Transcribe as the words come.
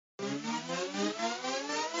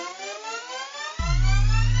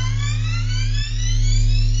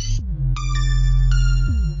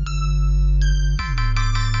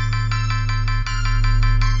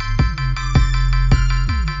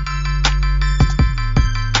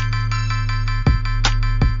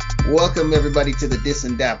Welcome everybody to the Dis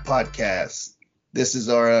and Dat podcast. This is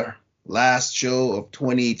our last show of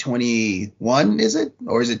 2021, is it?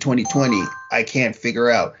 Or is it 2020? I can't figure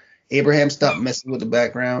out. Abraham, stop messing with the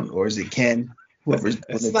background, or is it Ken? Whoever's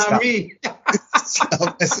It's not me.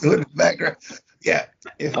 Stop messing with the background. Yeah.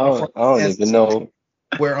 I don't even know.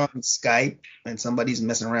 We're on Skype and somebody's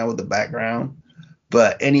messing around with the background.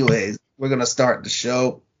 But anyways, we're gonna start the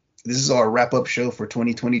show. This is our wrap-up show for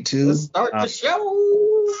 2022. Let's start the show.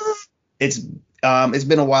 It's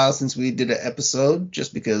been a while since we did an episode,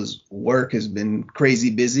 just because work has been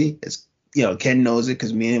crazy busy. It's Ken knows it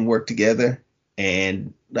because me and him work together,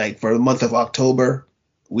 and like for the month of October,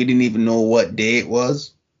 we didn't even know what day it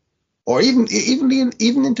was, or even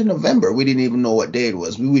into November, we didn't even know what day it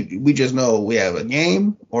was. We just know we have a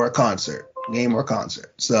game or a concert.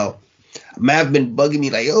 So Mav been bugging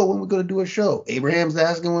me like, "Yo, when we gonna do a show?" Abraham's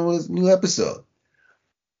asking when was a new episode,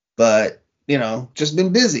 but just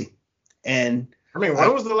been busy. And I mean,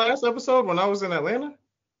 when was the last episode? When I was in Atlanta?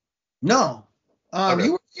 No, Okay.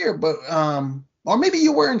 You were here, but or maybe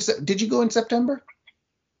you were did you go in September?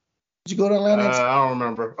 Did you go to Atlanta? I don't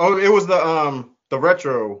remember. Oh, it was the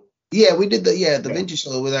retro. Yeah, we did the vintage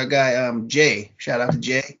show with our guy Jay. Shout out to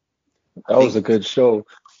Jay. That was a good show.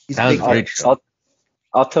 He's That was big a great fan. show.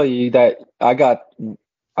 I'll tell you that I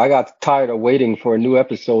got tired of waiting for a new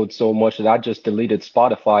episode so much that I just deleted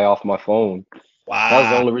Spotify off my phone. That was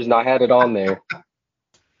the Wow. only reason I had it on there.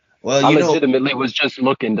 Well, I legitimately was just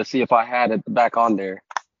looking to see if I had it back on there.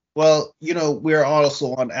 we're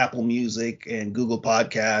also on Apple Music and Google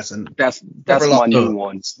Podcasts, and That's several my other new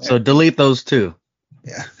one. So delete those two.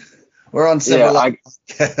 Yeah, we're on several. Yeah,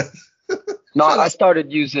 podcasts. No, I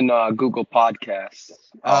started using Google Podcasts.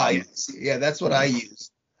 Yeah, that's what I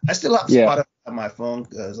use. I still have Yeah. Spotify on my phone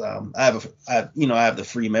because I have the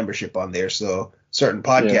free membership on there. So certain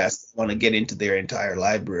podcasts want to get into their entire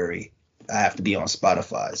library, I have to be on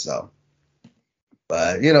Spotify. So,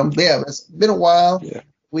 but it's been a while. Yeah.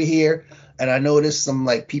 We here, and I noticed some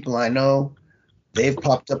like people I know, they've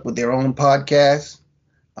popped up with their own podcasts.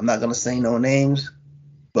 I'm not gonna say no names,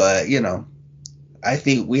 but I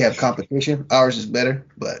think we have competition. Ours is better,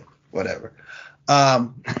 but whatever.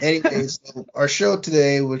 Anyways, so our show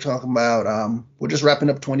today, we're talking about, we're just wrapping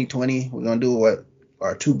up 2020. We're going to do what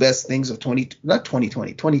our two best things of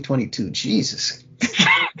 2022. Jesus.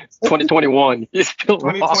 2021. You're still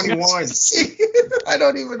wrong. 2021. I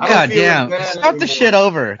don't even know. God feel damn. bad Start the anymore. shit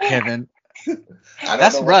over, Kevin. I don't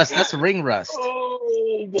That's know rust. That's ring rust.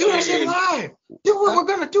 Oh, Do that shit live. Do it. We're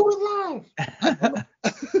gonna do it live.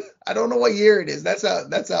 I don't know what year it is. That's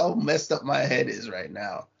how messed up my head is right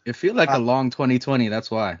now. It feels like a long 2020. That's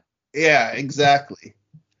why. Yeah, exactly.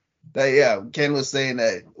 Ken was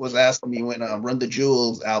asking me when Run the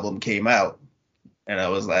Jewels album came out, and I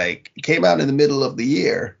was like, it came out in the middle of the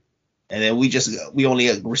year, and then we only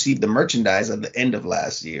received the merchandise at the end of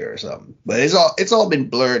last year or something. But it's all been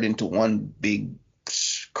blurred into one big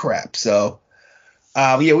crap. So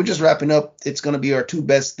we're just wrapping up. It's gonna be our two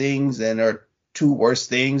best things and our two worst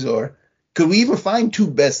things, or could we even find two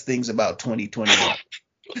best things about 2021?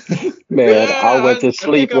 Man, I went to I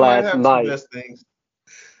sleep think I might last have some night. best things.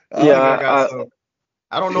 Yeah, I got some.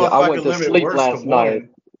 I don't know if I I went can to limit sleep worse last to night. one.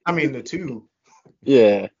 I mean the two.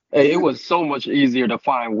 Yeah. Hey, it was so much easier to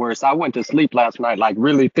find worse. I went to sleep last night, like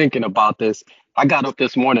really thinking about this. I got up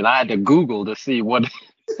this morning. I had to Google to see what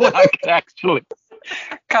I could actually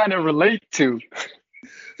kind of relate to.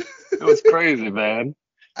 It was crazy, man.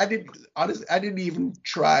 I didn't even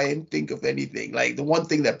try and think of anything. Like the one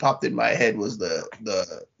thing that popped in my head was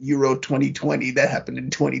the Euro 2020 that happened in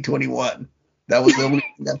 2021. That was the only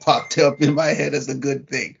thing that popped up in my head as a good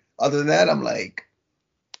thing. Other than that, I'm like,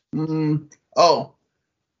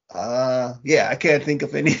 I can't think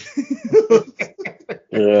of anything.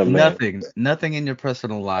 Yeah, man. Nothing in your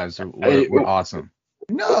personal lives were Hey, awesome.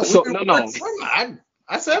 No, So we were- no.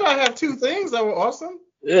 I said I have two things that were awesome.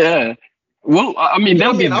 Yeah. Well, I mean,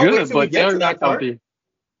 they'll be I'll wait good, till we but get they're to not that gonna part. be.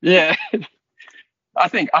 Yeah. I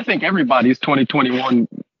think everybody's 2021.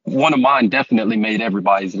 One of mine definitely made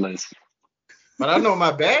everybody's list. But I know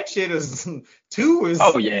my bad shit is two is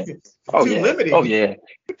Oh yeah. Oh too yeah. limiting. Oh yeah.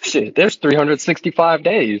 Shit, there's 365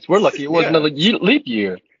 days. We're lucky it wasn't Yeah. a leap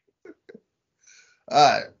year.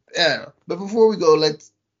 Yeah. But before we go,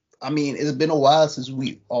 it's been a while since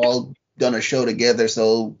we all done a show together,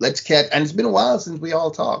 so and it's been a while since we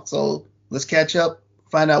all talked, so let's catch up,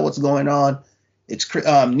 find out what's going on. It's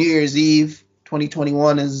New Year's Eve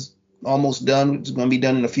 2021 is almost done. It's going to be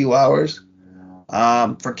done in a few hours.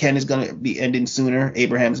 For Ken, it's going to be ending sooner.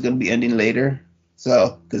 Abraham is going to be ending later,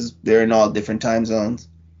 so because they're in all different time zones.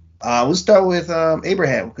 We'll start with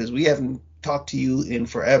Abraham because we haven't talked to you in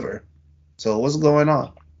forever. So what's going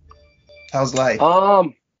on? How's life?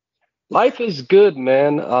 Life is good,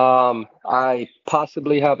 man. I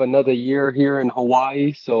possibly have another year here in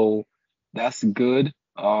Hawaii, so that's good.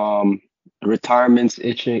 Retirement's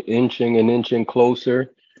inching and inching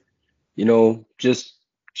closer.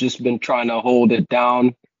 Just been trying to hold it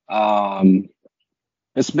down. Um,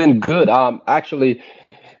 it's been good. Actually,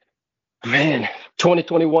 man,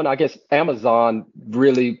 2021, I guess Amazon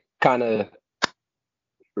really kind of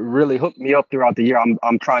really hooked me up throughout the year.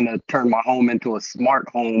 I'm trying to turn my home into a smart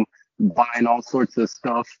home, buying all sorts of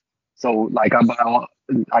stuff. So like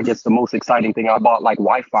I guess the most exciting thing I bought like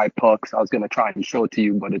Wi-Fi pucks. I was gonna try and show it to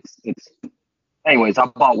you, but it's anyways, I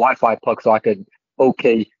bought Wi-Fi pucks so I could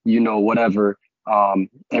okay, whatever,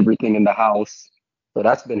 everything in the house. So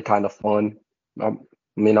that's been kind of fun.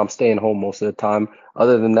 I'm staying home most of the time.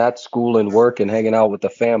 Other than that, school and work and hanging out with the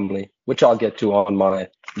family, which I'll get to on my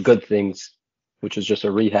good things, which is just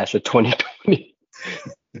a rehash of 2020.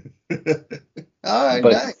 All right,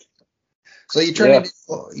 But nice. So yeah,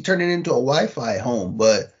 you turn it into a Wi-Fi home,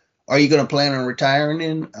 but are you gonna plan on retiring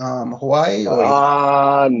in Hawaii or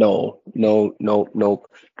you? no, no, no,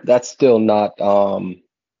 nope. That's still not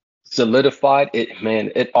solidified.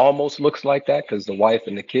 It almost looks like that because the wife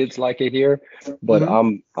and the kids like it here. But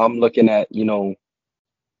Mhm. I'm looking at,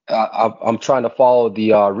 I'm trying to follow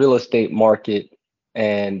the real estate market,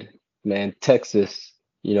 and man, Texas,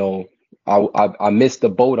 you know, I missed the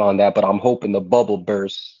boat on that, but I'm hoping the bubble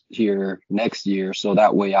bursts here next year, so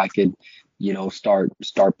that way I could,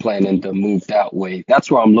 start planning to move that way. That's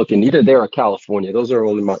where I'm looking, either there or California. Those are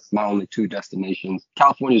only my only two destinations.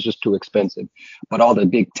 California is just too expensive, but all the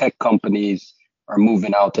big tech companies are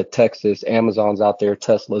moving out to Texas. Amazon's out there,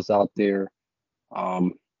 Tesla's out there.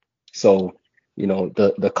 Um, so,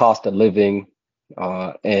 the cost of living,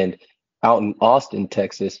 and out in Austin,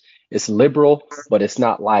 Texas, it's liberal, but it's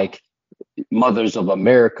not like Mothers of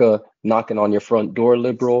America knocking on your front door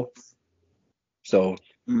liberal. So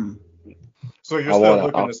Mm. So you're I still wanna,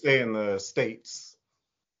 looking to stay in the States?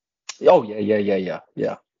 oh yeah, yeah, yeah, yeah,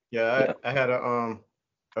 yeah, Yeah, yeah. I had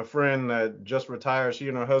a friend that just retired. She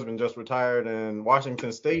and her husband just retired in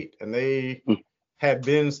Washington State, and they Mm. had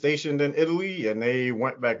been stationed in Italy, and they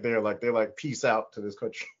went back there like they're like peace out to this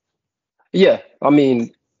country. Yeah, I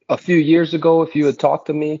mean, a few years ago, if you had talked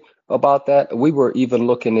to me about that, we were even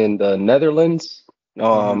looking in the Netherlands. Hmm.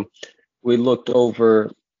 Um, we looked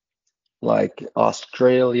over like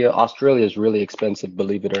Australia. Australia is really expensive,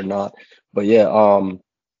 believe it or not. But yeah,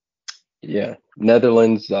 yeah,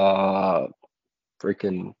 Netherlands,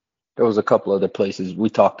 freaking, there was a couple other places we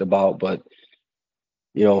talked about, but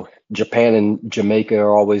Japan and Jamaica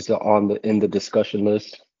are always in the discussion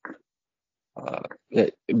list. Uh,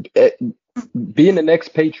 it, it, being an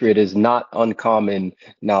expatriate is not uncommon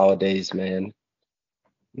nowadays, man.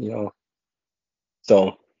 You know,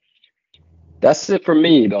 so that's it for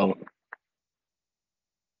me, though.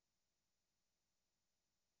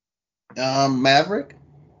 Maverick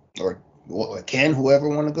or Ken, whoever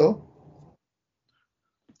want to go.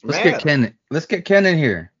 Man, Let's get Ken in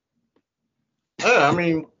here. I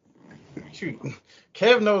mean, shoot,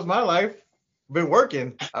 Kev knows my life. Been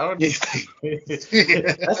working. I don't.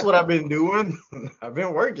 That's what I've been doing. I've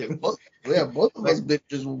been working. Yeah, both of us Like been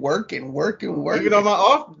just working, working, even on working. my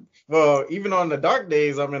off, well, even on the dark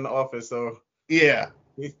days, I'm in the office. So Yeah.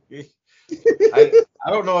 I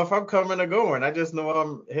don't know if I'm coming or going. I just know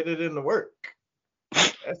I'm headed into work.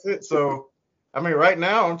 That's it. So I mean, right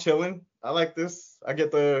now I'm chilling. I like this. I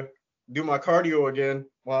get to do my cardio again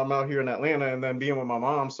while I'm out here in Atlanta, and then being with my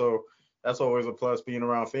mom. So that's always a plus, being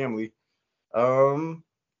around family. Um,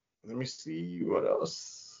 Let me see what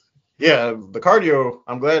else. Yeah, the cardio.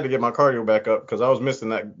 I'm glad to get my cardio back up because I was missing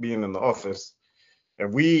that being in the office.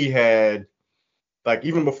 And we had, like,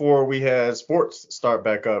 even before we had sports start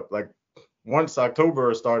back up, like once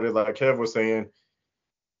October started, like Kev was saying,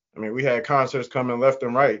 I mean, we had concerts coming left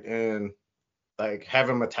and right, and like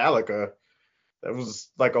having Metallica, that was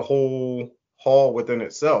like a whole hall within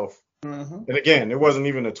itself. Hmm. And again, it wasn't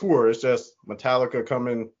even a tour. It's just Metallica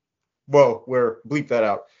coming. Well, we're bleep that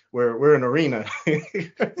out. We're an arena.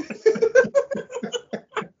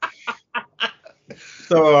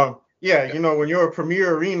 So yeah, when you're a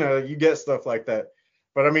premier arena, you get stuff like that.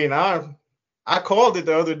 But I mean, I called it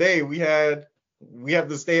the other day. We have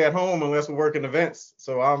to stay at home unless we work in events.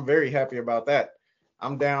 So I'm very happy about that.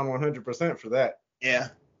 I'm down 100% for that. Yeah,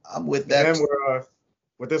 I'm with And that then too. we're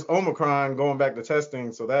with this Omicron going back to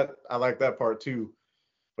testing, so that I like that part too.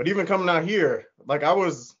 But even coming out here, like I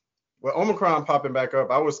was with Omicron popping back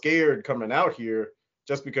up, I was scared coming out here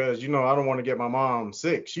just because I don't want to get my mom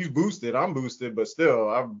sick. She's boosted, I'm boosted, but still,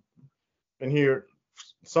 And here,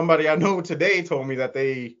 somebody I know today told me that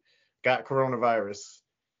they got coronavirus.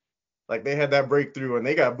 Like they had that breakthrough and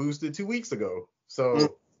they got boosted 2 weeks ago. Mm.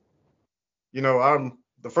 So, I'm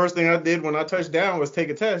the first thing I did when I touched down was take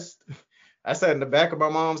a test. I sat in the back of my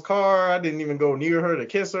mom's car. I didn't even go near her to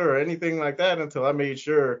kiss her or anything like that until I made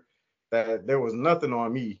sure that there was nothing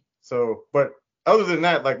on me. So, but other than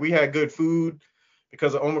that, like we had good food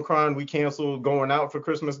because of Omicron. We canceled going out for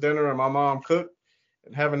Christmas dinner and my mom cooked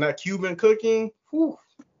and having that Cuban cooking, whew,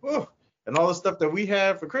 whew, and all the stuff that we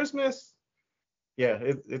had for Christmas. Yeah,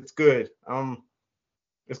 it's good.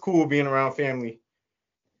 It's cool being around family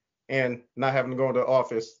and not having to go into the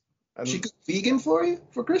office. She And cooked vegan for you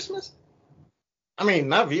for Christmas? I mean,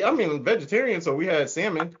 not I mean vegetarian, so we had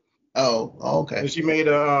salmon. Oh, okay. And she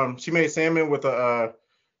made salmon with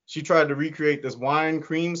she tried to recreate this wine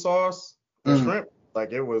cream sauce for Mm. shrimp.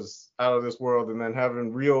 Like it was out of this world. And then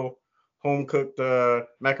having real home cooked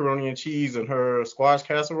macaroni and cheese in her squash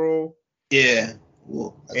casserole. Yeah.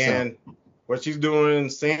 Well, that sounds. And what she's doing,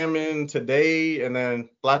 salmon today, and then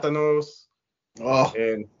platanos Oh,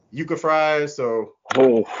 and yuca fries. So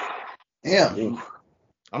Oh, yeah. oof.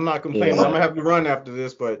 I'm not complaining. I'm Yeah. gonna have to run after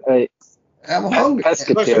this, but Hey, I'm hungry. plus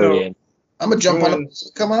pescatarian. I'm gonna jump on doing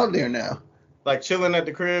the come out there now. like chilling at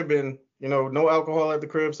the crib and no alcohol at the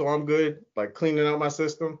crib, so I'm good. Like cleaning out my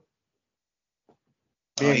system,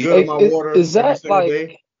 Oh, being you, good on Hey, my is, water is every that single like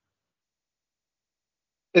day.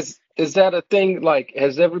 is that a thing? Like,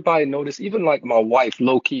 has everybody noticed? Even like my wife,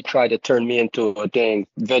 low key, tried to turn me into a dang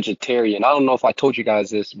vegetarian. I don't know if I told you guys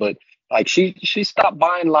this, but like she stopped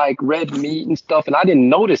buying like red meat and stuff, and I didn't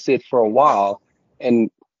notice it for a while. And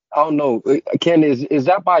I don't know, Ken, is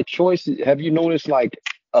that by choice? Have you noticed like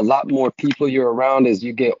a lot more people you're around as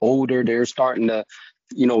you get older, they're starting to,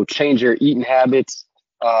 change their eating habits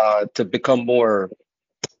to become more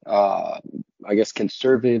uh I guess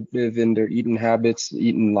conservative in their eating habits,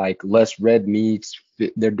 eating like less red meats.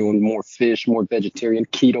 They're doing more fish, more vegetarian,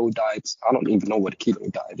 keto diets. I don't even know what a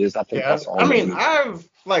keto diet is. I think Yeah, that's all I mean,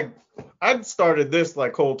 meat. I started this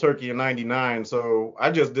like cold turkey in '99, so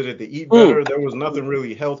I just did it to eat Mm, better. There was nothing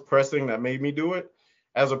really health pressing that made me do it,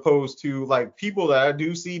 as opposed to like people that I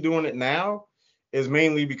do see doing it now is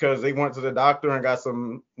mainly because they went to the doctor and got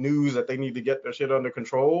some news that they need to get their shit under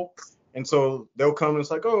control. And so they'll come and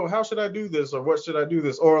it's like, oh, how should I do this? Or what should I do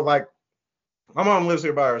this? Or like my mom lives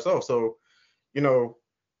here by herself, so you know,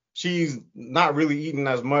 she's not really eating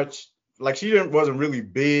as much. Like she didn't wasn't really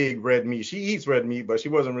big red meat. She eats red meat, but she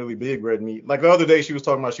wasn't really big red meat. Like the other day, she was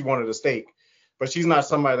talking about she wanted a steak, but she's not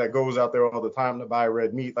somebody that goes out there all the time to buy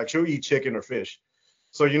red meat. Like she'll eat chicken or fish.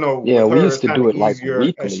 So yeah, with we her, used it's to kind do of it like easier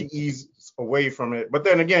as she weekly. eases away from it. But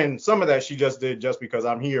then again, some of that she just did just because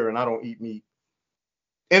I'm here and I don't eat meat.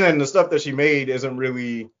 And then the stuff that she made isn't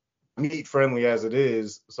really meat friendly as it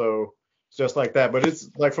is, so it's just like that. But it's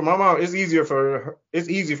like for my mom, it's easy for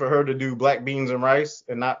her to do black beans and rice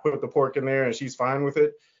and not put the pork in there, and she's fine with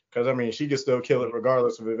it because I mean she could still kill it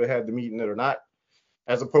regardless of if it had the meat in it or not.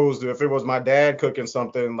 As opposed to if it was my dad cooking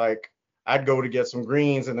something, like I'd go to get some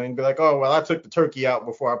greens and then be like, oh well, I took the turkey out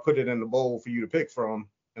before I put it in the bowl for you to pick from,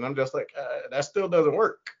 and I'm just like that still doesn't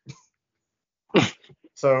work.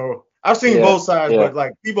 So I've seen Yeah, both sides, yeah, but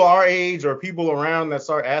like people our age or people around that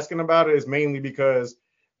start asking about it is mainly because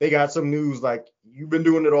they got some news like you've been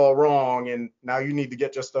doing it all wrong and now you need to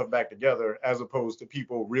get your stuff back together, as opposed to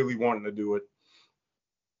people really wanting to do it.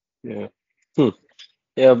 yeah. Hmm.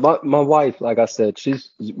 Yeah, my wife, like I said,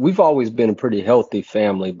 we've always been a pretty healthy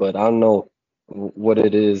family, but I don't know what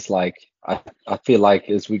it is. Like I feel like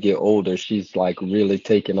as we get older, she's like really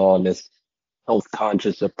taking on this health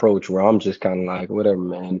conscious approach where I'm just kind of like, whatever,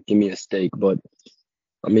 man, give me a steak. But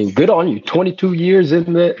I mean, good on you. 22 years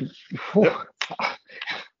in that. Whew,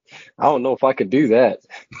 Yep. I don't know if I could do that.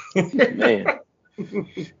 Man,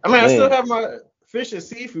 I mean, I still man. have my fish and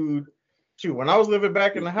seafood. Shoot, when I was living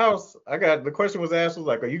back in the house, I got the question was asked was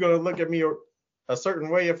like, "Are you gonna look at me a certain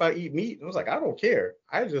way if I eat meat?" And I was like, "I don't care.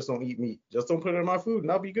 I just don't eat meat. Just don't put it in my food,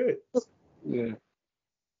 and I'll be good." Yeah.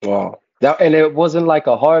 Wow. That and it wasn't like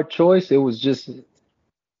a hard choice. It was just,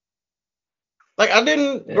 Like I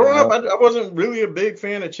didn't growing up, yeah, I wasn't really a big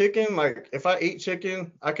fan of chicken. Like if I ate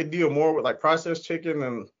chicken, I could deal more with like processed chicken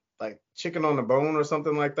and like chicken on the bone or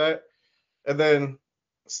something like that. And then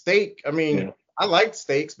steak, I mean, yeah, I liked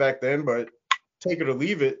steaks back then, but take it or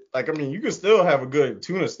leave it. Like I mean, you can still have a good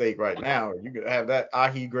tuna steak right now. You could have that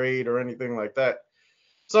ahi grade or anything like that.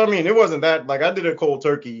 So I mean, it wasn't that like I did a cold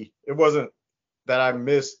turkey. It wasn't that I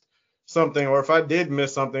missed something, or if I did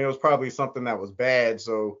miss something, it was probably something that was bad.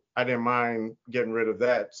 So I didn't mind getting rid of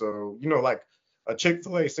that. So like a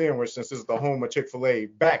Chick-fil-A sandwich, since it's the home of Chick-fil-A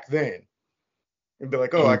back then, and be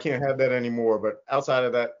like, oh, I can't have that anymore. But outside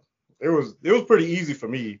of that, it was pretty easy for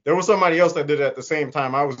me. There was somebody else that did it at the same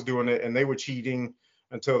time I was doing it, and they were cheating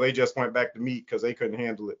until they just went back to meat because they couldn't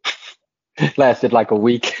handle it. Lasted like a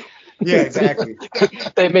week. Yeah, exactly.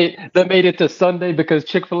 They made it to Sunday because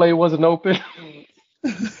Chick-fil-A wasn't open.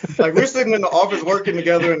 Like we're sitting in the office working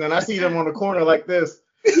together, and then I see them on the corner like this.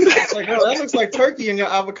 It's like, oh, that looks like turkey in your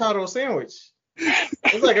avocado sandwich.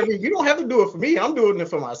 It's like, I mean, you don't have to do it for me. I'm doing it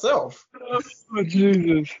for myself. Oh,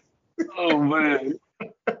 Jesus. Oh, man.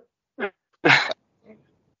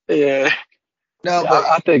 Yeah. No, but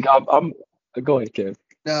I think I'm. Go ahead, Kev.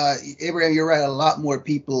 Abraham, you're right. A lot more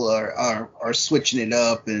people are switching it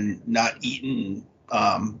up and not eating.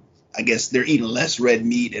 I guess they're eating less red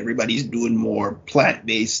meat. Everybody's doing more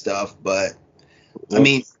plant-based stuff. But I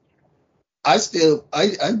mean, I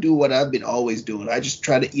do what I've been always doing. I just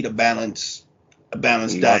try to eat a balanced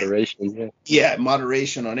diet. Moderation, yeah. Yeah,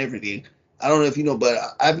 moderation on everything. I don't know if you know, but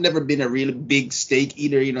I've never been a really big steak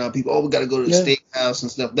eater. You know, people, we got to go to the steakhouse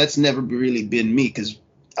and stuff. That's never really been me because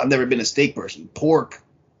I've never been a steak person. Pork,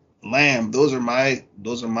 lamb, those are my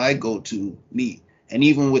go-to meat. And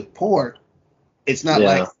even with pork, it's not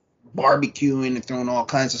like barbecuing and throwing all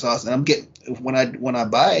kinds of sauce. And I'm getting when I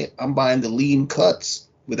buy it, I'm buying the lean cuts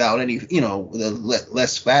without any, with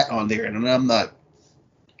less fat on there, and I'm not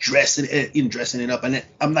dressing it up, and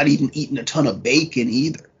I'm not even eating a ton of bacon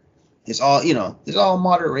either. It's all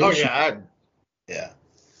moderation. Oh yeah.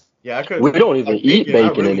 I couldn't. We don't even eat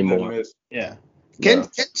bacon really anymore. Yeah.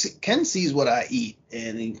 Ken sees what I eat,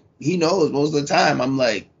 and he knows most of the time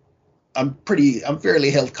I'm fairly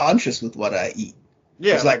health conscious with what I eat.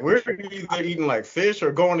 Yeah, it's like we're either eating like fish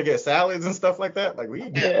or going to get salads and stuff like that. Like we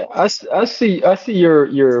eat. Yeah, I see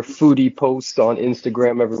your foodie posts on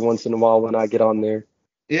Instagram every once in a while when I get on there.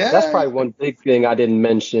 Yeah. That's probably one big thing I didn't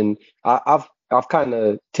mention. I've kind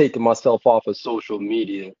of taken myself off of social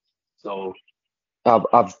media, so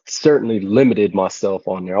I've certainly limited myself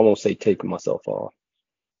on there. I won't say taking myself off.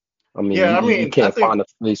 I mean, you can't find a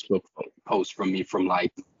Facebook post from me from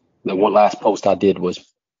like the one last post I did was,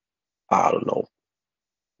 I don't know,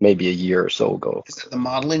 maybe a year or so ago. Is that the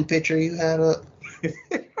modeling picture you had up?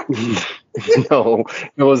 No,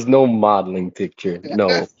 there was no modeling picture.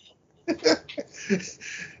 No.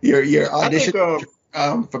 Your audition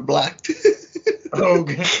for Blacked. Oh,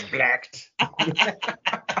 Blacked.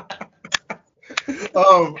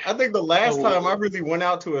 I think the last time I really went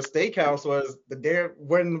out to a steakhouse was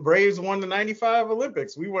when the Braves won the '95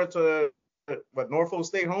 Olympics. We went to Norfolk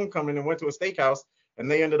State homecoming and went to a steakhouse,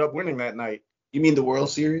 and they ended up winning that night. You mean the World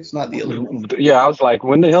Series, not the Olympics? Yeah, I was like,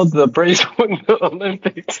 when the hell did the Braves win the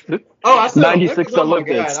Olympics? Oh, I said 96 Olympics.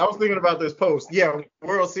 Olympics. Oh my God, I was thinking about this post. Yeah,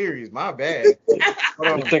 World Series. My bad.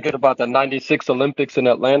 You're thinking about the 96 Olympics in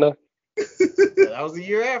Atlanta? That was the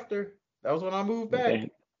year after. That was when I moved back.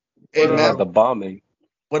 Hey, Matt, the bombing.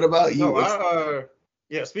 What about you? No,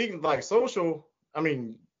 speaking of like social, I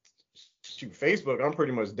mean, shoot, Facebook, I'm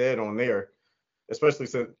pretty much dead on there, especially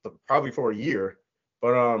since probably for a year.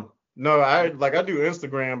 But no, I do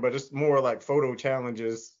Instagram, but it's more like photo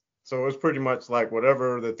challenges. So it's pretty much like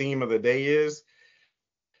whatever the theme of the day is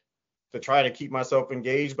to try to keep myself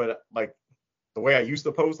engaged. But like the way I used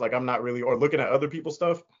to post, like I'm not really, or looking at other people's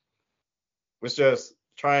stuff. It's just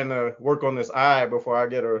trying to work on this eye before I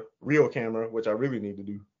get a real camera, which I really need to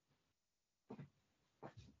do.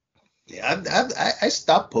 Yeah, I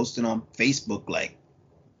stopped posting on Facebook like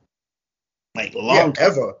long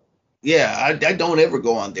time. Ever. Yeah, I don't ever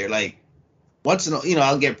go on there. Like once in a,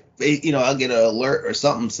 I'll get an alert or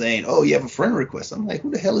something saying, oh, you have a friend request. I'm like,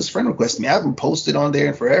 who the hell is friend requesting me? I haven't posted on there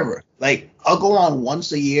in forever. Like I'll go on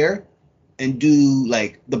once a year and do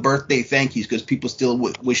like the birthday thank yous because people still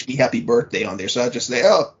wish me happy birthday on there. So I just say,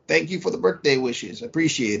 oh, thank you for the birthday wishes,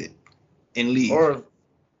 appreciate it, and leave. Or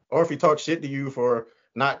if he talks shit to you for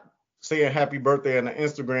not saying happy birthday in an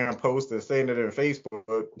Instagram post and saying it in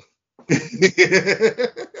Facebook.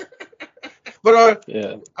 But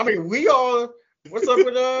yeah. I mean, we all. What's up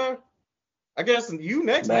with I guess you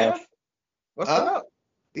next, man. What's up?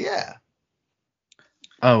 Yeah.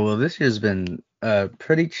 Oh well, this year's been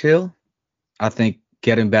pretty chill. I think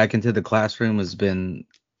getting back into the classroom has been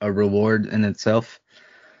a reward in itself.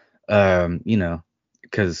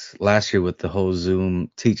 Because last year with the whole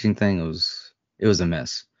Zoom teaching thing, it was a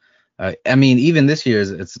mess. I mean, even this year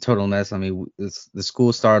it's a total mess. I mean, the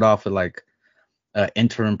school started off with like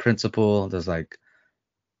interim principal. There's like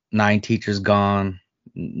 9 teachers gone.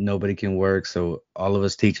 Nobody can work, so all of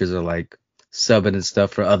us teachers are like subbing and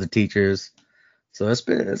stuff for other teachers. So it's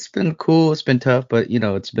been cool. It's been tough, but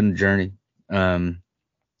it's been a journey.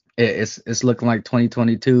 It's looking like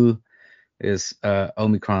 2022 is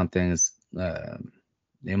Omicron thing is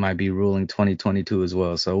they might be ruling 2022 as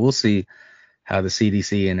well. So we'll see how the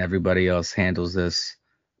CDC and everybody else handles this.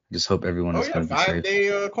 Just hope everyone Oh is yeah, going to be safe.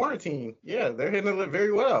 5-day quarantine. Yeah, they're handling it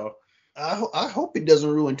very well. I hope it doesn't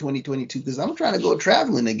ruin 2022 because I'm trying to go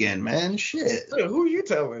traveling again, man. Shit. Hey, who are you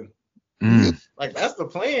telling? Mm. Like that's the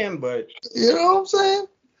plan, but You know what I'm saying?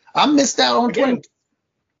 I missed out on again,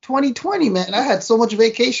 2020, man. I had so much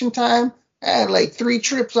vacation time. I had like 3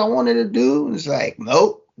 trips I wanted to do. And it's like,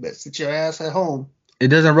 nope, better sit your ass at home. It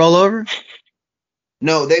doesn't roll over?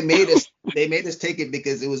 No, they made us take it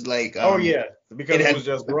because it was like oh yeah, because it had- was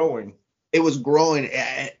just growing. it was growing.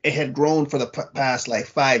 It had grown for the past like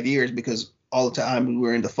 5 years because all the time we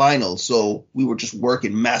were in the finals, so we were just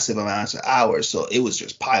working massive amounts of hours. So it was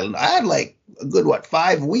just piling. I had like a good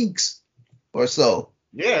 5 weeks or so.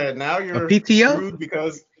 Yeah, now you're PTO? screwed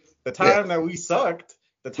because the time that we sucked,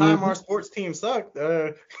 the time our sports team sucked,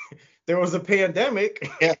 there was a pandemic.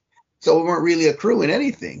 Yeah. So we weren't really accruing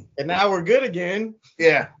anything. And now we're good again.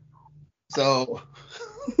 Yeah. So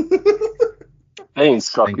They ain't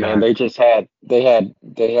suck, Thank man. God. They just had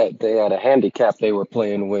a handicap they were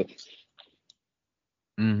playing with.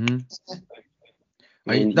 Mm-hmm.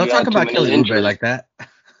 You Don't had talk too about many Kelly Oubre injuries. like that.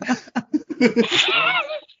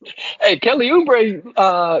 Hey, Kelly Oubre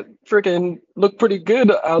freaking looked pretty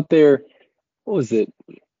good out there. What was it?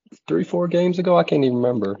 3-4 games ago? I can't even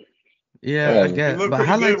remember. Yeah, I Whatever. He guess. looked But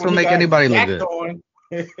pretty good highlights when will he make got anybody look yacked good. on.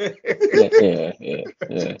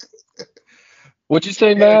 Yeah. What'd you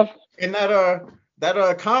say, Mav? And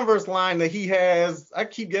that Converse line that he has, I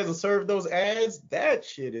keep getting served those ads. That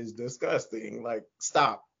shit is disgusting. Like,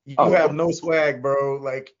 stop. You Oh. have no swag, bro.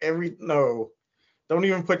 Like no, don't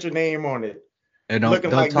even put your name on it. And Looking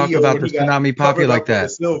don't like talk Neo about when the he got tsunami poppy covered like up with the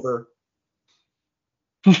that. silver.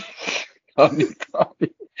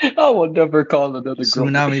 I will never call another girl.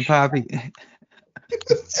 Tsunami poppy.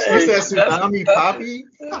 What's Hey, that tsunami poppy?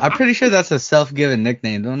 I'm pretty sure that's a self-given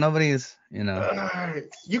nickname. Don't nobody's,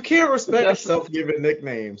 You can't respect That's- self-given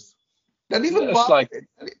nicknames. not even That's Bob, like-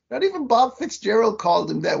 not even Bob Fitzgerald called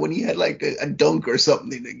him that when he had like a dunk or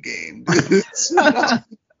something in the game.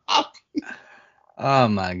 Oh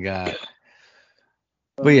my God.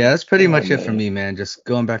 But yeah, that's pretty much it for man. me, man. Just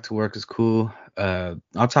going back to work is cool.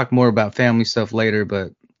 I'll talk more about family stuff later,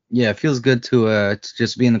 but yeah, it feels good to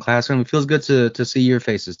just be in the classroom. It feels good to see your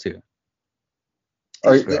faces too.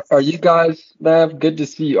 Are you guys, Mav? Good to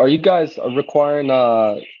see you. Are you guys requiring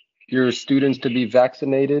your students to be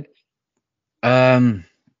vaccinated?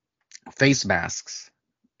 Face masks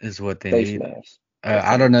is what they Face need. masks.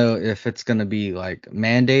 I don't know if it's gonna be like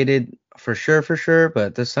mandated for sure,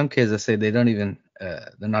 but there's some kids that say they don't even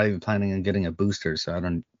they're not even planning on getting a booster, so I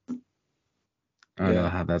don't know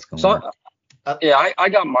how that's gonna work. I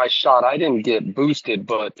got my shot. I didn't get boosted,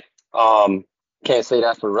 but can't say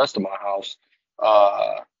that for the rest of my house.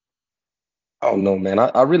 I don't know, man.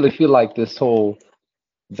 I really feel like this whole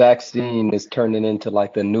vaccine is turning into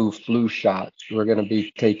like the new flu shot. We're gonna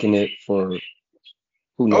be taking it for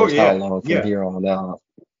who knows how long from here on out.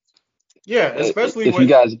 Yeah, especially if with you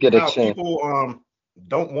guys get a how chance. people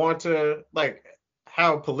don't want to, like,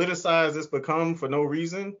 how politicized it's become for no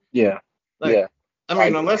reason. Yeah. Like, Yeah. I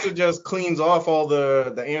mean, unless it just cleans off all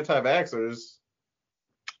the anti-vaxxers.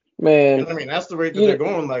 Man. And I mean, that's the rate that they're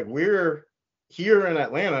going. Like, we're here in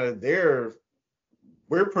Atlanta,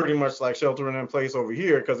 we're pretty much like sheltering in place over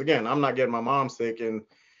here. Because again, I'm not getting my mom sick, and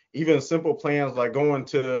even simple plans like going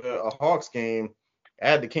to a Hawks game, I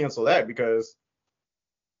had to cancel that because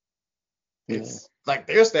it's like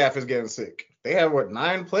their staff is getting sick. They have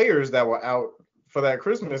 9 players that were out for that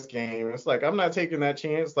Christmas game. It's like I'm not taking that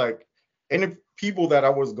chance. Like any people that I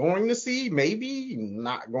was going to see, maybe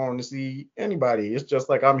not going to see anybody. It's just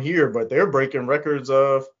like I'm here, but they're breaking records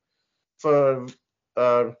for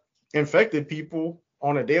infected people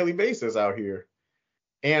on a daily basis out here.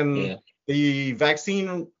 And the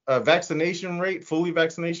vaccination rate, fully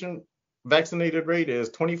vaccinated rate is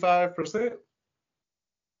 25%.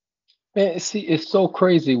 Man, see, it's so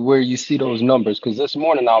crazy where you see those numbers because this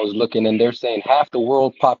morning I was looking and they're saying half the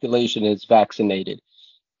world population is vaccinated.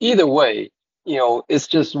 Either way, it's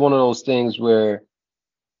just one of those things where,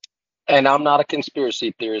 and I'm not a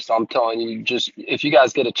conspiracy theorist. I'm telling you, just if you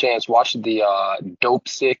guys get a chance, watch the Dope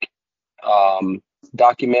Sick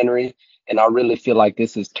documentary. And I really feel like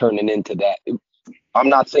this is turning into that. I'm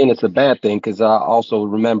not saying it's a bad thing because I also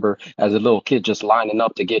remember as a little kid just lining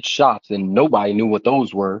up to get shots and nobody knew what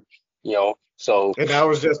those were. So and that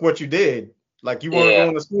was just what you did. Like you weren't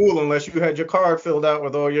going to school unless you had your card filled out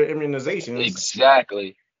with all your immunizations.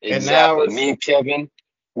 Exactly. And now me and Kevin,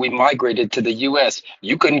 we migrated to the U.S.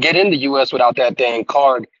 You couldn't get in the U.S. without that dang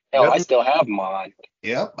card. Hell, I still have mine.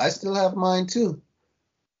 Yep, I still have mine too,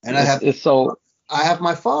 and It's so. I have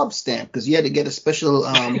my fob stamp because you had to get a special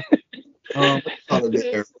what do you call it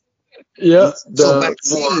there? Yeah, So the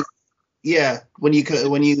vaccine, yeah, when you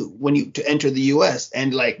to enter the U.S.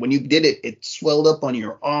 and like when you did it, it swelled up on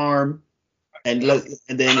your arm and then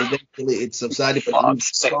eventually it subsided, but it fob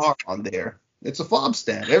leaves a stamp. scar on there. It's a fob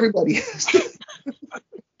stamp. Everybody has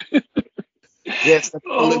to. Yes, that's a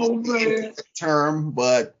Oh man. term,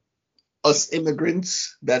 but us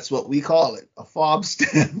immigrants, that's what we call it, a fob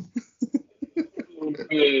stamp. Oh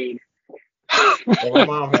man. Yeah, my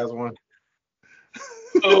mom has one.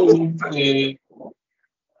 Oh man.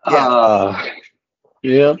 Yeah, Ah,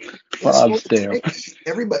 yeah. this Fob was stamp.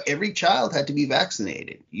 every child had to be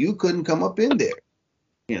vaccinated. You couldn't come up in there,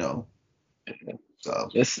 you know. So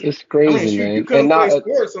It's I mean, crazy, shoot, you man. And couldn't now play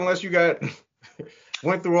sports unless you got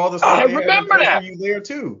went through all the I stuff they had in remember place for that. you there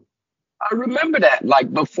too. I remember that.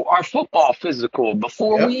 Like before our football physical,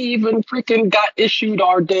 before we Yep. even freaking got issued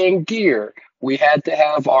our dang gear, we had to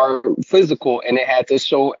have our physical and it had to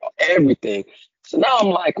show everything. So now I'm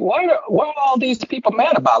like, what are all these people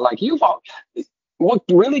mad about? Like you've all, what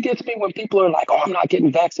really gets me when people are like, oh, I'm not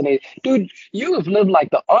getting vaccinated. Dude, you have lived like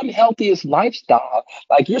the unhealthiest lifestyle.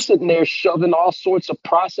 Like you're sitting there shoving all sorts of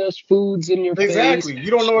processed foods in your face. Exactly.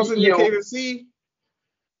 You don't know what's in You your know, KFC.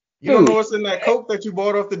 You don't know dude, what's in that Coke that you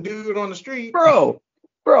bought off the dude on the street. bro,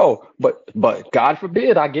 but God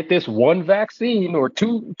forbid I get this one vaccine or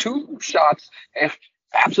two shots, and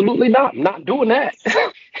absolutely not, not doing that.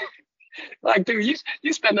 Like, dude,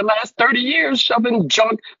 you spend the last 30 years shoving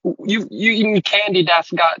junk. You eating candy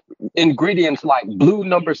that's got ingredients like blue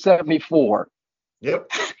number 74.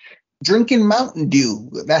 Yep. drinking Mountain Dew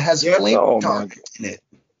that has Yep. flame Oh my retardant in it.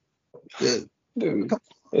 Uh, dude, Come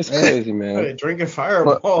it's on, man. crazy, man. Hey, drinking But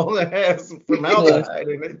Fireball that has yeah, formaldehyde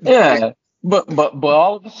in it. yeah, but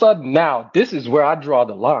all of a sudden now this is where I draw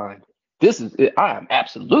the line. This is it. I am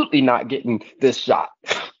absolutely not getting this shot.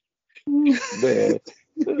 Man,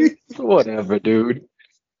 whatever, dude.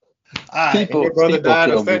 All right, And your brother People died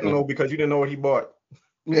of kill me, fentanyl man. because you didn't know what he bought.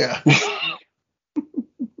 yeah.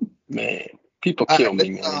 Man, people All kill right,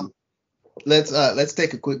 me, man. let's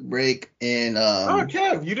take a quick break and Oh,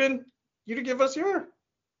 Kev, you didn't give us your.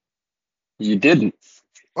 You didn't.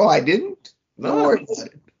 oh, I didn't. Don't No. worry about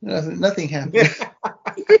it. Nothing happened.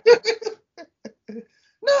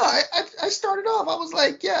 No, I started off. I was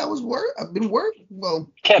like, yeah, I was work. I've been work.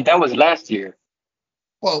 Kev, that was last year.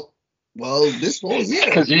 Well, this whole year.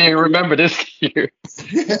 Because you didn't remember this year.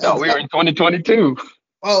 No, we were in 2022.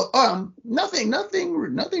 Well, nothing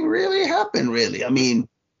really happened. Really, I mean,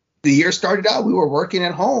 the year started out. We were working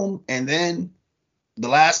at home, and then the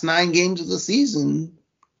last 9 games of the season,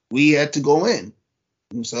 we had to go in.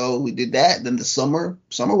 And so we did that. Then the summer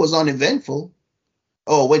was uneventful.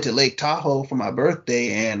 Oh, I went to Lake Tahoe for my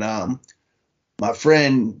birthday, and my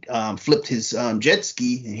friend flipped his jet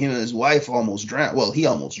ski, and him and his wife almost drowned. Well, he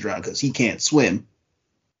almost drowned because he can't swim.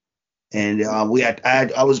 And I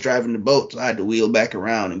was driving the boat, so I had to wheel back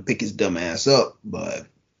around and pick his dumb ass up. But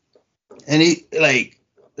and he like,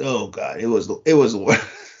 oh god, it was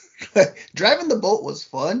driving the boat was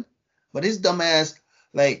fun, but his dumb ass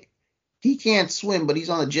like he can't swim, but he's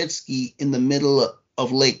on a jet ski in the middle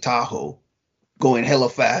of Lake Tahoe going hella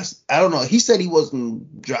fast. I don't know. He said he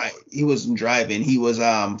wasn't driving. He was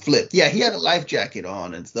flipped. Yeah, he had a life jacket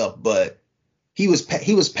on and stuff, but he was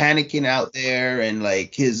panicking out there, and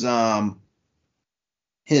like his what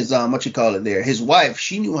you call it there, his wife,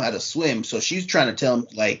 she knew how to swim, so she's trying to tell him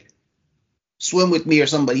like swim with me or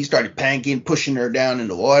something, but he started panicking, pushing her down in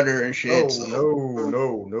the water and shit. Oh,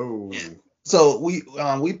 no. So we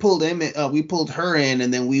pulled we pulled her in,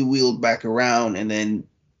 and then we wheeled back around, and then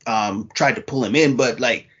tried to pull him in, but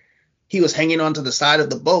like he was hanging onto the side of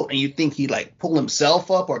the boat, and you think he like pull himself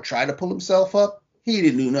up or try to pull himself up. He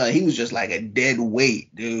didn't do nothing. He was just like a dead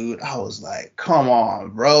weight, dude. I was like, come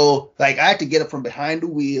on, bro. Like I had to get up from behind the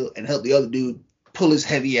wheel and help the other dude pull his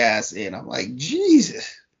heavy ass in. I'm like,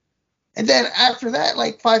 Jesus. And then after that,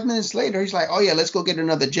 like 5 minutes later, he's like, oh yeah, let's go get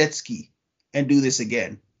another jet ski and do this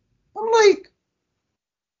again. I'm like,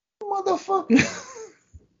 motherfucker.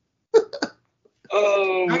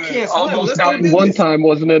 Oh, I man. can't swim. Almost Let's go doubting do one this. time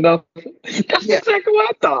wasn't enough. That's Yeah, exactly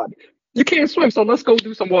what I thought. You can't swim, so let's go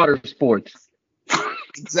do some water sports.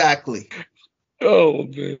 exactly. Oh,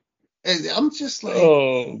 man. And I'm just like,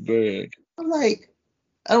 Oh, man. I'm like,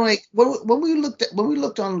 I'm like, when we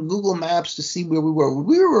looked on Google Maps to see where we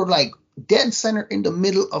were like dead center in the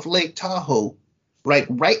middle of Lake Tahoe, like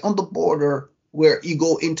right on the border where you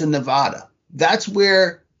go into Nevada. That's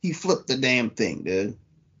where he flipped the damn thing, dude.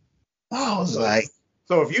 I was like,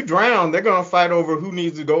 So if you drown, they're gonna fight over who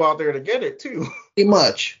needs to go out there to get it too. Pretty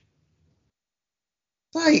much.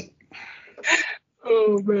 Like,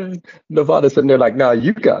 Oh man, Nevada's sitting there like, nah,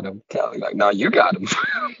 you got him. Cali like, nah, you got him.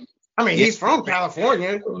 I mean, he's from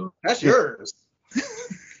California. That's yours.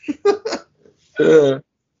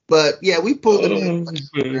 but yeah, we pulled him in,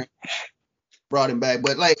 man. brought him back.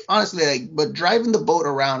 But like honestly, like, but driving the boat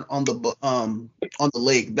around on the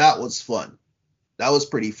lake, that was fun. That was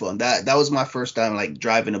pretty fun. That was my first time like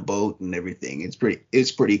driving a boat and everything. It's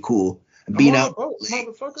pretty cool. And being out on the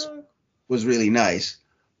boat, motherfucker. was really nice.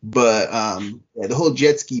 But yeah, the whole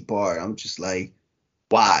jet ski part, I'm just like,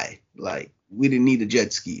 why? Like, we didn't need a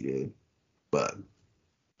jet ski, dude. But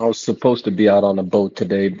I was supposed to be out on a boat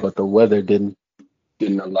today, but the weather didn't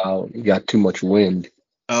allow. You got too much wind.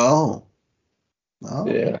 oh,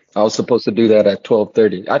 Yeah, I was supposed to do that at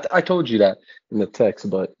 12:30. I told you that in the text,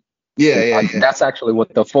 but yeah. that's actually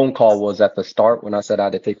what the phone call was at the start when I said I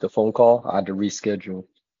had to take the phone call. I had to reschedule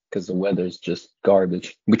because the weather's just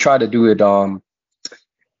garbage. We try to do it.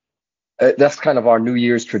 That's kind of our New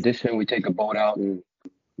Year's tradition. We take a boat out and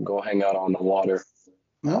go hang out on the water.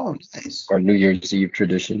 Oh, nice. Our New Year's Eve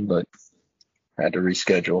tradition, but I had to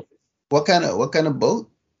reschedule. What kind of boat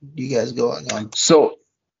do you guys go out on? So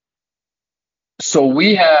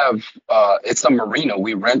we have it's a marina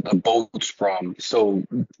we rent the boats from. So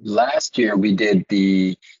last year we did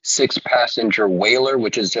the 6-passenger whaler,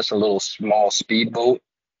 which is just a little small speedboat.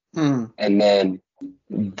 And then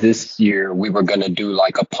this year we were going to do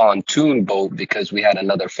like a pontoon boat because we had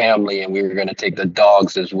another family and we were going to take the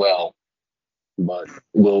dogs as well. But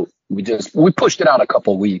we pushed it out a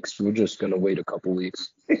couple weeks. We're just going to wait a couple weeks.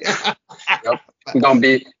 Yep. We're going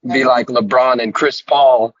to be like LeBron and Chris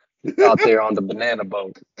Paul out there on the banana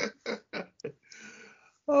boat.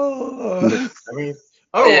 Oh, I mean,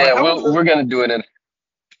 yeah, we're going to do it in.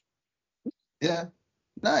 Yeah,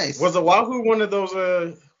 nice. Was Oahu one of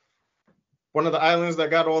those one of the islands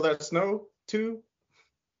that got all that snow too?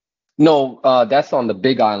 No, that's on the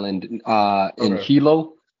Big Island in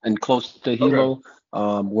Hilo and close to Hilo,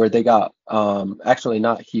 where they got actually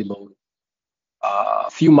not Hilo.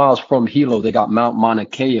 A few miles from Hilo, they got Mount Mauna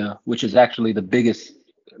Kea, which is actually the biggest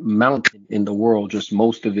mountain in the world. Just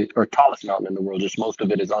most of it, or tallest mountain in the world. Just most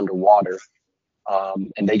of it is underwater,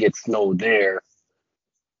 and they get snow there.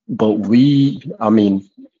 But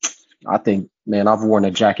I think, man, I've worn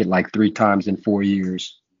a jacket like 3 times in 4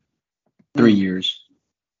 years. 3 years.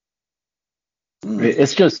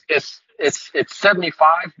 It's just it's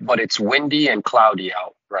 75, but it's windy and cloudy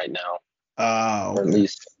out right now. Or at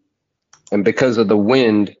least. And because of the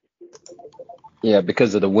wind,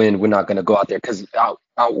 we're not gonna go out there because out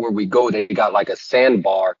where we go, they got like a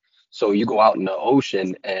sandbar. So you go out in the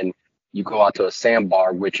ocean and you go out to a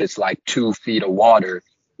sandbar, which is like 2 feet of water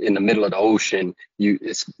in the middle of the ocean.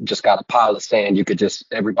 It's just got a pile of sand.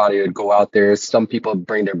 Everybody would go out there. Some people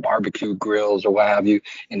bring their barbecue grills or what have you,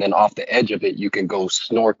 and then off the edge of it, you can go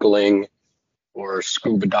snorkeling or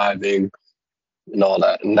scuba diving and all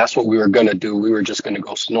that. And that's what we were gonna do. We were just gonna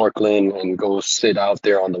go snorkeling and go sit out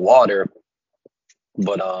there on the water.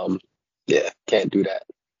 But yeah, can't do that.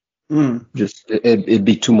 Just it'd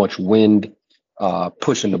be too much wind,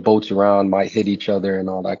 pushing the boats around, might hit each other and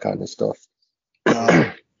all that kind of stuff.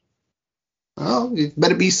 Oh, you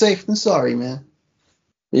better be safe than sorry, man.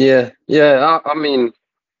 Yeah. I mean,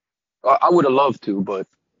 I would have loved to, but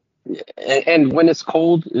and when it's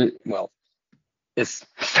cold, it's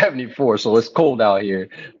 74, so it's cold out here.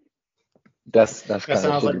 That's kind of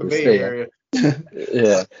sounds like shitty the to Bay say. Area.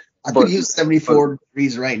 Yeah. I could use 74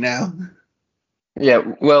 degrees right now. Yeah,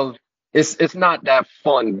 well, it's not that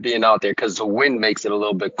fun being out there because the wind makes it a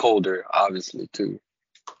little bit colder, obviously, too.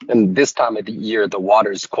 And this time of the year, the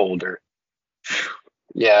water's colder.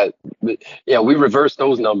 Yeah, we reversed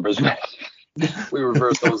those numbers, man. We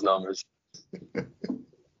reversed those numbers.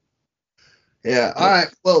 Yeah. All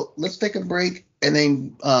right. Well, let's take a break and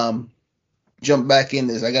then jump back in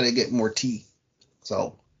this. I got to get more tea.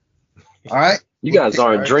 So, all right. You guys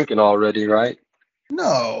aren't drinking already, right?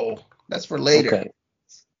 No, that's for later.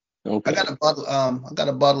 Okay. I got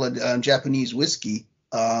a bottle of Japanese whiskey.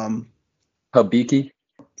 Habiki?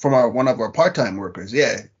 From one of our part-time workers.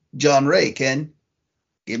 Yeah, John Ray, Ken,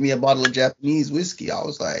 gave me a bottle of Japanese whiskey. I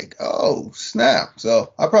was like, oh snap!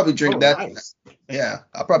 So I'll probably drink that. Nice. Yeah,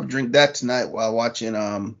 I'll probably drink that tonight while watching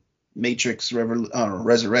Matrix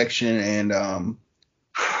Resurrection and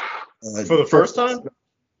for the first time.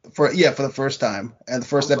 For the first time and the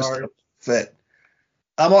first episode. Fit.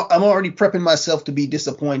 I'm already prepping myself to be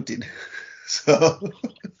disappointed. So.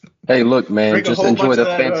 Hey, look, man, just enjoy the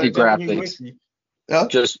fancy graphics. Yeah.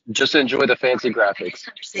 Just enjoy the fancy graphics.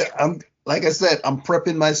 Yeah, like I said, I'm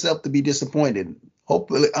prepping myself to be disappointed.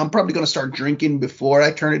 Hopefully, I'm probably gonna start drinking before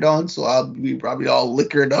I turn it on, so I'll be probably all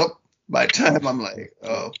liquored up by the time I'm like,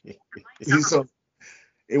 oh, so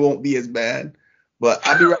it won't be as bad. But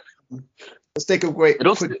I'll be right. Let's take a quick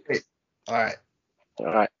It'll. break. All right. All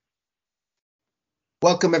right.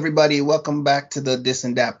 Welcome everybody. Welcome back to the This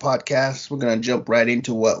and That podcast. We're gonna jump right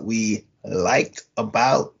into what we liked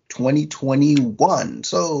about 2021.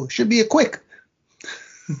 So should be a quick.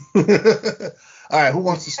 All right, who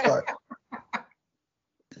wants to start?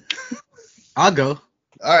 I'll go.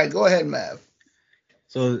 All right, go ahead, Mav.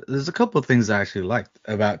 So there's a couple of things I actually liked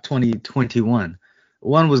about 2021.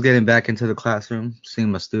 One was getting back into the classroom,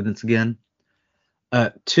 seeing my students again.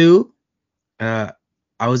 Two, I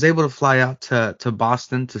was able to fly out to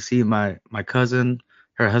Boston to see my cousin,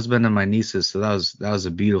 her husband, and my nieces. So that was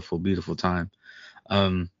a beautiful, beautiful time.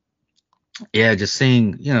 Yeah, just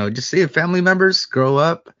seeing family members grow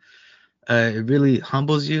up. It really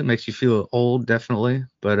humbles you, makes you feel old, definitely.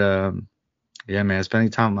 But yeah, man,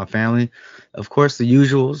 spending time with my family. Of course, the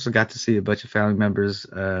usuals. I got to see a bunch of family members,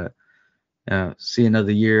 see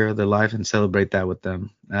another year of their life and celebrate that with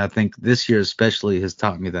them. And I think this year especially has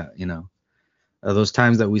taught me that, those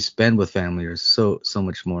times that we spend with family are so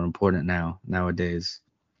much more important nowadays.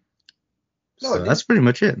 No, So that's pretty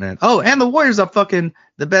much it, man. Oh, and the Warriors are fucking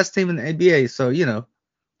the best team in the NBA. So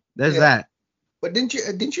there's that. But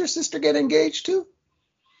didn't your sister get engaged too?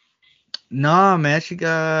 Nah, man, she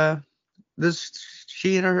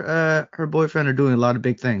and her boyfriend are doing a lot of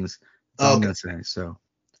big things. That's all I'm gonna say. So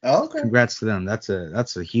Okay. congrats to them. That's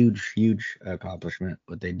a huge accomplishment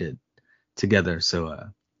what they did together.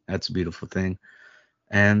 So that's a beautiful thing.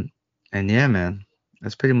 And yeah, man,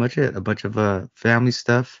 that's pretty much it. A bunch of family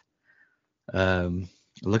stuff.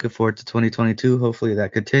 Looking forward to 2022. Hopefully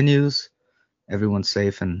that continues. Everyone's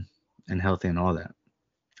safe and healthy and all that.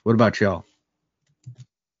 What about y'all?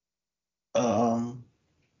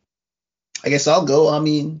 I guess I'll go. I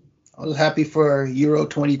mean, I was happy for Euro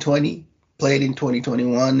 2020. Played in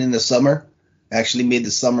 2021 in the summer. Actually made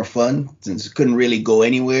the summer fun since couldn't really go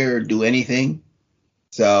anywhere or do anything.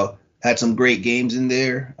 So had some great games in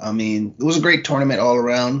there. I mean, it was a great tournament all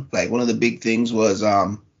around. Like one of the big things was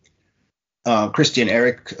Christian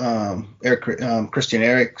Christian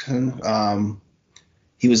Eriksen.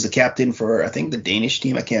 He was the captain for I think the Danish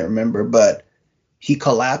team. I can't remember, but he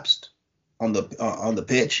collapsed on the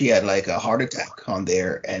pitch. He had like a heart attack on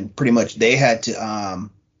there, and pretty much they had to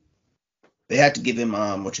give him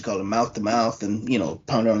what you call a mouth to mouth, and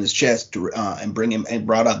pound on his chest and bring him, and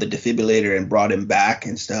brought out the defibrillator and brought him back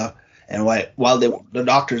and stuff. And while the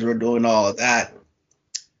doctors were doing all of that,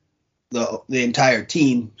 the entire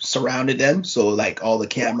team surrounded them, so like all the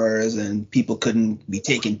cameras and people couldn't be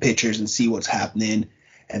taking pictures and see what's happening.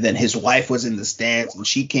 And then his wife was in the stands, and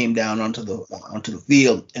she came down onto the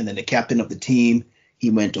field. And then the captain of the team, he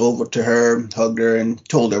went over to her, hugged her, and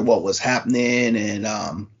told her what was happening.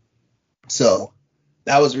 And so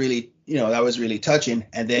that was really touching.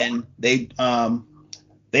 And then they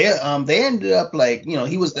ended up like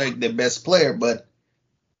he was like their best player, but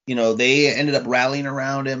they ended up rallying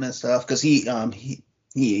around him and stuff because he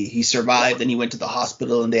survived, and he went to the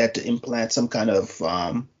hospital, and they had to implant some kind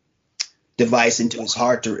of device into his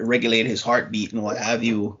heart to regulate his heartbeat and what have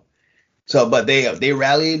you. So, but they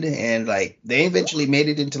rallied, and like they eventually made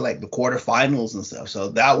it into like the quarterfinals and stuff. So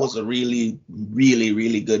that was a really, really,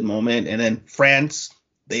 really good moment. And then France,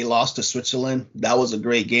 they lost to Switzerland. That was a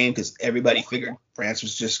great game because everybody figured France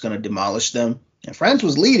was just going to demolish them, and France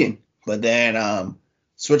was leading. But then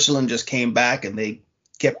Switzerland just came back, and they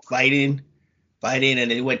kept fighting,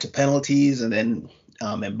 and they went to penalties, and then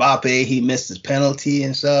Mbappe, he missed his penalty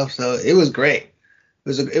and stuff. So it was great.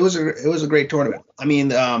 It was a great tournament. I mean,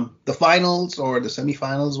 the finals or the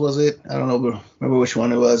semifinals, was it? I don't know, remember which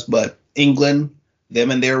one it was, but England, them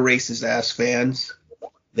and their racist ass fans,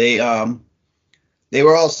 they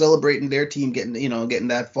were all celebrating their team getting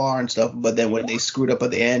that far and stuff. But then when they screwed up at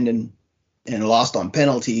the end and lost on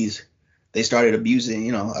penalties, they started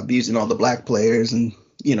abusing all the black players, and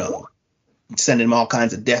sending them all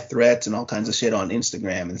kinds of death threats and all kinds of shit on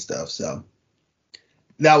Instagram and stuff. So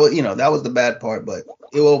that was the bad part, but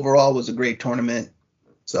it overall was a great tournament.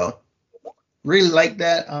 So really liked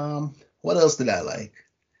that. What else did I like?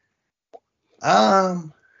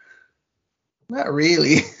 Not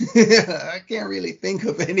really. I can't really think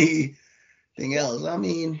of anything else. I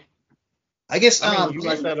mean, I guess you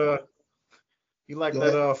like that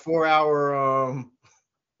 4-hour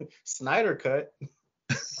Snyder cut.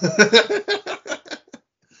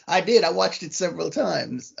 I did. I watched it several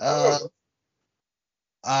times. What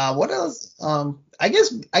else? I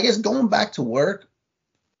guess going back to work,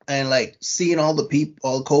 and like seeing all the people,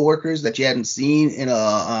 all the coworkers that you hadn't seen in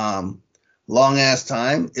a long ass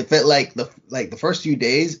time. It felt like the first few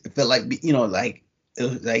days. It felt like like it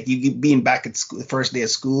was like you being back at school, the first day of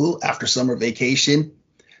school after summer vacation.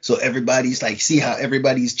 So everybody's like, see how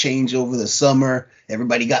everybody's changed over the summer.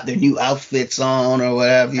 Everybody got their new outfits on or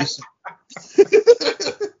whatever.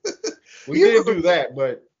 We did do that,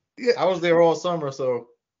 but Yeah. I was there all summer, so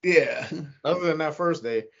Yeah. other than that first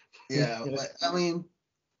day. Yeah. But, I mean,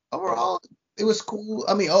 overall, it was cool.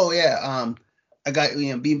 I mean, oh yeah. I got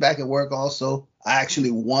being back at work also. I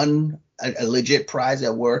actually won a legit prize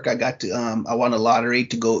at work. I got to I won a lottery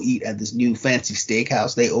to go eat at this new fancy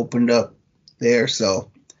steakhouse they opened up there.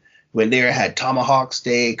 So went there, had tomahawk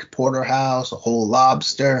steak, porterhouse, a whole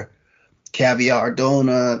lobster, caviar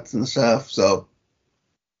donuts and stuff. So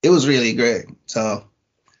it was really great. So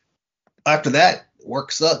after that,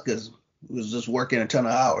 work sucked because it was just working a ton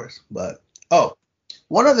of hours. But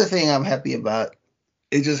one other thing I'm happy about,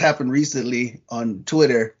 it just happened recently on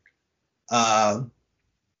Twitter.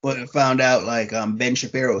 When I found out like Ben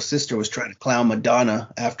Shapiro's sister was trying to clown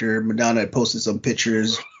Madonna after Madonna had posted some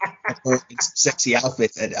pictures of her in sexy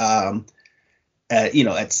outfits at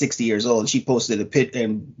 60 years old. She posted a pic,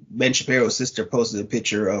 and Ben Shapiro's sister posted a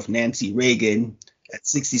picture of Nancy Reagan at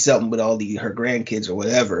 60 something with all her grandkids or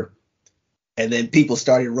whatever. And then people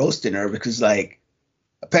started roasting her because like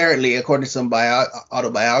apparently according to some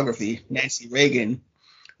autobiography, Nancy Reagan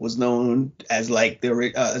was known as like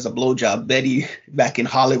as a blowjob Betty back in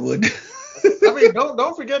Hollywood. I mean,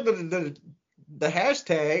 don't forget the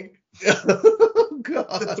hashtag, Oh, God.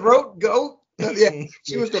 the throat goat. Yeah,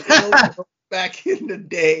 she was the throat goat back in the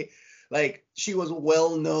day. Like she was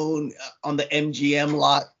well known on the MGM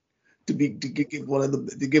lot to give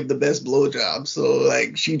the best blowjobs. So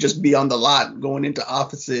like she'd just be on the lot going into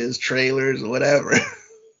offices, trailers, or whatever.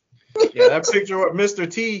 Yeah, that picture with Mr.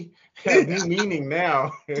 T has new meaning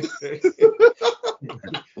now.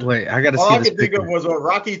 Wait, I gotta All see I this could think picture. of was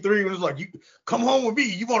Rocky 3 was like, you come home with me,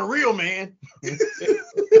 you want a real man.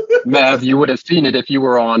 Mav, you would have seen it if you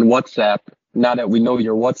were on WhatsApp. Now that we know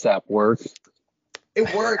your WhatsApp works.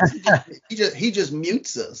 It works. He just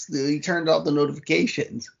mutes us. He turned off the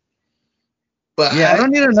notifications. But Yeah, I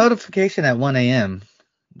don't need a notification at 1 a.m.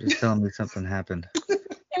 just telling me something happened.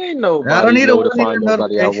 Ain't I don't nobody need a notifying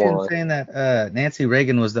nobody I notification want. saying that Nancy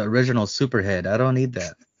Reagan was the original superhead. I don't need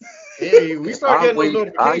that. Hey, we start I'll getting those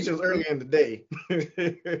wait. notifications early in the day.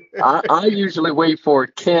 I usually wait for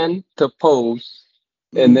Ken to post,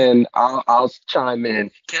 and then I'll chime in.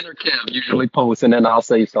 Ken or Kev usually posts, and then I'll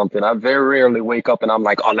say something. I very rarely wake up and I'm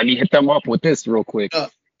like, oh, let me hit them up with this real quick.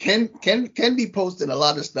 Can be posting a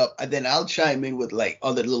lot of stuff, and then I'll chime in with like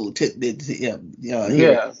other little tidbits. Here.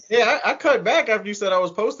 Yeah. Yeah, I cut back after you said I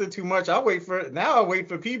was posting too much. I wait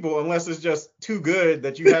for people unless it's just too good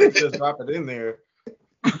that you have to just drop it in there.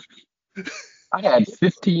 I had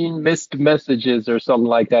 15 missed messages or something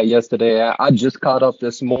like that yesterday. I just caught up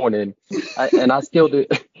this morning, and I still did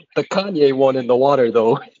the Kanye one in the water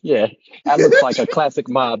though. Yeah, that looks like a classic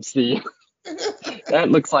mob scene. That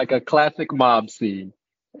looks like a classic mob scene.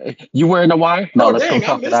 You wearing the wire? No, Oh, let's go dang, I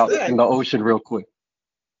talk it missed out that. in the ocean real quick.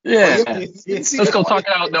 Oh, Yeah, you didn't see let's that go one? talk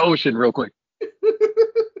it out in the ocean real quick.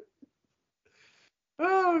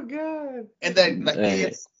 Oh, God. And then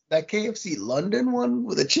Hey, that KFC London one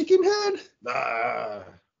with a chicken head. Ah.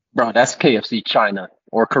 bro, that's KFC China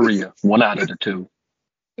or Korea, one out of the two.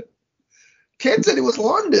 Ken said it was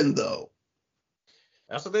London though.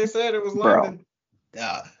 That's what they said. It was Bro. London.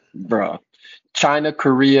 Yeah. Bro, China,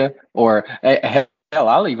 Korea, or hell,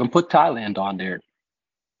 I'll even put Thailand on there.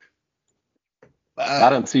 I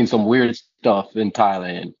done seen some weird stuff in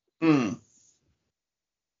Thailand. We're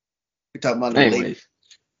talking about the lady. Anyways,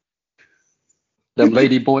 them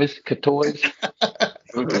lady boys, Katoys. That's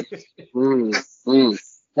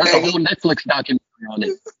a whole Netflix documentary on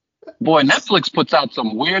it. Boy, Netflix puts out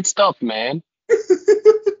some weird stuff, man.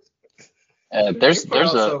 There's They put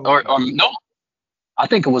out a some- or no, I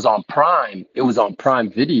think it was on Prime. It was on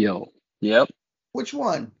Prime Video. Yep. Which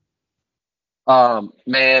one?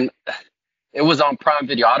 Man, it was on Prime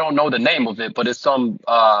Video. I don't know the name of it, but it's some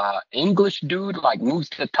English dude like moves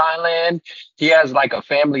to Thailand. He has like a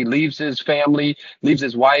family, leaves his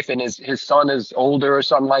wife, and his son is older or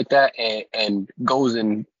something like that, and goes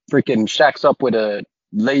and freaking shacks up with a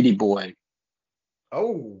lady boy.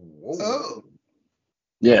 Oh.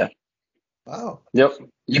 Yeah. Wow. Yep.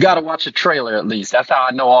 You got to watch the trailer at least. That's how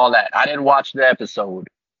I know all that. I didn't watch the episode.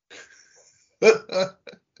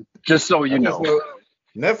 Just so you know.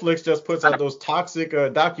 Netflix just puts out those toxic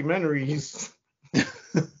documentaries.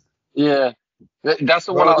 Yeah. That's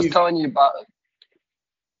the one I was telling you about.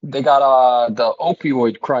 They got the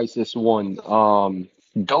opioid crisis one,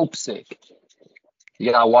 Dope Sick.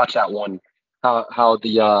 You gotta watch that one. How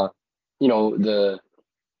the you know the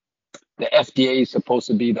FDA is supposed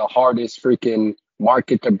to be the hardest freaking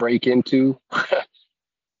market to break into.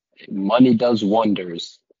 Money does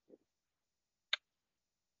wonders.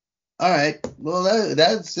 All right. Well,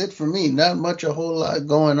 that's it for me. Not much, a whole lot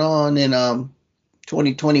going on in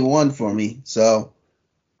 2021 for me. So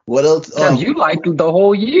what else? Damn, Oh, you liked the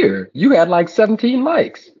whole year. You had like 17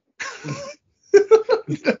 likes.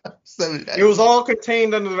 It was all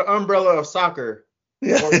contained under the umbrella of soccer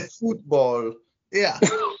yeah, or football. yeah.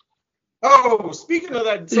 Oh, speaking of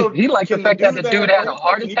that, so He liked the can the fact that dude the that dude had had a cancer,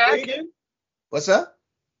 heart can he play attack. again? What's up?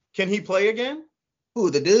 Can he play again? Who,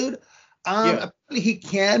 the dude? Yeah. Apparently he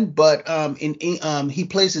can, but he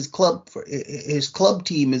plays his club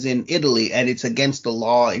team is in Italy, and it's against the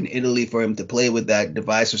law in Italy for him to play with that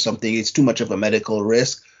device or something. It's too much of a medical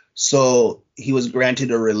risk, so he was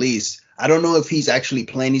granted a release. I don't know if he's actually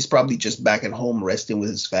playing. He's probably just back at home resting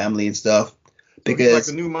with his family and stuff. So he's like the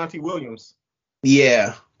Because new Monty Williams.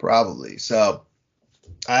 yeah, probably. So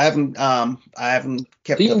I haven't kept Didn't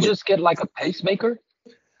up you with. just get like a pacemaker?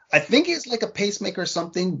 I think it's like a pacemaker or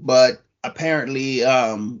something, but apparently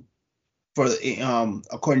for the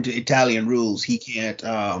according to Italian rules, he's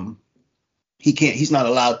not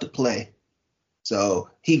allowed to play. So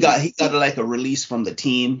he got like a release from the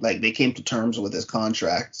team, like they came to terms with his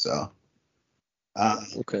contract. So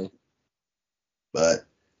Okay. but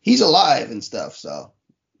he's alive and stuff, so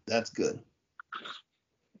that's good.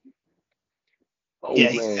 Oh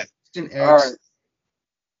Yeah, man. Christian All right. Eriksen.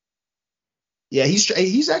 Yeah,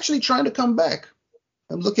 he's actually trying to come back.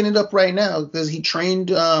 I'm looking it up right now because he trained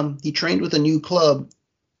with a new club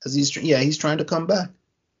as he's trying to come back.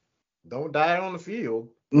 Don't die on the field.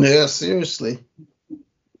 Yeah, seriously.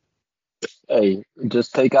 Hey,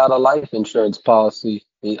 just take out a life insurance policy.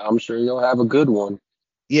 I'm sure you'll have a good one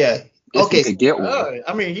Yeah. if you Okay. could get one.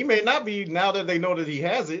 I mean, he may not be now that they know that he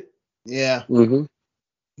has it. Yeah. Mm-hmm.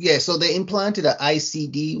 Yeah. So they implanted an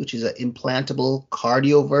ICD, which is an implantable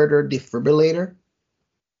cardioverter defibrillator.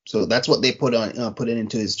 So that's what they put it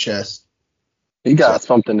into his chest. He So got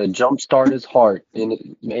something to jumpstart his heart.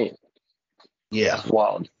 And man, yeah, it's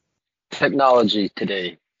wild. Technology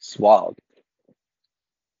today, it's wild.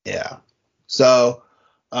 yeah. So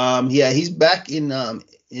yeah, he's back in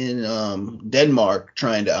Denmark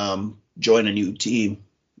trying to join a new team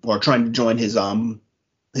or trying to join his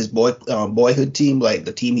boyhood team, like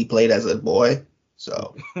the team he played as a boy.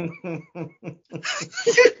 So you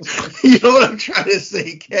know what I'm trying to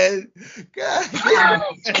say, Ken? God.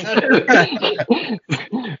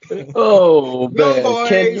 Oh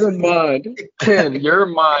Young man, boys. Ken, your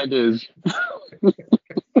mind is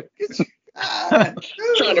God,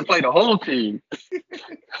 trying to play the whole team.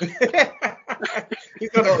 He's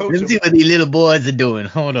gonna coach Let's see him. what these little boys are doing.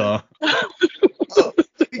 Hold on. oh,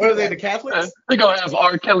 What are they, the Catholics? They're gonna have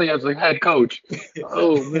R. Kelly as the head coach.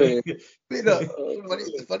 Oh man.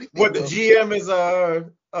 the funny thing What the though, GM is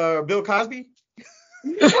Bill Cosby?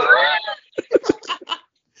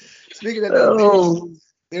 speaking of that, Oh.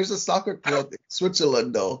 there's a soccer club in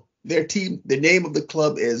Switzerland though. The name of the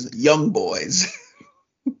club is Young Boys.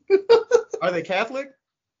 Are they Catholic?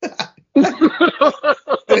 The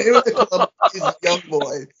name of the club is Young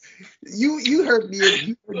Boys. You heard me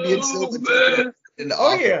and Silva talking about it in the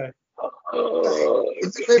Oh office. yeah.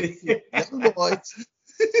 It's a great Young Boys.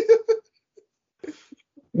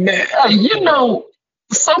 Man, you know,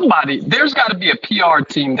 there's got to be a PR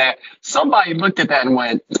team that somebody looked at that and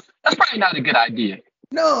went, that's probably not a good idea.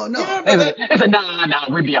 No. Yeah, They but said, nah,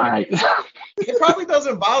 we'll be all right. it probably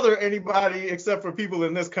doesn't bother anybody except for people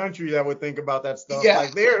in this country that would think about that stuff. Yeah.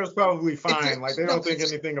 Like theirs probably fine. Like they don't think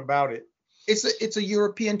anything about it. It's a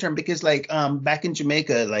European term because like back in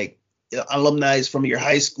Jamaica, like alumni from your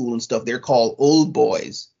high school and stuff, they're called old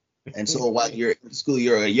boys. And so while you're in school,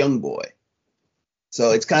 you're a young boy.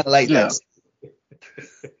 So it's kind of like Yeah.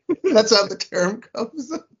 that's how the term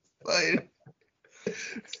comes. But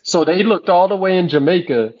So they looked all the way in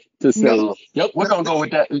Jamaica to say, No. yep, we're going to go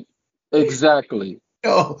with that. Exactly.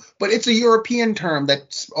 no, but it's a European term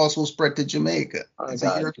that's also spread to Jamaica. I It's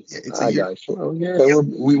got a you. it's I a got you. Oh, yeah,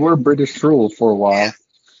 we were British rule for a while.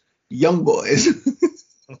 young boys.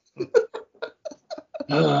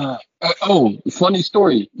 Funny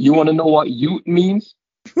story. You want to know what "ute" means?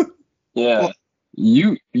 Yeah. What?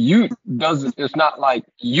 Ute doesn't. It's not like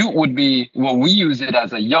 "ute" would be. Well, we use it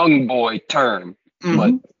as a young boy term,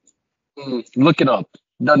 but look it up.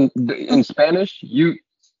 Doesn't in Spanish, "ute"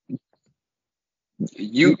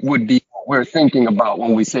 would be what we're thinking about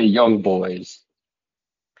when we say young boys.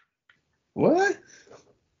 What?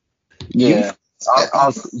 Yeah,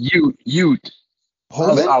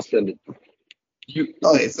 Hovind? I'll send it. You,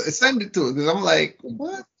 Oh, send it to it because I'm like,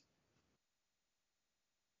 what?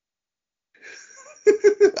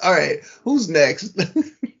 All right, who's next?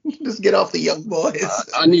 Let's get off the young boys.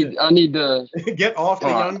 I need to. Get off the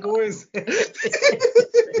young boys.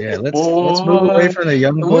 Yeah, let's move away from the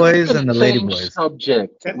young boys and the lady boys.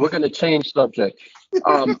 Subject. We're gonna change subject.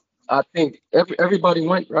 I think everybody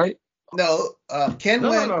went right. No, Ken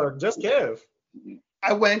went. No, just Kev.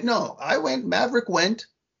 I went. No, I went. Maverick went.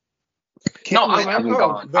 Ken No, I went. haven't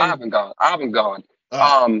gone. I haven't gone.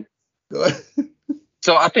 All right, go ahead.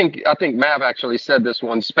 So I think Mav actually said this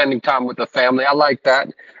one, spending time with the family. I like that.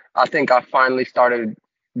 I think I finally started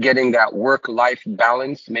getting that work-life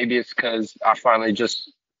balance. Maybe it's because I finally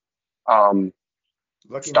just Lucky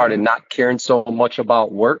started man. not caring so much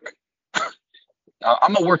about work.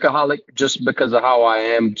 I'm a workaholic just because of how I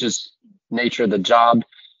am, just nature of the job.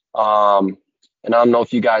 And I don't know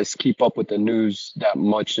if you guys keep up with the news that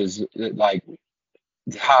much, is like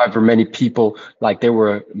however many people, like there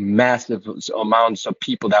were massive amounts of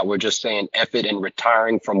people that were just saying F it and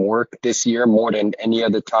retiring from work this year more than any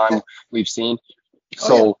other time we've seen.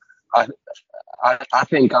 So I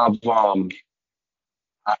think I'm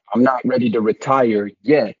not ready to retire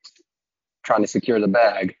yet, trying to secure the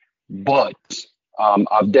bag, but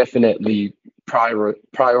I've definitely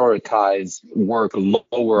prioritized work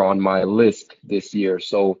lower on my list this year.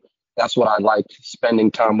 So that's what I like, spending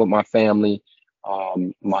time with my family.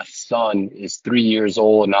 My son is 3 years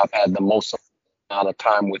old, and I've had the most amount of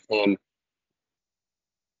time with him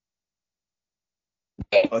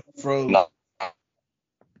Froze.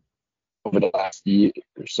 over the last year.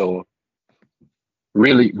 So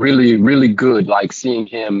really, really, really good. Like seeing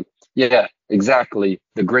him. Yeah, exactly.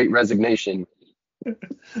 The Great Resignation.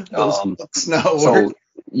 Those books not work. So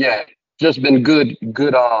yeah, just been good.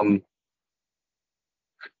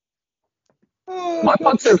 My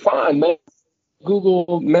pucks are fine, man.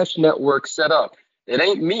 Google Mesh Network set up. It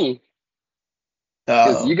ain't me,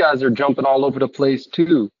 because you guys are jumping all over the place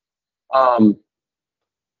too.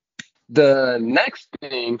 The next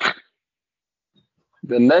thing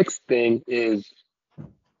is, I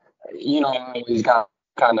always got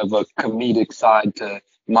kind of a comedic side to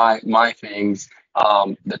my things.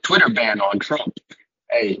 The Twitter ban on Trump.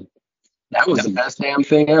 Hey, that was the best damn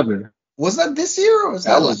thing ever. Was that this year or was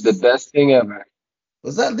That was the best thing ever.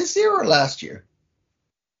 Was that this year or last year?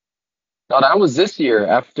 No, that was this year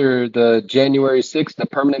after the January 6th, the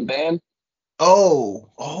permanent ban. Oh,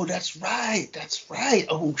 that's right. That's right.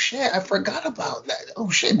 Oh shit, I forgot about that. Oh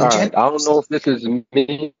shit. All right, I don't know if this is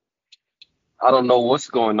me. I don't know what's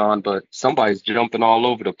going on, but somebody's jumping all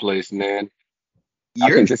over the place, man. I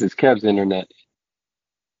think this is Kev's internet.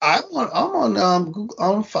 I'm on Google,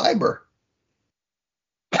 on fiber.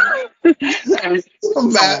 Hey,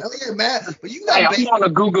 Matt, but you got. I'm on a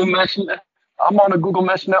Google Mesh. I'm on a Google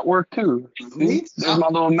Mesh network too. Me? There's my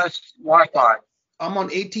little mesh Wi-Fi. I'm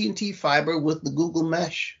on AT&T fiber with the Google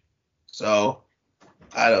Mesh. So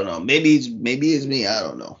I don't know. Maybe it's me. I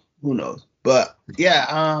don't know. Who knows? But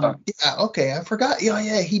yeah. Okay. I forgot.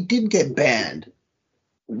 Yeah. He did get banned.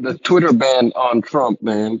 The Twitter ban on Trump,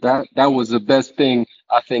 man. That was the best thing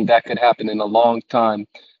I think that could happen in a long time.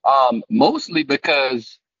 Mostly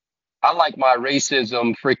because I like my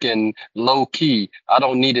racism freaking low key. I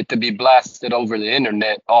don't need it to be blasted over the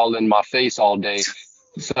internet all in my face all day.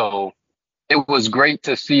 So it was great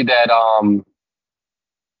to see that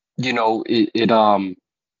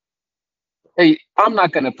hey, I'm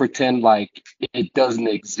not gonna pretend like it doesn't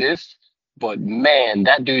exist, but man,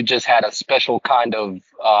 that dude just had a special kind of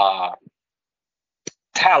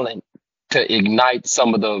talent to ignite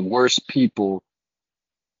some of the worst people.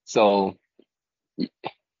 So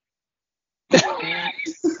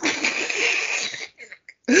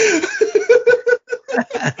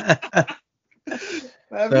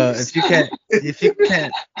So if you can't,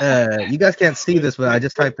 you guys can't see this, but I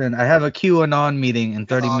just typed in, I have a QAnon meeting in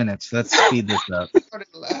 30 minutes. Let's speed this up.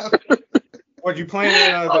 What, you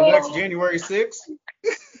planning the next January 6th?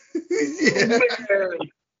 Yeah.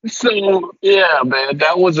 So yeah, man,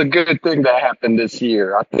 that was a good thing that happened this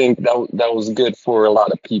year. I think that was good for a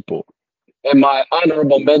lot of people. And my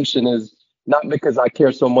honorable mention is not because I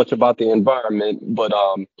care so much about the environment, but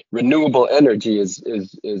renewable energy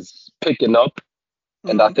is picking up.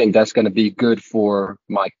 And I think that's going to be good for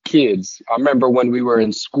my kids. I remember when we were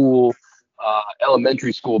in school,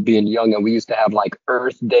 elementary school, being young, and we used to have like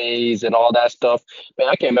Earth Days and all that stuff. Man,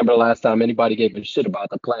 I can't remember the last time anybody gave a shit about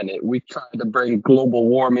the planet. We tried to bring global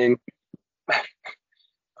warming.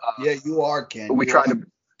 Yeah, you are, Ken. We tried to.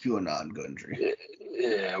 QAnon country.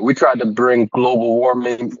 Yeah, we tried to bring global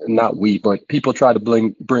warming, not we, but people try to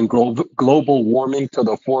bring global warming to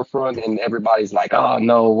the forefront, and everybody's like, oh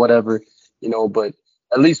no, whatever, but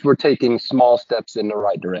at least we're taking small steps in the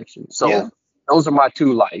right direction. Yeah. So those are my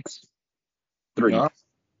 2 likes. 3, Yeah.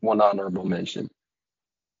 1 honorable mention.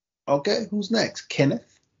 Okay, who's next?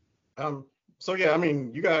 Kenneth? So yeah, I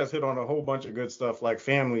mean, you guys hit on a whole bunch of good stuff like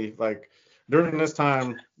family. Like during this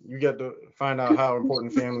time, you get to find out how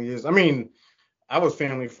important family is. I mean, I was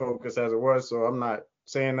family focused as it was, so I'm not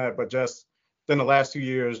saying that, but just then the last 2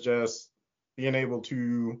 years, just being able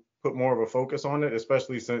to put more of a focus on it,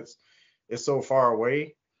 especially since it's so far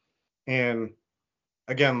away. And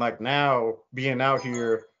again, like now being out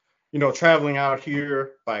here, traveling out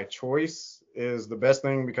here by choice is the best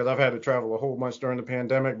thing because I've had to travel a whole bunch during the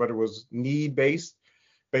pandemic, but it was need based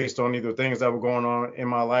on either things that were going on in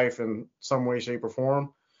my life in some way, shape, or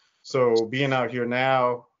form. So being out here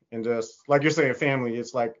now and just like you're saying, family,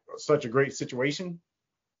 it's like such a great situation.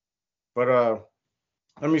 But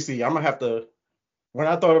let me see. I'm gonna have to when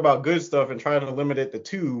I thought about good stuff and trying to limit it to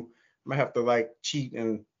 2, I'm gonna have to like cheat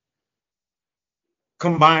and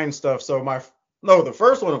combine stuff. So the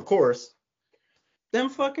first one, of course, them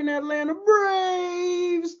fucking Atlanta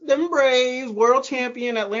Braves, world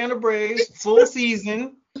champion Atlanta Braves, full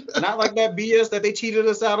season. Not like that BS that they cheated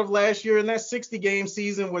us out of last year in that 60-game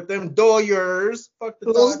season with them Doyers. Fuck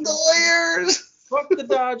the Those Dodgers. lawyers. Fuck the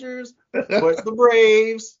Dodgers. But the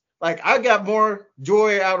Braves, like I got more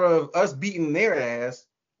joy out of us beating their ass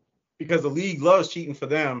because the league loves cheating for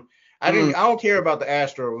them. I don't care about the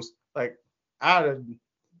Astros. Like I don't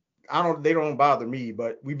they don't bother me,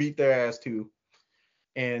 but we beat their ass too.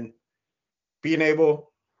 And being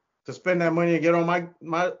able to spend that money and get on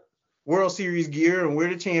my World Series gear and we're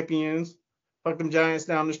the champions. Fuck them Giants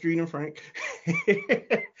down the street in Frank.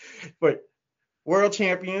 But world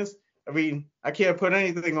champions, I mean, I can't put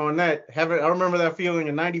anything on that. I remember that feeling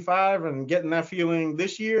in 95 and getting that feeling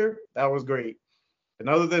this year. That was great. And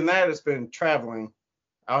other than that, it's been traveling.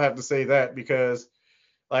 I'll have to say that because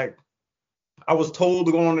like I was told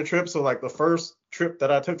to go on a trip. So like the first trip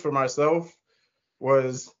that I took for myself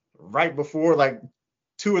was right before like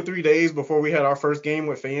 2 or 3 days before we had our first game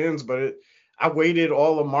with fans, but I waited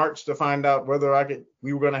all of March to find out whether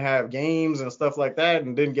we were going to have games and stuff like that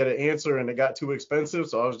and didn't get an answer and it got too expensive.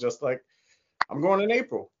 So I was just like, I'm going in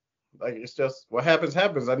April. Like, it's just what happens.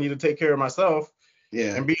 I need to take care of myself.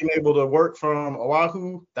 Yeah. And being able to work from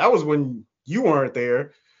Oahu, that was when you weren't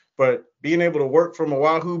there, but being able to work from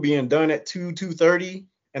Oahu, being done at 2:30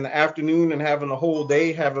 in the afternoon and having the whole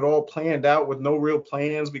day, have it all planned out with no real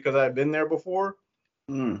plans because I've been there before.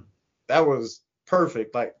 That was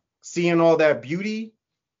perfect. Like seeing all that beauty.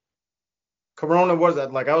 Corona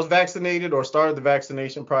wasn't like I was vaccinated or started the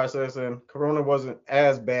vaccination process, and Corona wasn't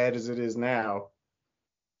as bad as it is now.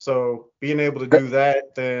 So being able to do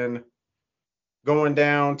that, then going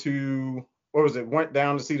down to went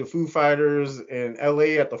down to see the Foo Fighters in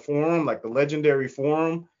LA at the Forum, like the legendary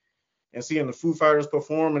Forum, and seeing the Foo Fighters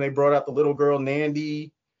perform, and they brought out the little girl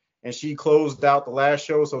Nandy, and she closed out the last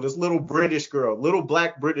show. So this little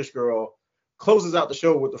black British girl, closes out the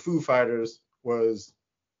show with the Foo Fighters was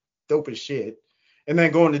dope as shit. And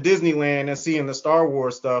then going to Disneyland and seeing the Star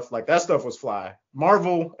Wars stuff, like that stuff was fly.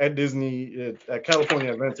 Marvel at Disney, at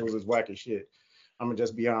California Adventures is whack as shit. I'm gonna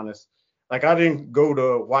just be honest. Like I didn't go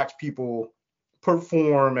to watch people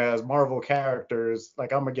perform as Marvel characters.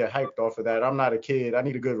 Like I'm gonna get hyped off of that. I'm not a kid. I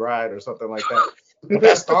need a good ride or something like that. But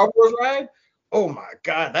that Star Wars ride, oh my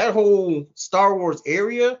God, that whole Star Wars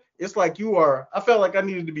area, it's like I felt like I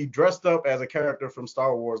needed to be dressed up as a character from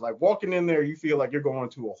Star Wars. Like walking in there, you feel like you're going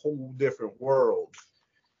to a whole different world.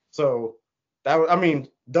 So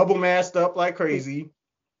double masked up like crazy.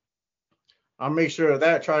 I'll make sure of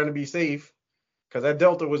that, trying to be safe, because that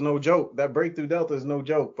Delta was no joke. That breakthrough Delta is no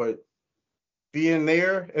joke, but being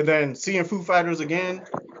there and then seeing Foo Fighters again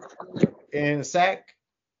in SAC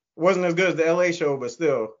wasn't as good as the LA show, but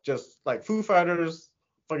still, just like Foo Fighters,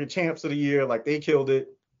 fucking champs of the year, like they killed it.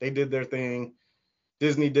 They did their thing.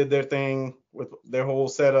 Disney did their thing with their whole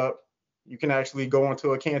setup. You can actually go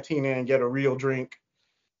into a cantina and get a real drink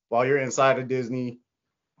while you're inside of Disney.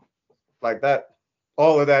 Like that,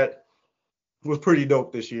 all of that was pretty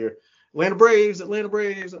dope this year. Atlanta Braves. Kev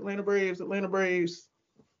went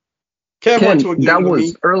Ken, to a game that with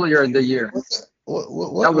was me. earlier in the year.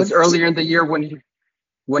 That was earlier in the year when you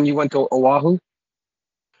went to Oahu.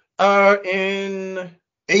 In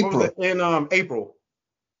April. In April.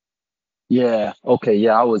 Yeah. Okay.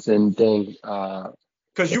 Yeah, I was in Because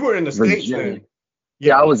you were in the States Virginia. then.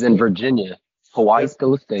 Yeah, I was in Virginia. Hawaii's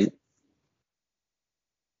still a state.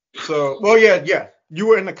 So, well, yeah. You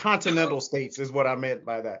were in the continental states, is what I meant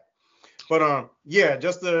by that. But yeah,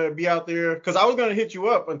 just to be out there, because I was gonna hit you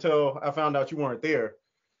up until I found out you weren't there.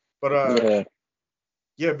 But Yeah.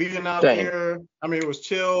 yeah, being out Dang. there, I mean, it was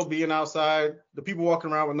chill being outside. The people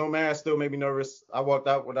walking around with no mask still made me nervous. I walked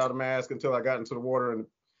out without a mask until I got into the water, and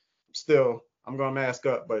still, I'm gonna mask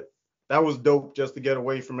up. But that was dope just to get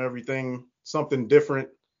away from everything, something different.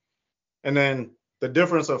 And then the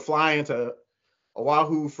difference of flying to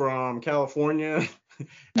Oahu from California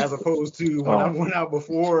as opposed to when I Oh, went out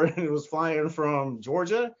before and it was flying from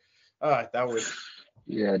Georgia. That was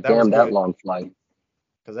yeah. that was Damn that good long flight.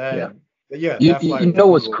 because Yeah. that You flight was know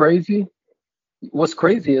what's brutal. crazy? What's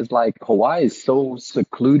crazy is like Hawaii is so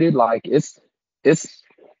secluded. Like it's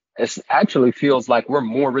actually feels like we're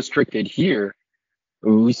more restricted here.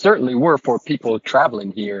 We certainly were for people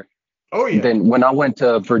traveling here. Oh yeah, Then when I went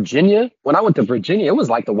to Virginia, it was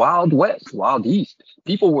like the Wild West, Wild East.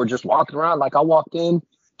 People were just walking around. Like I walked in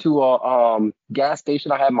to a gas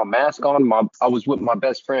station. I had my mask on. I was with my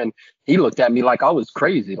best friend. He looked at me like I was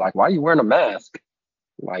crazy. Like, why are you wearing a mask?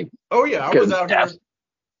 Like, oh yeah. I was because out that's here.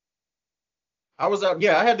 I was out.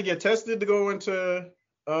 Yeah, I had to get tested to go into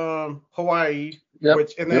Hawaii, yep, and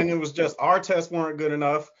yep, then it was just our tests weren't good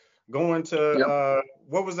enough. Going to yep,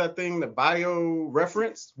 what was that thing? The bio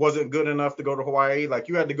reference wasn't good enough to go to Hawaii. Like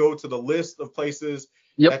you had to go to the list of places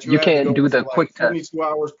yep. that you You had to can't go do to the like quick test. 72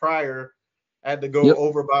 hours prior. I had to go Yep.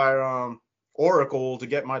 over by Oracle to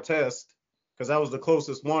get my test because that was the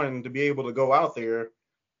closest one to be able to go out there. And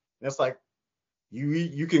it's like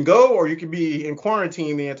you can go or you can be in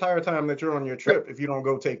quarantine the entire time that you're on your Yep. trip if you don't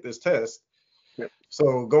go take this test. Yep.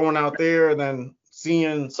 So going out there and then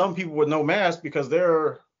seeing some people with no mask because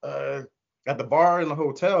they're at the bar in the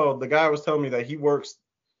hotel, the guy was telling me that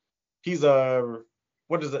he's a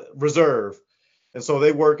what is it, reserve. And so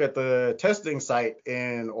they work at the testing site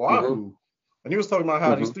in Mhm. Oahu. And he was talking about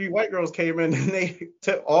how these Mhm. 3 white girls came in and they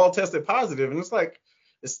all tested positive. And it's like,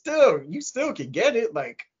 you still can get it.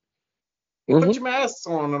 Like, put Mhm. your masks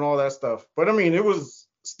on and all that stuff. But I mean, it was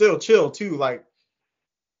still chill too. Like,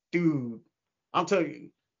 dude, I'm telling you,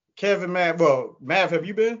 Kev and Mav. Well, Mav, have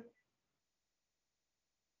you been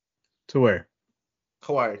To where?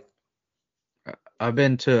 Hawaii? I've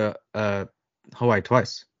been to Hawaii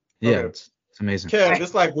twice. Yeah, Okay, it's amazing. Kev,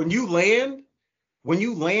 it's like when you land,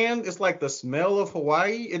 it's like the smell of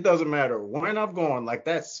Hawaii. It doesn't matter when I've gone. Like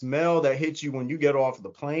that smell that hits you when you get off the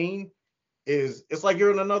plane it's like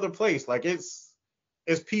you're in another place. Like it's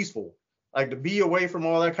peaceful. Like to be away from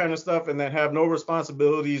all that kind of stuff and then have no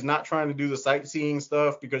responsibilities, not trying to do the sightseeing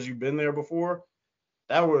stuff because you've been there before.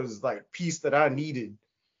 That was like peace that I needed.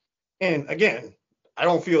 And again, I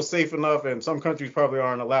don't feel safe enough, and some countries probably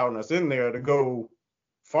aren't allowing us in there to go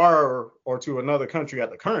far or to another country at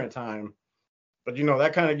the current time. But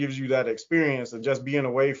that kind of gives you that experience of just being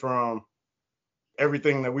away from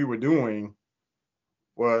everything that we were doing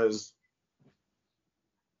was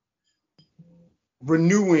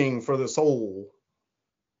renewing for the soul,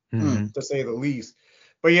 Hmm. to say the least.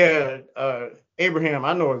 But yeah, Abraham,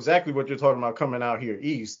 I know exactly what you're talking about coming out here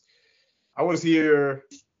east. I was here,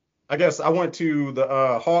 I guess I went to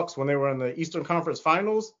the Hawks when they were in the Eastern Conference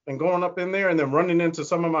Finals and going up in there and then running into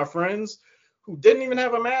some of my friends who didn't even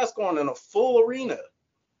have a mask on in a full arena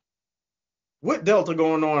with Delta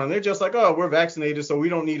going on. And they're just like, oh, we're vaccinated, so we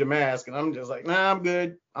don't need a mask. And I'm just like, nah, I'm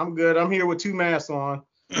good. I'm good. I'm here with 2 masks on.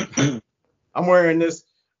 I'm wearing this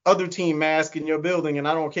other team mask in your building and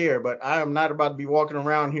I don't care, but I am not about to be walking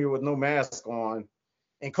around here with no mask on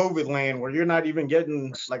in COVID land where you're not even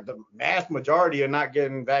getting, like the mass majority are not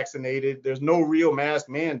getting vaccinated. There's no real mask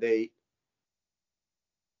mandate.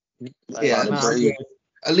 Like, Yeah, Lot of nah, I'm brave, good.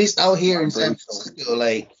 at least out here lot in of San brave souls. Francisco,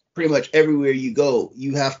 like pretty much everywhere you go,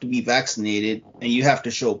 you have to be vaccinated and you have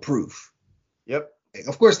to show proof. Yep.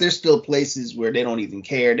 Of course, there's still places where they don't even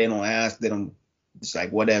care, they don't ask, they don't. It's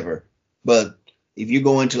like whatever. But if you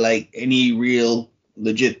go into like any real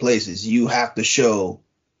legit places, you have to show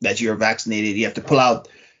that you're vaccinated. You have to pull out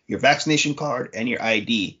your vaccination card and your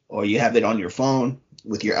ID, or you have it on your phone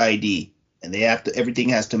with your ID, and everything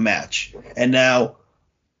has to match. And now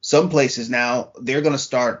some places now they're gonna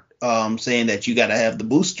start saying that you got to have the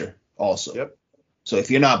booster also. Yep. So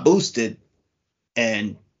if you're not boosted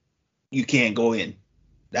and you can't go in,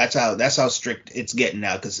 that's how strict it's getting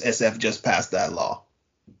now because SF just passed that law.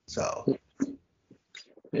 So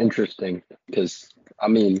Interesting, because I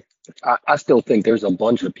mean, I still think there's a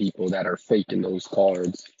bunch of people that are faking those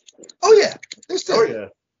cards. oh yeah, there's Oh still yeah.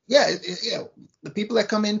 yeah yeah the people that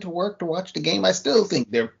come into work to watch the game, I still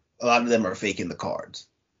think a lot of them are faking the cards.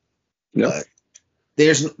 Yep. But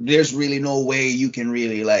there's really no way you can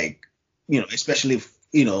really like especially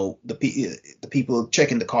the people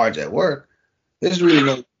checking the cards at work. There's really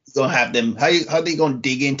no gonna have them. How they gonna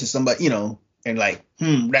dig into somebody, and like,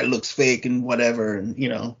 that looks fake and whatever, and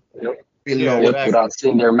Yep. really Yeah, know what. Yep, without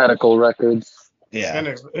seeing their medical records.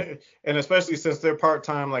 Yeah, and especially since they're part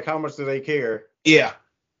time, like how much do they care? yeah,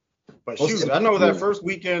 But Most shoot, of I them- know that Yeah. first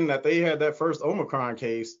weekend that they had that first Omicron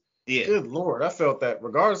case. yeah. Good Lord, I felt that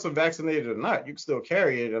regardless of vaccinated or not, you can still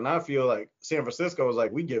carry it. And I feel like San Francisco was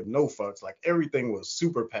like, we give no fucks. Like everything was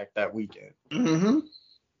super packed that weekend. Mm-hmm.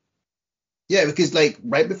 Yeah, because like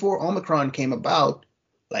right before Omicron came about,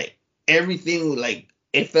 like everything, like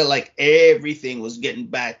it felt like everything was getting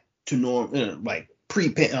back to normal, like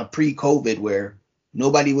pre-COVID, where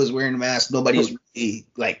nobody was wearing a mask, nobody was really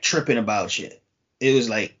like tripping about shit. It was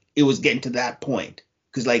like it was getting to that point,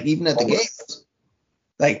 because like even at the games,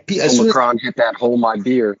 like as soon as Omicron hit that hold my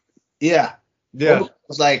beer. yeah, Yeah. Omicron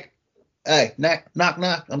was like, hey, knock,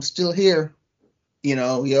 knock, I'm still here.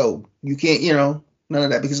 Yo, you can't, none of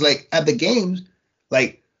that. Because like at the games,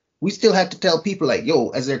 like we still had to tell people like, yo,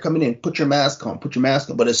 as they're coming in, put your mask on, put your mask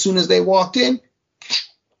on. But as soon as they walked in,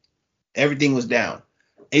 everything was down.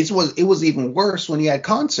 It was even worse when you had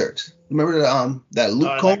concerts. Remember that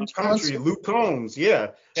Luke Combs country, concert? Luke Combs,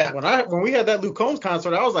 yeah. Yeah. When we had that Luke Combs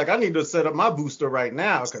concert, I was like, I need to set up my booster right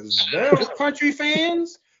now because those country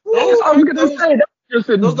fans, I was gonna say that's just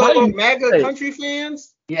those inviting. MAGA Hey, country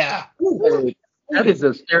fans. Yeah. hey, that is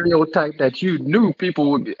a stereotype that you knew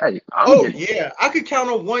people would be. Hey, Oh yeah, I could count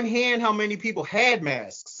on one hand how many people had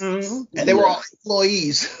masks. And they were all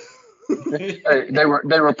employees. Hey, they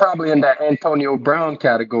were probably in that Antonio Brown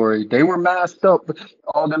category. They were masked up.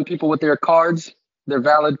 All them people with their cards, their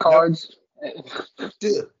valid cards.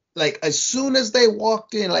 Dude, like as soon as they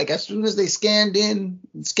walked in, like as soon as they scanned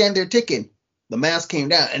their ticket, the mask came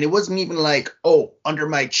down, and it wasn't even like, oh, under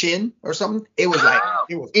my chin or something. It was like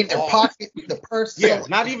It was in their pocket, the purse. Yeah,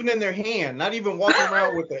 not even in their hand, not even walking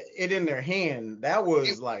around with it in their hand. That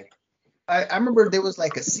was like, I remember there was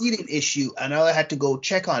like a seating issue, and I had to go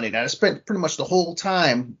check on it. And I spent pretty much the whole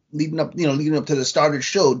time leading up to the start of the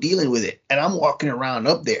show dealing with it. And I'm walking around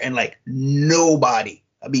up there, and like nobody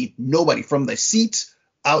from the seats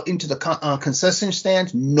out into the concession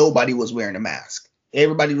stands, nobody was wearing a mask.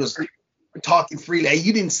 Everybody was talking freely.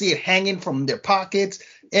 You didn't see it hanging from their pockets,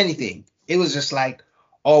 anything. It was just like,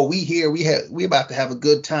 oh, we about to have a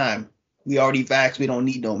good time. We already vaxxed. We don't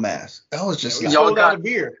need no mask. That was just we like, sold out of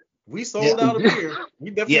beer. We sold out of beer.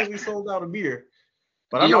 We Yeah. definitely sold out of beer.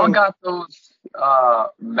 But I Y'all know, got those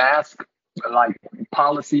mask like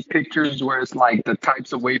policy pictures where it's like the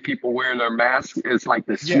types of way people wearing their masks. It's like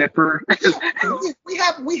the Yeah. snipper.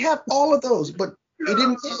 we have all of those, but it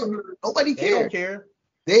didn't. Nobody they don't cared. care.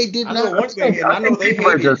 They did I know not. one thing, and I know think they people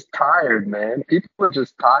are hated. just tired, man. People are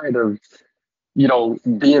just tired of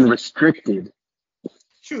being restricted.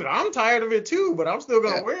 Shoot, I'm tired of it too, but I'm still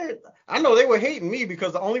gonna Yeah. wear it. I know they were hating me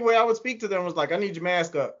because the only way I would speak to them was like, I need your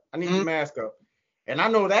mask up. I need your mask up. And I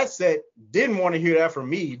know that set didn't want to hear that from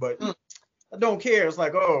me, but I don't care. It's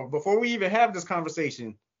like, oh, before we even have this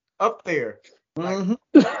conversation, up there, like,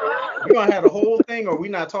 we're gonna have the whole thing or we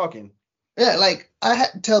not talking. Yeah, like I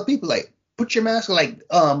had to tell people like put your mask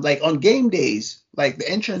on, like on game days, like the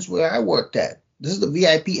entrance where I worked at. This is the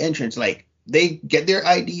VIP entrance. Like they get their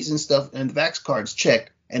IDs and stuff and vax cards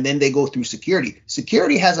checked, and then they go through security.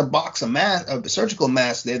 Security has a box of surgical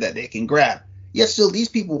masks there that they can grab. Yet still these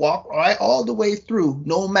people walk right all the way through,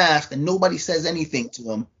 no mask, and nobody says anything to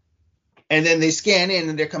them. And then they scan in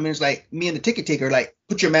and they're coming. It's like me and the ticket taker, like,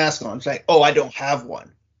 put your mask on. It's like, oh, I don't have one.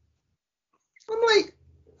 I'm like,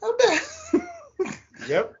 how bad?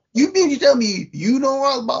 Yep. You mean you tell me you know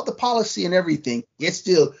all about the policy and everything, yet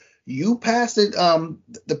still you pass it,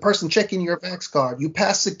 the person checking your vax card, you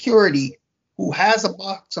pass security who has a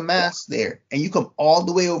box of masks there, and you come all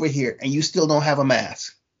the way over here and you still don't have a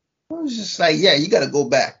mask. I was just like, yeah, you got to go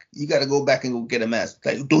back. You got to go back and go get a mask.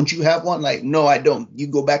 Like, don't you have one? Like, no, I don't. You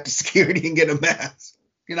go back to security and get a mask.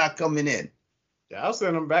 You're not coming in. Yeah, I'll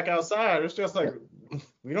send them back outside. It's just like,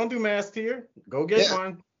 we don't do masks here. Go get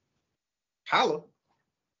one. Holla.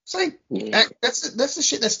 It's like that's the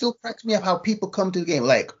shit that still cracks me up. How people come to the game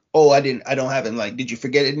like, oh, I don't have it. Like, did you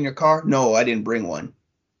forget it in your car? No, I didn't bring one.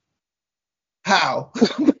 How?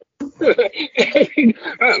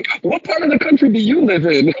 What part of the country do you live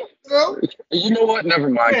in? You know? You know what? Never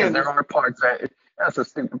mind, because Man. there are parts that's a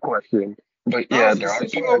stupid question. But yeah, Honestly, there are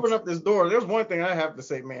since you parts. open up this door, there's one thing I have to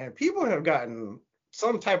say, man. People have gotten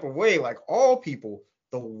some type of way, like all people.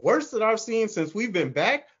 The worst that I've seen since we've been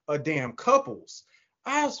back are damn couples.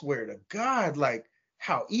 I swear to God, like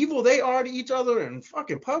how evil they are to each other in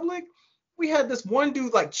fucking public. We had this one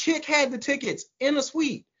dude, like chick had the tickets in a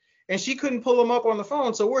suite, and she couldn't pull him up on the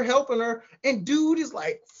phone. So we're helping her, and dude is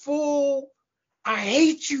like full, I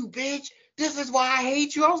hate you, bitch. This is why I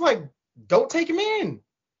hate you. I was like, don't take him in.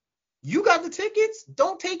 You got the tickets?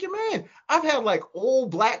 Don't take him in. I've had like old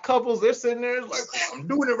black couples, they're sitting there like, oh, I'm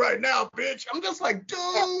doing it right now, bitch. I'm just like,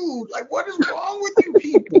 dude, like what is wrong with you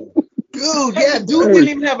people? Dude, yeah, dude Dude didn't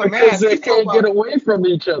even have a Because mask. they He's talking can't get about, away from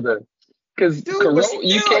each other. Because dude, but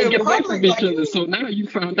you still can't in get away public, from each like other. you, So now you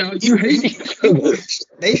found out you you, hate you, each other.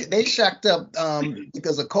 they shacked up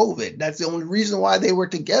because of COVID. That's the only reason why they were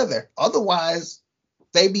together. Otherwise,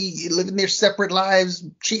 they be living their separate lives,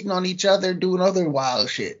 cheating on each other, doing other wild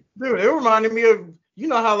shit. dude, it reminded me of, you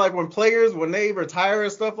know how like when players, when they retire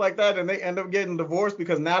and stuff like that, and they end up getting divorced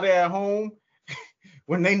because now they're at home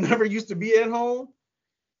when they never used to be at home.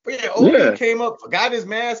 But yeah, old Yeah. dude came up, forgot his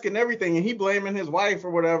mask and everything, and he blaming his wife or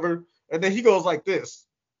whatever. And then he goes like this.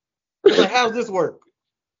 He's like, how's this work?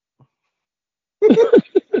 I'm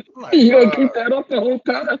like, You gonna keep that up the whole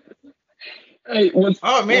time? Hey,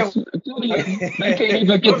 oh man, what's funny is they can't even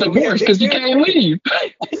get we got divorced big because you fans. can't leave.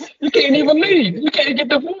 You can't even leave. You can't get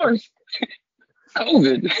divorced.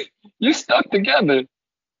 COVID. You stuck together.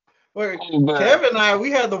 Wait, Oh man. Kev and I,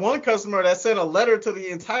 we had the one customer that sent a letter to the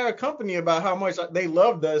entire company about how much they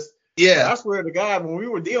loved us. But Yeah, I swear to God, when we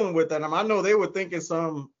were dealing with them, I know they were thinking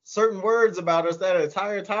some certain words about us that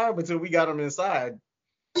entire time until we got them inside.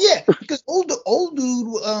 yeah, because old dude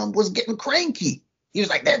was getting cranky. He was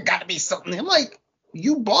like, there got to be something. I'm like,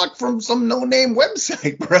 you bought from some no-name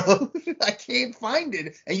website, bro. I can't find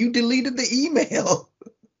it, and you deleted the email.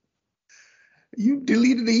 You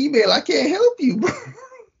deleted the email. I can't help you,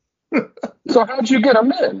 bro. So how'd you get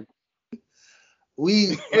them in?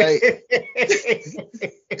 We like,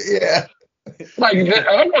 yeah. Like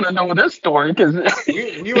I want to know this story because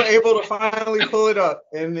we were able to finally pull it up,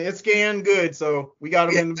 and it scanned good, so we got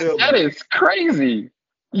them in the that building. is crazy.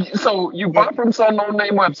 So you But bought from some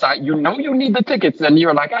no-name website. You know you need the tickets, and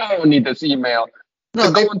you're like, I don't need this email No,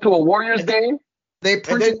 to go into a Warriors game. they and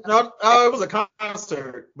printed. then no, oh, it was a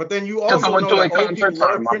concert. But then you Because I also went know to a that old people concert. love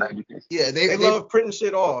Sorry, my printing. bad. Yeah, They they love printing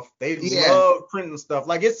shit off. They yeah love printing stuff.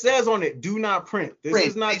 Like it says on it, do not print. This print.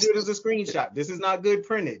 is not good as a screenshot. This is not good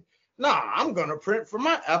printed. Nah, I'm gonna print from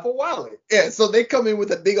my Apple Wallet. Yeah, so they come in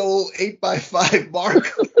with a big old 8x5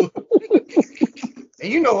 barcode.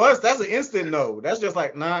 And you know us, that's an instant no. That's just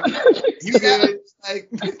like, nah, you Yeah, good. like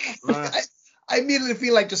Nah. I immediately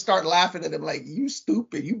feel like to start laughing at them, like you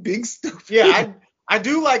stupid, you big stupid. Yeah, I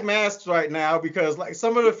do like masks right now because like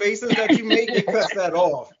some of the faces that you make, it cuts that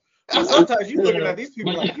off. But sometimes you looking at these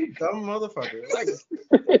people like, you dumb motherfucker.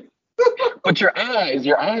 Like, But your eyes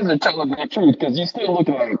are telling the truth because you still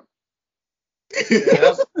looking like.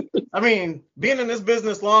 yeah, I mean, being in this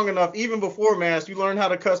business long enough, even before masks, you learn how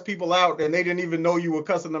to cuss people out, and they didn't even know you were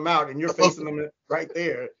cussing them out, and you're facing them right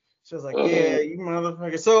there. She's like, yeah, you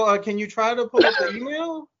motherfucker. So, can you try to pull up the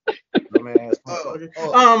email? Dumbass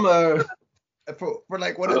motherfucker. For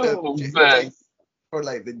like one of the Man. for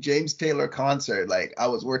like the James Taylor concert, like I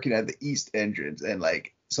was working at the East entrance, and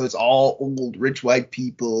like so it's all old rich white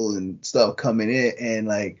people and stuff coming in, and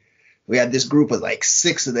like we had this group of like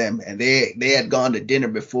 6 of them, and they had gone to dinner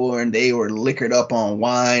before, and they were liquored up on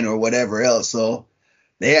wine or whatever else, so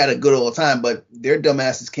they had a good old time, but their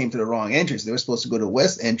dumbasses came to the wrong entrance. They were supposed to go to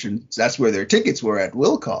West entrance. That's where their tickets were at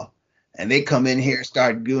Will Call, and they come in here,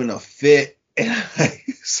 start doing a fit, and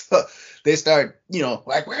so they start,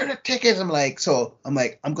 like, where are the tickets? I'm like,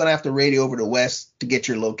 I'm gonna have to radio over to West to get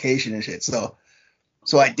your location and shit.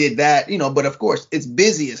 So I did that, but of course it's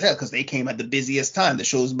busy as hell because they came at the busiest time. The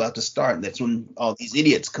show's about to start, and that's when all these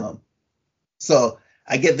idiots come. So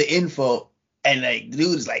I get the info, and like the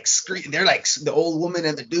dude is like screaming. They're like, the old woman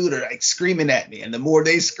and the dude are like screaming at me, and the more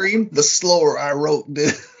they scream, the slower I wrote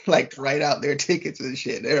like write out their tickets and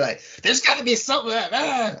shit. They're like, there's got to be something,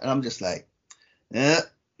 and I'm just like,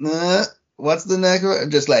 what's the next one?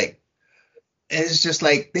 Just like, it's just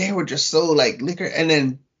like they were just so like liquor. And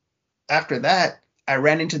then after that, I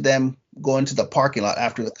ran into them going to the parking lot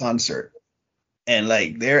after the concert, and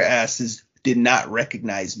like their asses did not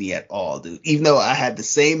recognize me at all, dude. Even though I had the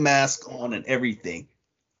same mask on and everything,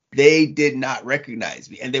 they did not recognize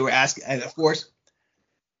me, and they were asking. And of course,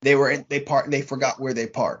 they forgot where they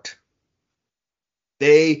parked.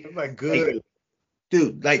 I'm like, good.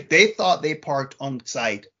 Dude, like they thought they parked on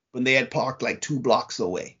site when they had parked like 2 blocks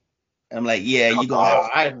away. And I'm like, yeah, you gonna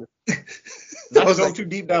have not to go too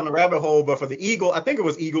deep down the rabbit hole, but for the Eagle, I think it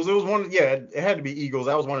was Eagles. It was one, yeah, it had to be Eagles.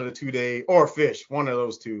 That was one of the 2-day, or Fish, one of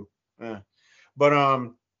those two.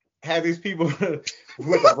 But had these people with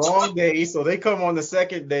the wrong day, so they come on the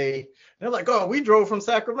second day. They're like, oh, we drove from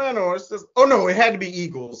Sacramento. It's just, oh no, it had to be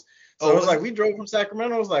Eagles. So it was like we drove from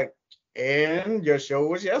Sacramento. It was like, and your show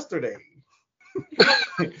was yesterday.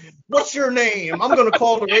 What's your name? I'm gonna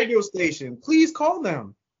call the radio station. Please call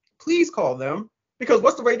them. Please call them. Because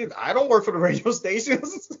what's the radio? I don't work for the radio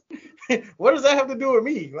stations. What does that have to do with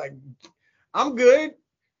me? Like, I'm good.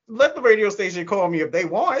 Let the radio station call me if they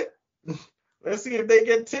want. Let's see if they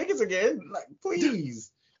get tickets again. Like,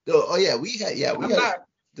 please. Oh yeah, we had I'm not.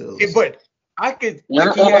 those. But I could. Your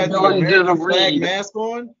Like, he had the ability to American flag read. mask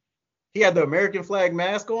on. He had the American flag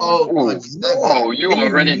mask on. Oh, Oh, you And you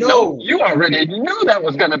already know. You already knew that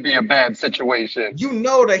was gonna be a bad situation. You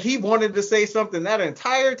know that he wanted to say something that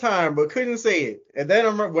entire time, but couldn't say it. And then I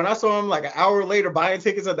remember when I saw him like an hour later buying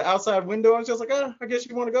tickets at the outside window, I was just like, I guess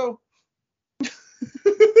you want to go.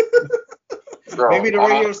 Bro, Maybe the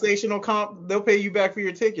radio station they'll pay you back for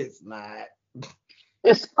your tickets. Nah.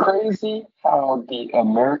 It's crazy how the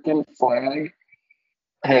American flag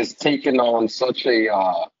has taken on such a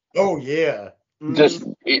Oh yeah. just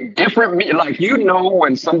different like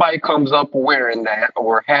when somebody comes up wearing that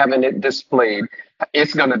or having it displayed,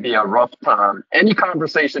 it's gonna be a rough time. Any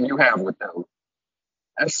conversation you have with them.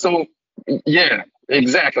 That's so yeah,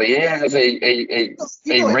 exactly. It has a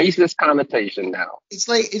racist connotation now. It's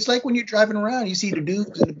like when you're driving around, you see the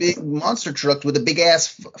dudes in the big monster trucks with a big ass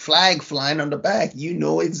flag flying on the back. You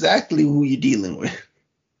know exactly who you're dealing with.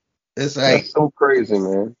 It's like That's so crazy,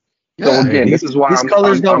 man. yeah, So again, this is why these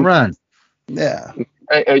colors don't run. yeah.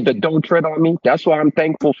 Hey, don't tread on me. That's why I'm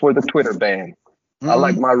thankful for the Twitter ban. I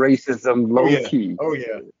like my racism low key. Oh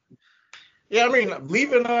yeah. Yeah, I mean,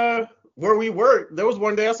 leaving where we work, there was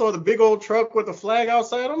one day I saw the big old truck with the flag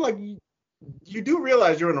outside. I'm like, you do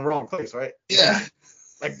realize you're in the wrong place, right? Yeah.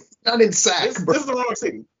 Like, Not in Sac. this is the wrong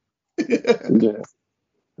city.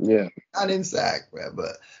 Yeah. Not in Sac, man.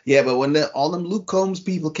 But when all them Luke Combs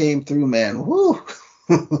people came through, man, whoo.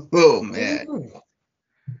 Oh man.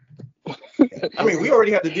 I mean, we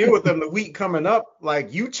already had to deal with them the week coming up.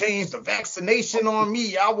 Like, you changed the vaccination on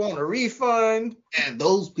me. I want a refund. And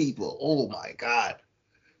those people, oh my God.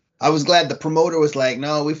 I was glad the promoter was like,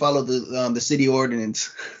 no, we follow the city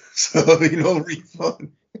ordinance. So,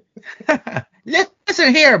 refund.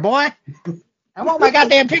 Listen here, boy. I want my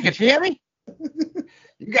goddamn tickets, you hear me?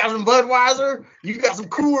 You got some Budweiser? You got some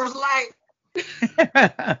Coors Light?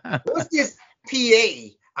 What's this PA?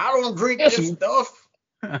 I don't drink this stuff.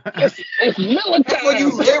 It's military. That's for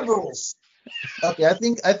you liberals. Okay, I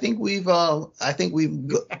think we've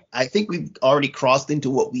already crossed into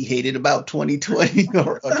what we hated about 2020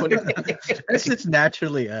 or 2020. It's just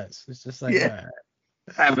naturally us. It's just like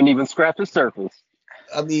Haven't even scratched the surface.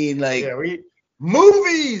 I mean, like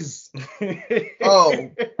movies.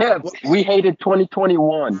 Oh, Yeah, we hated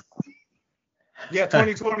 2021. Yeah,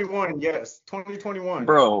 2021. Yes, 2021.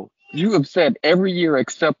 Bro, you have said every year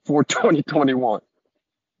except for 2021.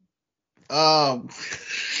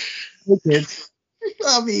 kids.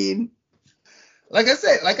 I mean, like I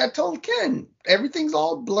said, like I told Ken, everything's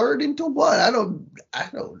all blurred into one. I don't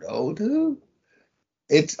know, dude.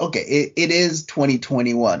 It's okay. It is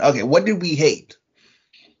 2021. Okay, what did we hate?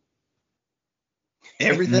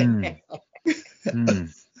 Everything. The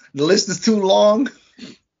list is too long.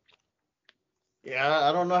 Yeah,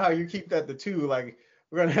 I don't know how you keep that to two. Like,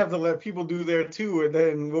 we're gonna have to let people do their two, and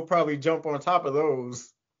then we'll probably jump on top of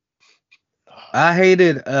those. I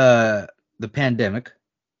hated the pandemic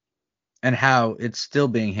and how it's still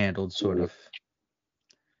being handled, sort of.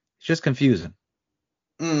 It's just confusing.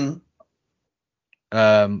 Other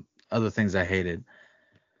things I hated.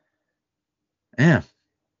 Yeah.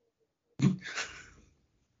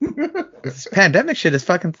 This pandemic shit is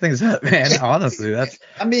fucking things up, man. Honestly, that's.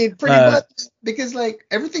 I mean, pretty much because like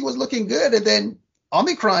everything was looking good, and then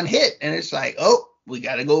Omicron hit, and it's like, oh, we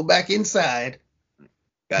gotta go back inside.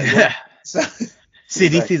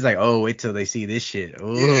 CDC's like, oh, wait till they see this shit.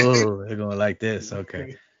 Oh, they're going like this.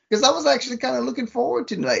 Okay. Because I was actually kind of looking forward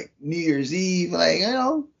to like New Year's Eve, like,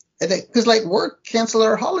 and then because like work canceled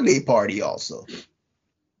our holiday party also.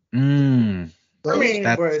 I mean,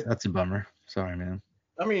 that's a bummer. Sorry, man.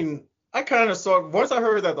 I mean, I kind of saw once I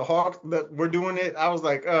heard that the Hawks that were doing it, I was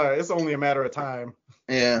like, it's only a matter of time.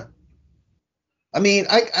 Yeah. I mean,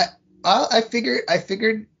 I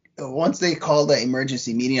figured once they called that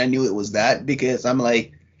emergency meeting, I knew it was that because I'm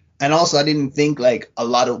like, and also I didn't think like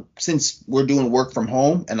since we're doing work from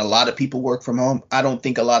home and a lot of people work from home, I don't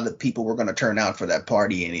think a lot of people were going to turn out for that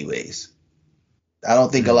party anyways. I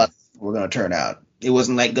don't think a lot of people were going to turn out. It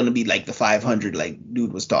wasn't like going to be like the 500 like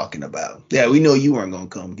dude was talking about. Yeah, we know you weren't going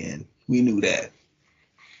to come again. We knew that.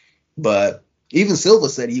 But even Silva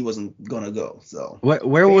said he wasn't going to go. So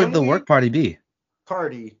where would the work party be?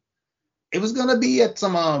 Party. It was going to be at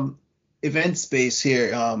some event space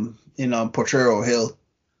here in Potrero Hill.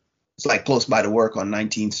 It's like close by to work on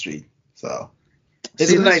 19th Street. So it's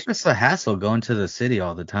See, a that's nice. just a hassle going to the city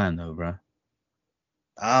all the time, though, bro.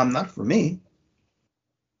 Not for me.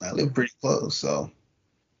 I live pretty close, so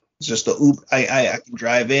it's just a Uber. I can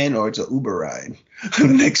drive in, or it's an Uber ride. The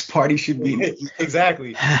next party should be.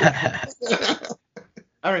 Exactly. I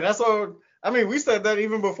mean, that's all. I mean, we said that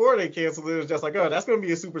even before they canceled it. It was just like, oh, that's going to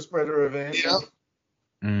be a super spreader event. Yeah.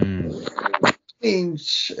 Mm. I mean,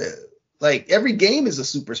 shit. Like every game is a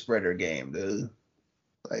super spreader game, dude.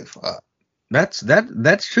 Like, fuck.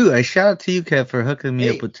 That's true. A shout out to you, Kev, for hooking me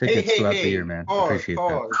up with tickets throughout the year, man. Pause, Appreciate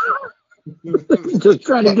pause. Just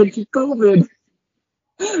trying to get you COVID.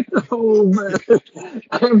 Oh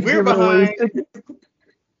man. We're behind.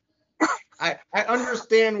 I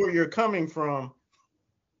understand where you're coming from.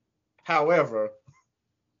 However,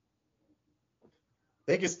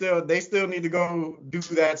 they still need to go do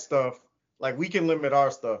that stuff. Like we can limit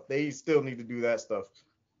our stuff. They still need to do that stuff.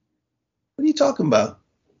 What are you talking about?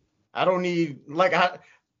 I don't need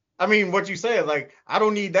I mean what you said, like I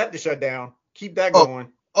don't need that to shut down. Keep that Oh. going.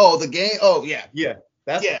 Oh, the game. Oh, yeah. Yeah.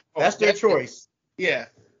 That's Yeah. that's their choice. Yeah.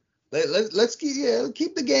 Let's keep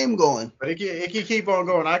the game going. But it can keep on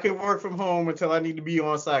going. I can work from home until I need to be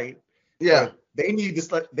on site. Yeah. But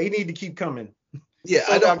they need to keep coming. Yeah.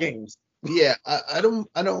 Sold out games. Yeah. I don't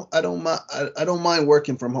mind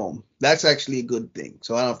working from home. That's actually a good thing.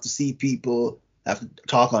 So I don't have to see people, have to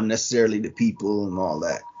talk unnecessarily to people and all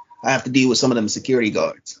that. I have to deal with some of them security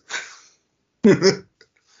guards.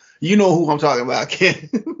 You know who I'm talking about, Ken.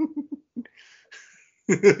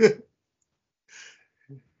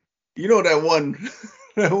 You know that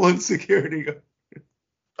one security guard.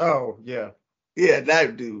 Oh, yeah. Yeah,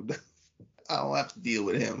 that dude. I don't have to deal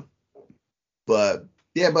with him. But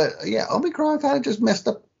Omicron kind of just messed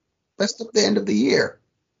up the end of the year.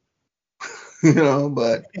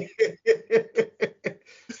 But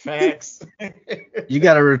Facts. You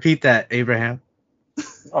got to repeat that, Abraham.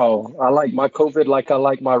 Oh, I like my COVID like I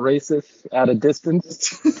like my racist at a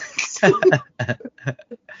distance.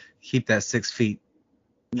 Keep that 6 feet.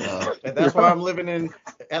 no. And that's why I'm living in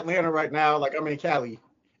Atlanta right now. Like I'm in Cali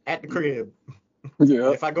at the crib.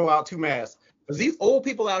 Yeah. If I go out 2 masks. Because these old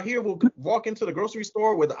people out here will walk into the grocery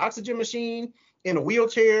store with an oxygen machine in a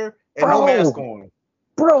wheelchair and no mask on.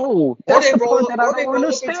 Bro, Or that's they the roll, part that I or they don't roll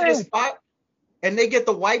up into the understand. spot and they get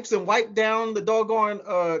the wipes and wipe down the doggone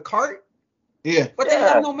cart, Yeah. but they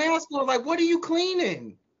Yeah. have no mask on. Like, what are you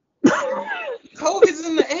cleaning? COVID's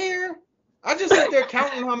in the air. I just sit there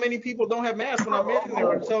counting how many people don't have masks when I'm in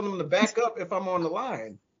there and telling them to back up if I'm on the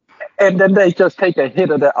line. And then they just take a hit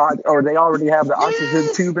of the or they already have the oxygen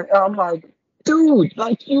Yes. tube. And I'm like, dude,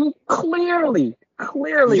 like you clearly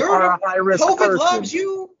You're are a high risk COVID person. loves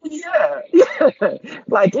you. Yeah.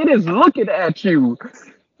 Like it is looking at you.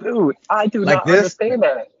 Dude, I do Like not this? understand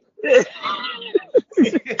that.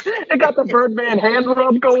 They got the Birdman hand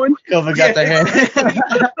rub going. Over got the hand.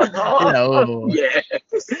 Oh, yeah.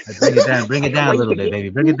 Bring it down a little bit, baby.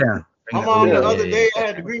 Bring it down. My mom the other day, I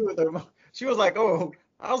had to agree with her. She was like, oh,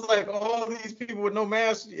 I was like, all these people with no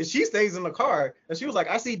mask. She stays in the car. And she was like,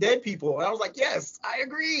 I see dead people. And I was like, yes, I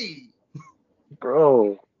agree.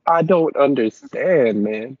 Bro, I don't understand,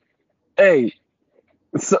 man. Hey,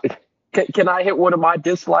 so can I hit one of my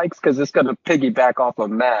dislikes? Because it's going to piggyback off of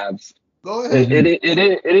Mavs. Go ahead.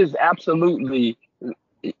 It is absolutely,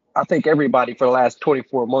 I think everybody for the last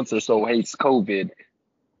 24 months or so hates COVID.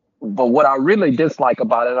 But what I really dislike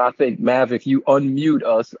about it, I think, Mav, if you unmute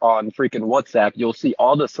us on freaking WhatsApp, you'll see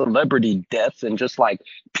all the celebrity deaths and just like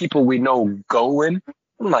people we know going.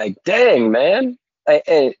 I'm like, dang, man.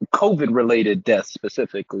 And COVID related deaths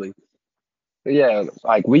specifically. Yeah,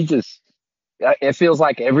 like it feels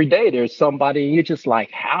like every day there's somebody and you're just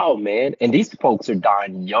like, how, man? And these folks are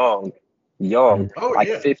dying young, Oh, like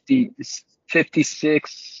yeah. 50,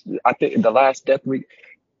 56. I think the last death we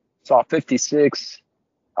saw 56.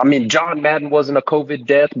 I mean, John Madden wasn't a COVID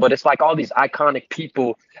death, but it's like all these iconic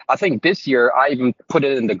people. I think this year I even put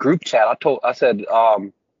it in the group chat. I said,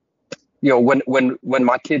 when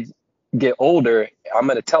my kids get older, I'm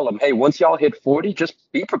gonna tell them, hey, once y'all hit 40, just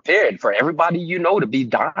be prepared for everybody you know to be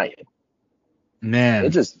dying. Man,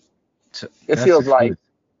 It that's feels the like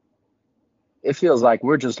truth.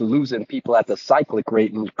 we're just losing people at the cyclic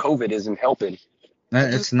rate, and COVID isn't helping.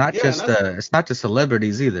 It's not Yeah, just and it's not just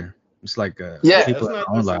celebrities either. It's like Yeah. people That's in not their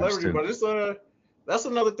own just lives celebrity, too. but it's that's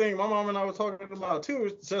another thing my mom and I were talking about too.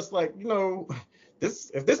 It's just like,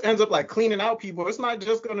 if this ends up like cleaning out people, it's not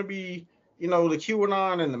just gonna be, the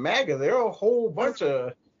QAnon and the MAGA. There are a whole bunch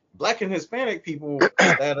of Black and Hispanic people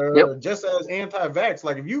that are Yep. just as anti-vax.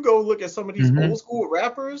 Like if you go look at some of these Mhm. old school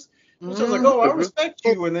rappers, It's just like, oh, I Mhm. respect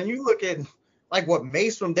you. And then you look at like what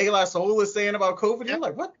Mace from De La Soul is saying about COVID. You're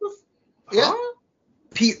like, what the? Yeah.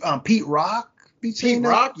 Huh? Pete Rock be saying Pete that.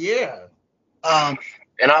 Rock, yeah.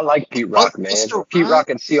 And I like Pete Rock, man. Mr. Pete Rock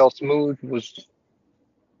and Rhymes. CL Smooth was,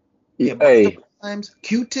 Yeah, hey, Busta Rhymes,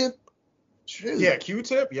 Q-Tip. Shoot. Yeah,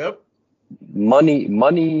 Q-Tip, yep.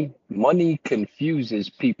 money confuses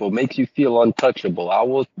people, makes you feel untouchable. I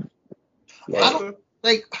will, I man. don't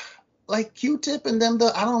like Q-Tip and them.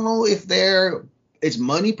 I don't know if it's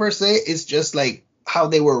money per se. It's just like how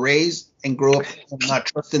they were raised and grow up not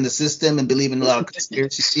trusting the system and believing a lot of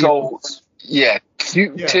conspiracy So, theories. yeah, Yeah.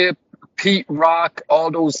 Q-Tip, Pete Rock,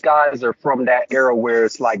 all those guys are from that era where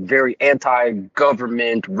it's like very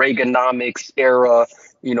anti-government, Reaganomics era,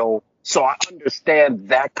 you know. So I understand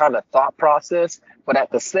that kind of thought process, but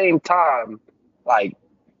at the same time, like,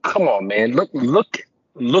 come on, man, look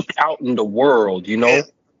out in the world, you know,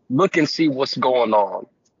 look and see what's going on.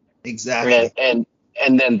 Exactly.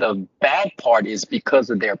 And then the bad part is because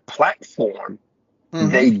of their platform, Mm-hmm.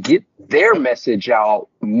 they get their message out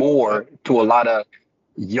more to a lot of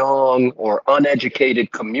young or uneducated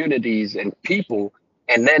communities and people.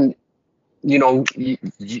 And then, you know,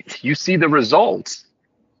 you see the results.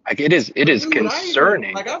 Like it is Dude,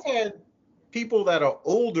 concerning. I've had people that are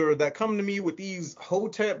older that come to me with these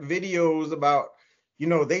Hotep videos about,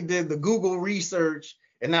 they did the Google research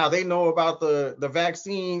and now they know about the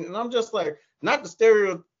vaccine. And I'm just like, not to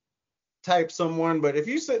stereotype someone, but if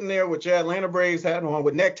you're sitting there with your Atlanta Braves hat on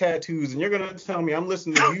with neck tattoos and you're going to tell me I'm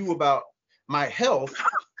listening to you about my health,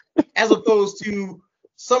 as opposed to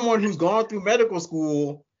someone who's gone through medical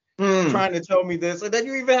school trying to tell me this, and then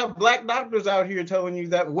you even have black doctors out here telling you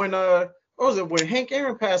that when Hank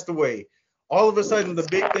Aaron passed away, all of a sudden the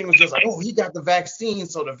big thing was just like, oh, he got the vaccine,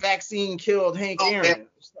 so the vaccine killed Hank Aaron.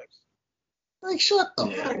 It's Like, shut up.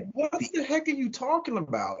 like, what the heck are you talking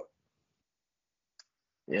about?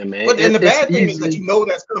 Yeah, man. But and the It's bad thing is that easy.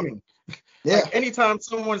 that's coming. Yeah. Like anytime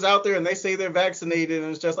someone's out there and they say they're vaccinated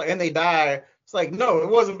and it's just like, and they die, it's like, no, it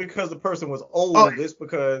wasn't because the person was old. It's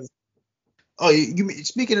because you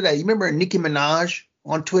speaking of that, you remember Nicki Minaj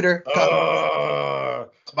on Twitter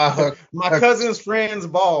talking about her my cousin's friend's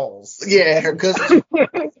balls. yeah, her cousin.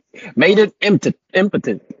 Made it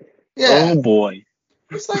impotent. Yeah. Oh boy.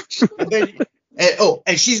 It's like And then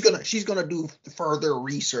and she's gonna do further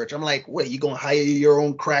research. I'm like, wait, you gonna hire your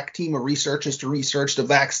own crack team of researchers to research the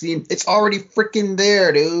vaccine? It's already freaking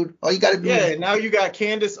there, dude. All you gotta do is now you got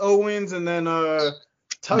Candace Owens and then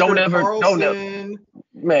Tucker Don't ever, Carlson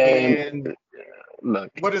man. and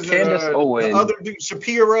Look, what is Candace it? The Owens. other dude,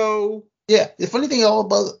 Shapiro. yeah. The funny thing all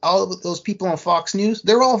of those people on Fox News,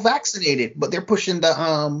 they're all vaccinated, but they're pushing the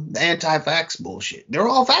anti-vax bullshit. They're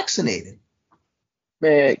all vaccinated.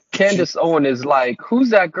 Man, Candace Owen is like, who's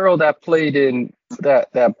that girl that played in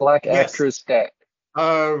that black Yes. actress that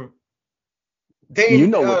Dame, you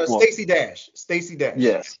know which one? Stacey Dash. Stacey Dash.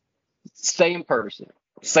 Yes, same person,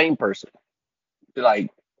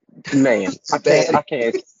 Like, man, I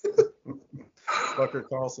can't. Tucker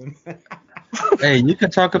Carlson. Hey, you can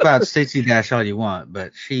talk about Stacey Dash all you want,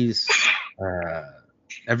 but she's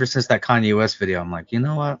ever since that Kanye West video, I'm like, you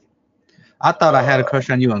know what? I thought I had a crush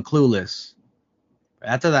on you on Clueless.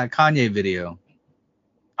 After that Kanye video,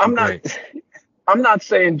 I'm great. not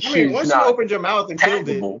saying I she's mean, once you not opened your mouth and killed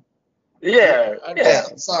it, taggable. Yeah. Yeah,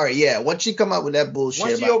 sorry, yeah. Once she come out with that bullshit,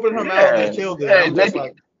 once she about, opened her mouth and killed it, Hey, I'm just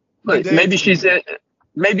like, you look, dead maybe to me.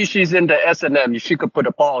 maybe she's into S&M. She could put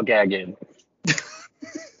a ball gag in.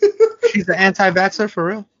 She's an anti-vaxxer for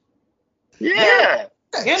real. Yeah.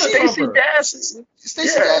 And a Stacey Trumper. Dash. Stacey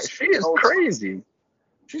Yeah, Dash, she is crazy.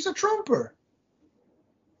 she's a Trumper.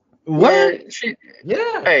 What? Yeah,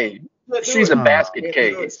 Yeah. hey, Let's do she's it. a basket Let's do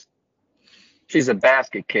it. case. She's a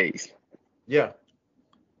basket case. Yeah.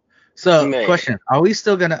 So, Man. question: are we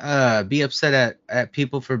still gonna be upset at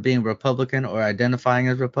people for being Republican or identifying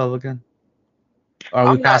as Republican? Or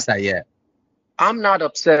are we past that yet? I'm not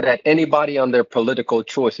upset at anybody on their political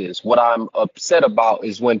choices. What I'm upset about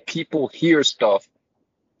is when people hear stuff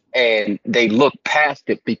and they look past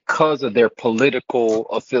it because of their political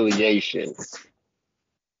affiliation.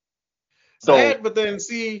 So, But then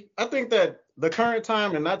see, I think that the current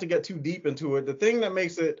time, and not to get too deep into it, the thing that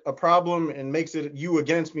makes it a problem and makes it you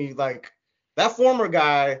against me, like that former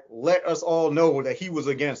guy let us all know that he was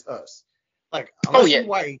against us. Like, unless you're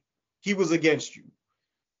white, he was against you.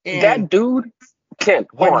 And that dude, Kent,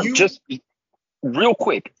 hold on, just real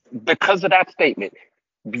quick, because of that statement,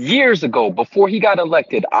 years ago, before he got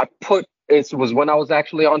elected, it was when I was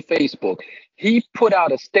actually on Facebook. He put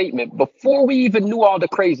out a statement before we even knew all the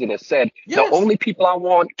craziness, said, the only people I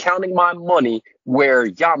want counting my money wear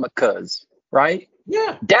yarmulkes, right?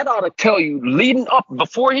 Yeah. That ought to tell you, leading up,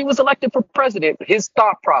 before he was elected for president, his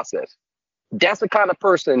thought process. That's the kind of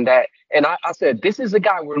person that, and I said, this is the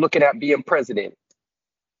guy we're looking at being president.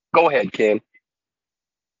 Go ahead, Ken.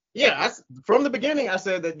 Yeah, from the beginning, I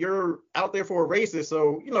said that you're out there for a racist.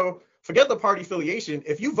 So, forget the party affiliation.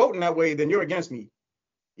 If you vote in that way, then you're against me.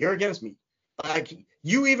 You're against me. Like,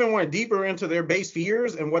 you even went deeper into their base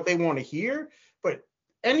fears and what they want to hear. But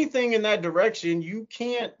anything in that direction, you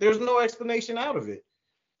can't, there's no explanation out of it.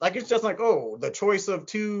 Like, it's just like, oh, the choice of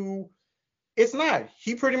two. It's not.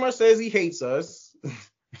 He pretty much says he hates us.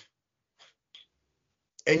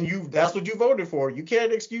 And that's what you voted for. You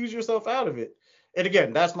can't excuse yourself out of it. And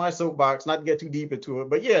again, that's my soapbox, not to get too deep into it.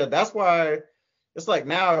 But yeah, that's why it's like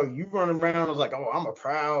now you running around as like, oh, I'm a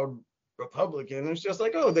proud Republican. It's just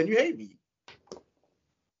like, oh, then you hate me.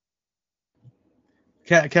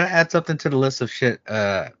 Can I add something to the list of shit?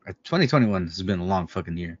 2021 has been a long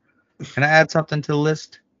fucking year. Can I add something to the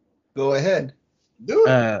list? Go ahead. Do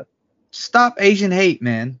it. Stop Asian hate,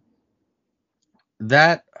 man.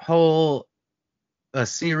 That whole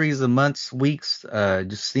series of months, weeks,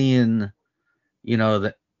 just seeing,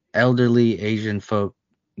 the elderly Asian folk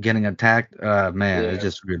getting attacked, man, it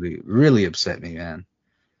just really, really upset me, man.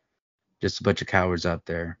 Just a bunch of cowards out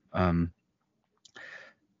there.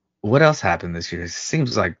 What else happened this year? It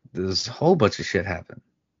seems like there's a whole bunch of shit happened.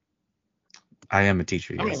 I am a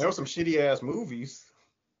teacher, yes. I mean, there were some shitty ass movies.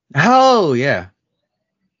 Oh, yeah.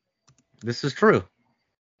 This is true.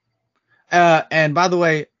 And by the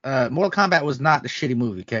way, Mortal Kombat was not a shitty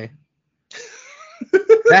movie, okay?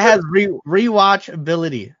 That has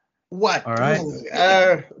rewatchability. What? All right.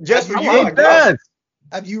 Just for you, It does.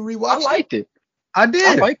 Have you I rewatched liked it. I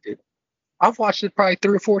did. I liked it. I've watched it probably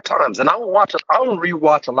 3 or 4 times, and I don't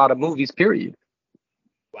rewatch a lot of movies. Period.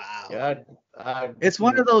 Wow. Yeah, It's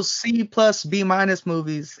one of those C plus B minus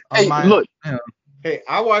movies. Hey, look. Hey,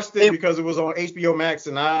 I watched it because it was on HBO Max,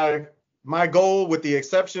 and my goal, with the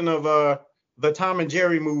exception of the Tom and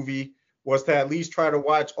Jerry movie, was to at least try to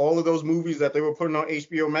watch all of those movies that they were putting on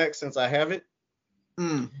HBO Max since I have it.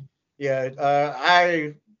 Yeah,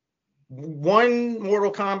 one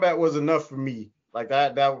Mortal Kombat was enough for me. Like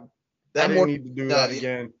that I didn't need to do that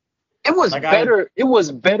again. It was better. It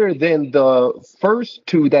was better than the first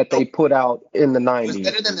 2 that they put out in the 90s. It was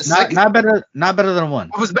better than the second. Not better than one.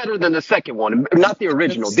 It was better than the second one, not the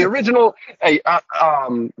original. The original,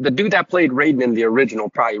 the dude that played Raiden in the original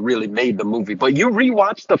probably really made the movie. But you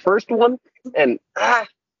rewatched the first one, and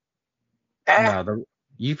No,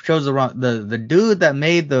 you chose the wrong. The dude that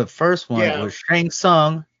made the first one was Shang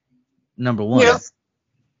Tsung, number 1.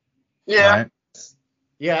 Yeah. Right?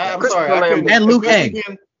 Yeah, I'm sorry. I couldn't, and Liu Kang.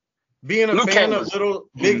 Being a fan of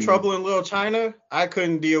Big Trouble in Little China, I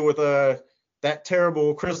couldn't deal with that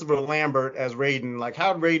terrible Christopher Lambert as Raiden. Like,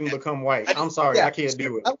 how'd Raiden become white? I'm sorry, I can't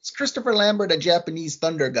do it. That was Christopher Lambert, a Japanese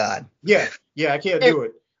thunder god. Yeah, I can't do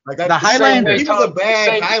it. Like that, the Highlander. He was a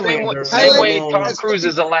bad Highlander. Same way Tom Cruise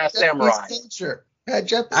is the Last Samurai.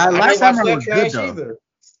 Last Samurai was good though. Either.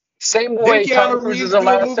 Same way Tom Cruise is the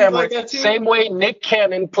Last Samurai. Same way Nick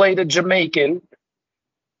Cannon played a Jamaican.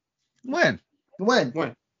 When?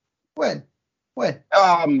 Man,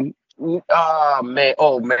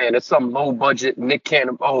 it's some low budget Nick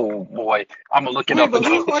Cannon. Oh boy, I'm gonna look it up. But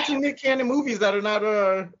who's watching Nick Cannon movies that are not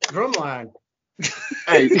Drumline?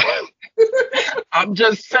 Hey, I'm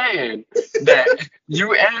just saying that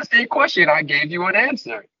you asked a question, I gave you an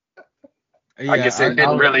answer. Yeah, I guess it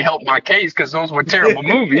didn't really help my case because those were terrible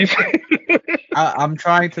movies. I'm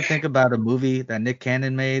trying to think about a movie that Nick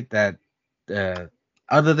Cannon made that,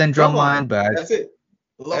 other than Drumline, but that's it.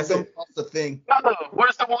 Love Don't Cost a Thing.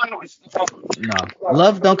 Where's the one? No,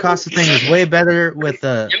 Love Don't Cost a Thing is way better with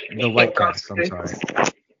the white cast. I'm sorry.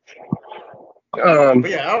 But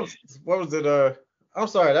yeah, what was it? I'm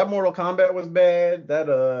sorry, that Mortal Kombat was bad. That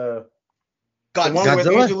the one with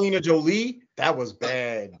Angelina Jolie, that was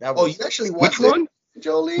bad. You actually watched which one?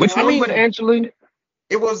 Jolie? Which one with Angelina?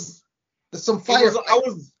 It was some fire.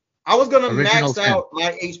 I was gonna max out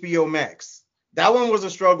my HBO Max. That one was a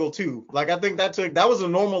struggle too. Like, I think that was a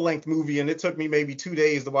normal length movie, and it took me maybe 2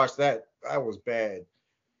 days to watch that. That was bad.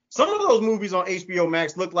 Some of those movies on HBO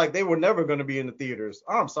Max looked like they were never going to be in the theaters.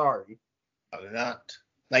 I'm sorry. No, they're not.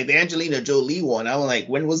 Like the Angelina Jolie one, I was like,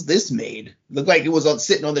 when was this made? Looked like it was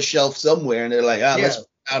sitting on the shelf somewhere, and they're like, let's put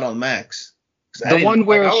it out on Max. The one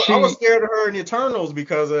where I was scared of her in Eternals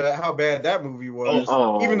because of how bad that movie was.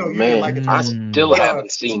 Even though you didn't like it. I still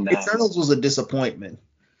haven't seen that. Eternals was a disappointment.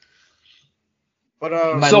 But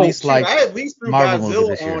I at least threw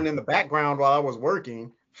Godzilla on in the background while I was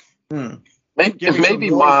working.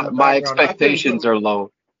 Maybe my expectations are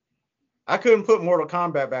low. I couldn't put Mortal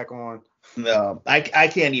Kombat back on. No, I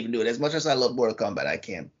can't even do it. As much as I love Mortal Kombat, I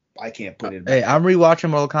can't put it Hey, back. I'm rewatching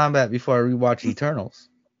Mortal Kombat before I rewatch Eternals.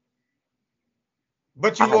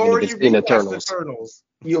 But I you haven't even already seen rewatched Eternals. Eternals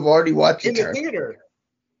You've already watched in the Eternal. theater.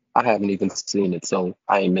 I haven't even seen it, so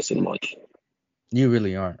I ain't missing much. You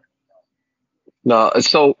really aren't. No,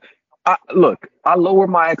 so look, I lower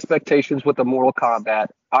my expectations with the Mortal Kombat.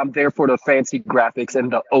 I'm there for the fancy graphics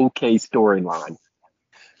and the okay storyline.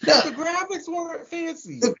 No, The graphics weren't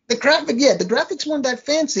fancy. the graphics weren't that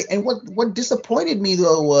fancy. And what disappointed me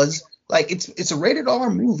though was like it's a rated R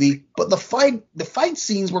movie, but the fight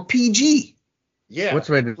scenes were PG. Yeah. What's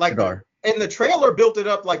rated Like R? and the trailer built it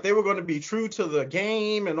up like they were going to be true to the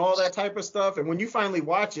game and all that type of stuff. And when you finally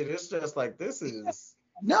watch it, it's just like this is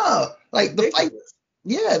No, like ridiculous.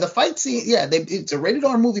 the fight scene, it's a rated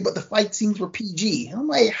R movie, but the fight scenes were PG. I'm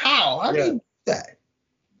like, how? How do Yeah. you do that?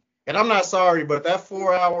 And I'm not sorry, but that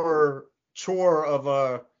 4-hour chore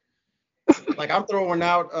of like I'm throwing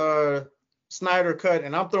out Snyder Cut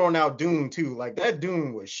and I'm throwing out Dune too. Like that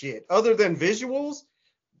Dune was shit. Other than visuals,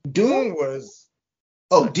 Dune was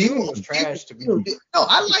Dune was trash to me. No,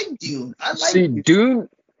 I like Dune. I See, like Dune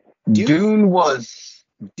was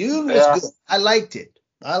Dune was yeah. good. I liked it.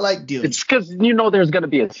 I like Dune. It's because there's gonna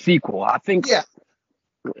be a sequel. I think Yeah.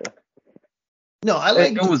 No, I it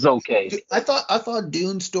like Dune. was okay. I thought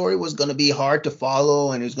Dune's story was gonna be hard to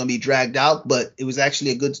follow and it was gonna be dragged out, but it was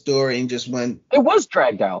actually a good story and just went. It was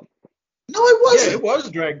dragged out. No, it Yeah, wasn't. it was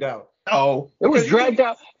dragged out. No. It was Because you dragged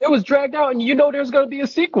out. It was dragged out, and there's gonna be a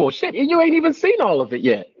sequel. Shit, and you ain't even seen all of it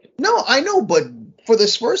yet. No, I know, but for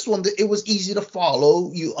this first one, it was easy to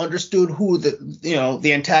follow. You understood who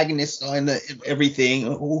the antagonists are and everything,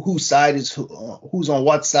 whose side is who's on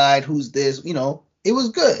what side, who's this. It was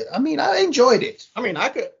good. I mean, I enjoyed it. I mean, I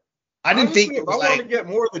didn't honestly, think it if I was wanted like. to get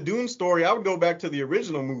more of the Dune story, I would go back to the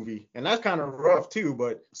original movie, and that's kind of rough too.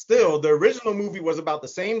 But still, the original movie was about the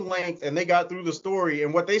same length, and they got through the story.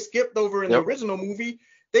 And what they skipped over in the Yep. original movie,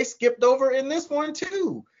 they skipped over in this one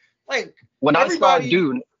too. Like When I saw everybody,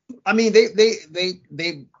 Dune, I mean,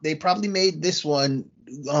 they probably made this one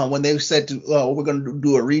when they said we're going to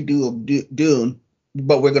do a redo of Dune,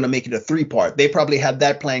 but we're going to make it a 3-part. They probably had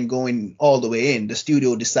that plan going all the way in. The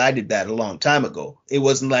studio decided that a long time ago. It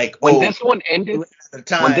wasn't like when this one ended, at the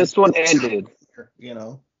time, when this one ended,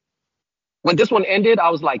 when this one ended, I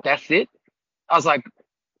was like, that's it. I was like,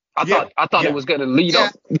 I thought yeah. it was gonna lead Yeah.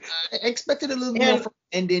 up. I expected a little And- more from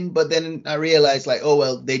the ending, but then I realized like, oh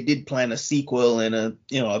well, they did plan a sequel and a and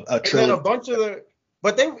then a trilogy. bunch of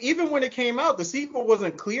but they even when it came out, the sequel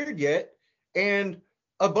wasn't cleared yet, and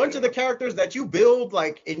a bunch of the characters that you build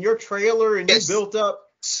like in your trailer, and Yes. you built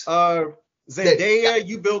up Zendaya,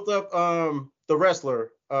 you built up the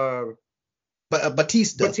wrestler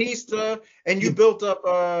Batista. and you built up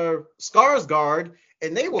Skarsgård,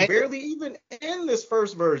 and they were And- barely even in this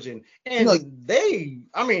first version. And No.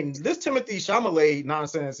 this Timothy Chalamet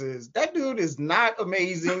nonsense that dude is not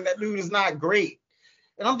amazing. That dude is not great.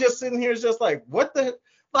 And I'm just sitting here just like, what the,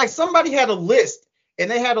 like somebody had a list and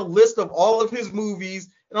they had a list of all of his movies.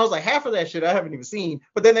 And I was like, half of that shit I haven't even seen.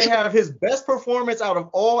 But then they have his best performance out of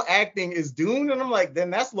all acting is Dune. And I'm like, then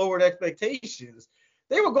that's lowered expectations.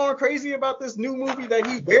 They were going crazy about this new movie that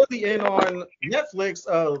he's barely in on Netflix.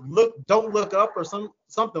 Don't Look Up or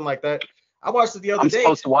something like that. I watched it the other I'm day.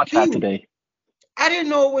 supposed to watch that Dude, today. I didn't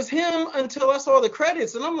know it was him until I saw the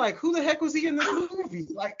credits. And I'm like, who the heck was he in this movie?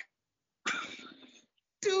 Like,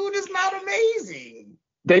 dude is not amazing.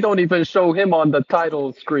 They don't even show him on the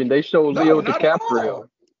title screen. They show Leo not at DiCaprio. all.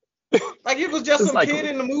 Like it was just It's some like- kid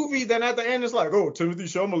in the movie. Then at the end, it's like, oh, Timothy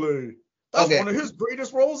Chalamet. That's Okay. one of his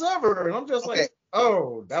greatest roles ever. And I'm just Okay. like,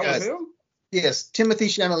 oh, that was Yes. him? Yes, Timothy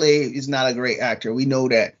Chalamet is not a great actor. We know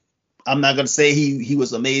that. I'm not gonna say he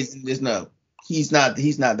was amazing. He's not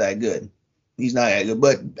that good. He's not that good.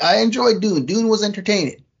 But I enjoyed Dune. Dune was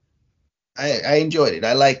entertaining. I enjoyed it.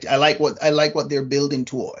 I like what they're building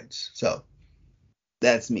towards. So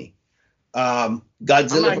that's me. I'm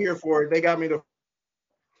Godzilla. not here for it. They got me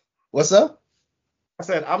What's up? I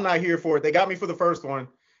said, I'm not here for it. They got me for the first one.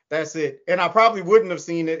 That's it. And I probably wouldn't have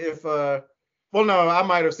seen it if well, no, I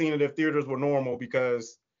might have seen it if theaters were normal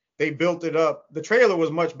because they built it up. The trailer was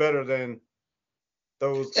much better than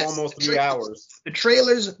those Yes, almost the 3 hours. The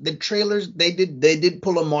trailers, they did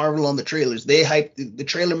pull a Marvel on the trailers. They hyped the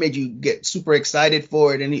trailer, made you get super excited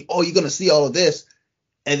for it, and you're gonna see all of this,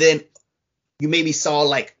 and then you maybe saw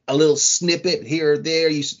like a little snippet here or there.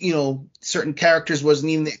 You know certain characters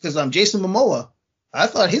wasn't even there because Jason Momoa. I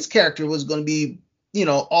thought his character was gonna be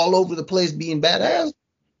all over the place being badass.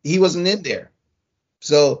 He wasn't in there.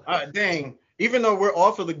 So Dang. Even though we're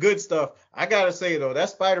off of the good stuff, I gotta say though, that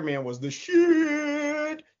Spider-Man was the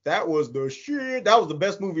shit. That was the shit. That was the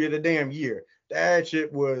best movie of the damn year. That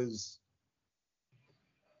shit was.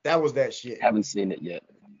 That was that shit. Haven't seen it yet.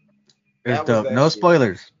 It was That was dope. that No shit.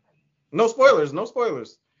 spoilers. No spoilers. No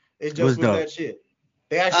spoilers. It just was dope. that shit.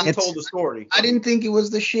 They actually It's- told the story. I didn't think it was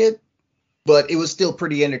the shit, but it was still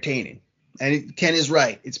pretty entertaining. And Ken is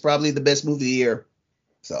right. It's probably the best movie of the year.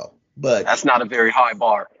 So, but That's not a very high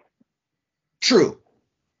bar. true.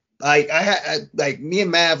 Like me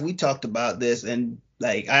and Mav, we talked about this, and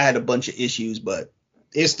like I had a bunch of issues, but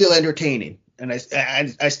it's still entertaining, and I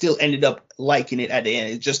still ended up liking it at the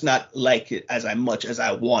end. It's just not like it as much as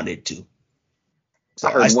I wanted to. So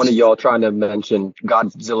I heard one of y'all trying to mention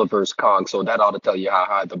Godzilla vs. Kong, so that ought to tell you how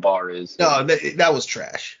high the bar is. No, that was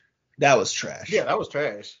trash. That was trash. Yeah, that was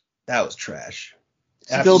trash. That was trash.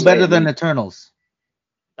 Still better than Eternals.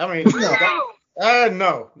 I mean,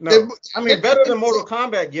 no. I mean, better than Mortal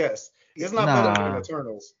Kombat, yes. It's not better than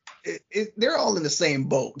Eternals. They're all in the same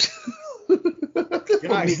boat.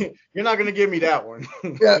 You're not gonna give me that one.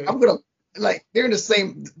 Yeah, I'm gonna they're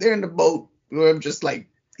in the boat where I'm just like,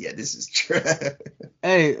 yeah, this is trash.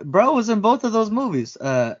 Hey, bro was in both of those movies,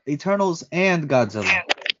 Eternals and Godzilla.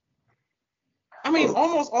 I mean,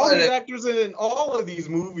 almost all the actors in all of these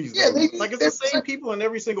movies. Yeah, it's the same people in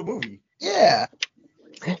every single movie. Yeah.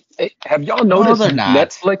 Hey, have y'all noticed they're not.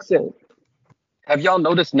 Netflix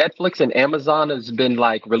and Amazon has been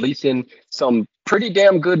like releasing some pretty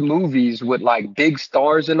damn good movies with like big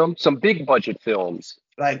stars in them, some big budget films.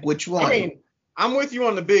 Like which one? I mean, I'm with you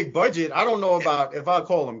on the big budget. I don't know about if I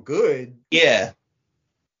call them good. Yeah.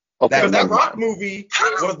 Okay. Because that Rock movie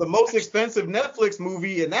was the most expensive Netflix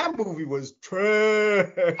movie, and that movie was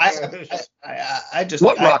trash.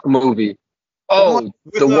 What Rock movie? Oh,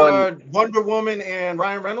 with the one. Wonder Woman and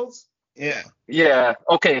Ryan Reynolds. Yeah. Yeah.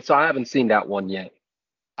 Okay, so I haven't seen that one yet.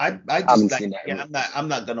 I haven't seen that. Yeah, I'm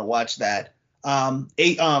not gonna watch that.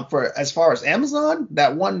 For as far as Amazon,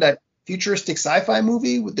 that futuristic sci-fi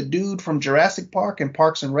movie with the dude from Jurassic Park and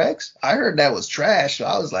Parks and Recs, I heard that was trash. So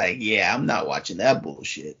I was like, yeah, I'm not watching that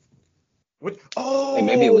bullshit. Hey,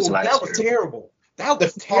 maybe it was last that was year. terrible. That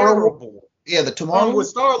was terrible. Yeah, the Tomorrow with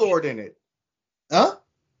Star-Lord in it. Huh?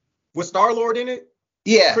 With Star-Lord in it?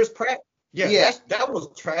 Yeah. Chris Pratt? Yeah. That was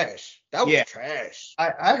trash. That was trash.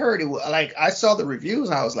 I heard it was like I saw the reviews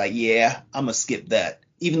and I was like, yeah, I'm gonna skip that.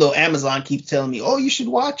 Even though Amazon keeps telling me, oh, you should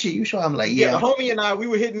watch it. I'm like, yeah. The homie and I, we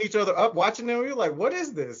were hitting each other up watching them. We were like, what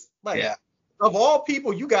is this? Like, yeah. Of all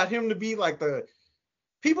people, you got him to be like the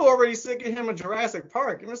people already sick of him in Jurassic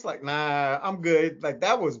Park. And it's like, nah, I'm good. Like,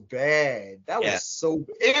 that was bad. That was so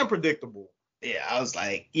unpredictable. Yeah, I was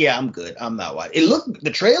like, yeah, I'm good. I'm not watching.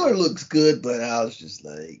 The trailer looks good, but I was just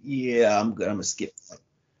like, yeah, I'm good. I'm gonna skip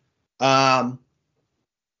that.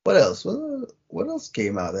 What else? What else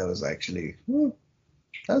came out that was actually?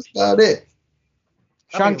 That's about it.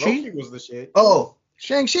 Shang-Chi was the shit. Oh,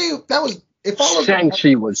 Shang-Chi. That was. It followed.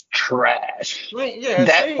 Shang-Chi was trash. Yeah,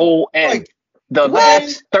 that whole end. Like, the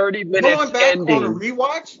last 30 minutes going back ending. On a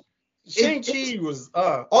rewatch, Shang-Chi was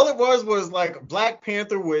all it was like Black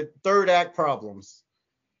Panther with third act problems.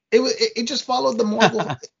 It just followed the Marvel.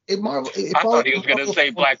 I thought he was gonna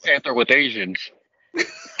say Black Panther with Asians.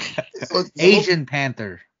 Asian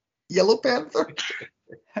Panther. Yellow Panther.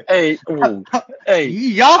 Hey,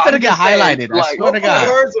 y'all better get highlighted. Saying, I swear to God. Don't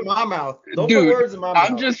put words in my mouth. Don't put words in my mouth.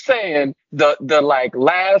 I'm just saying the like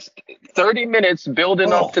last 30 minutes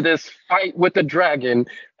building up to this fight with the dragon.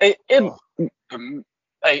 Again,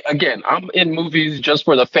 I'm in movies just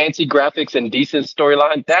for the fancy graphics and decent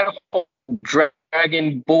storyline. That whole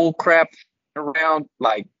dragon bull crap around,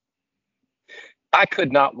 like, I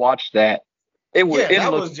could not watch that. It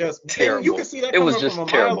was just terrible. You can see that it was coming just from a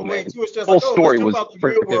terrible, mile away man. too. It's just Whole like, story let's was jump out the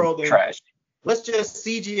real world and trash. Let's just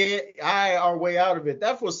CGI our way out of it.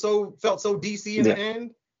 That was felt so DC in the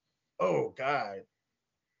end. Oh God.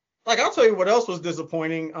 Like, I'll tell you what else was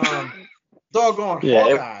disappointing. Doggone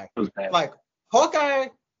Hawkeye. Like, Hawkeye,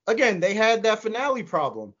 again, they had that finale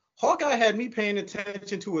problem. Hawkeye had me paying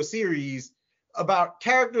attention to a series about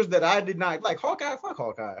characters that I did not like. Hawkeye, fuck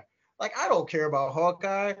Hawkeye. Like, I don't care about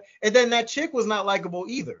Hawkeye. And then that chick was not likable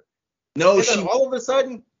either. No, all of a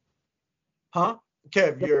sudden,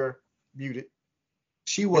 Kev, you're muted.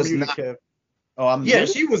 She was muted, not. Kev. Oh, I'm yeah,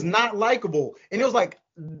 muted? She was not likable. And it was like,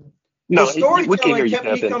 no, the storytelling kept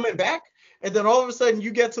me Kevin. coming back. And then all of a sudden you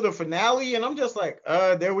get to the finale and I'm just like,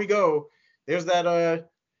 there we go. There's that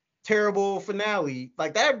terrible finale.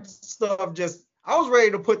 Like, that stuff just, I was ready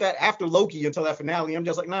to put that after Loki until that finale. I'm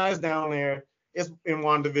just like, nah, it's down there. It's in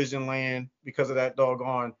WandaVision land because of that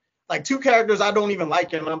doggone. Like, two characters I don't even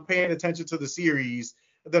like and I'm paying attention to the series.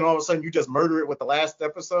 And then all of a sudden you just murder it with the last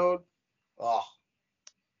episode. Oh.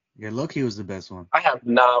 Yeah, Loki was the best one. I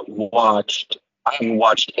haven't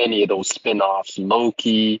watched any of those spin-offs,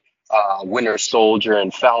 Loki, Winter Soldier,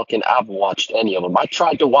 and Falcon. I haven't watched any of them. I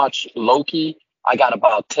tried to watch Loki. I got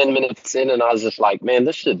about 10 minutes in and I was just like, man,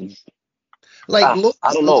 this shit is, Like I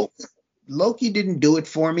don't know. Loki didn't do it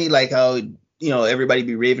for me. Like how everybody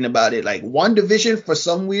be raving about it. Like WandaVision, for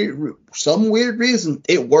some weird reason,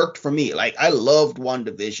 it worked for me. Like I loved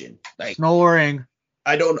WandaVision. Like Snoring.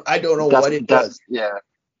 I don't know what it does. Yeah.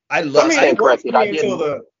 I love. stand It worked corrected. for I me until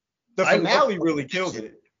didn't. the I finale love- really killed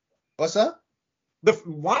it. What's up? The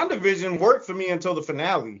WandaVision worked for me until the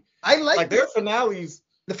finale. I Like their finales.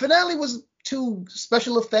 the finale was too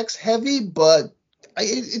special effects heavy, but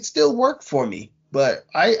it still worked for me. But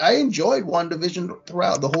I enjoyed WandaVision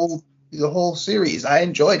throughout the whole series. I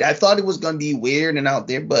enjoyed it. I thought it was gonna be weird and out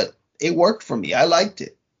there, but it worked for me. I liked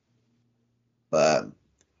it. But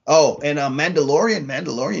and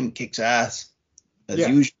Mandalorian kicks ass as Yeah.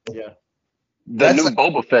 usual. Yeah. The That's new like-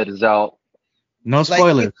 Boba Fett is out. No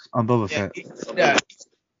spoilers on Boba Fett.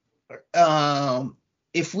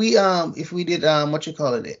 If we did what you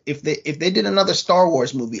call it, if they did another Star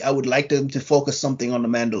Wars movie, I would like them to focus something on the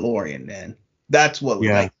Mandalorian. Man, that's what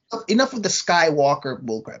we like. Enough with the Skywalker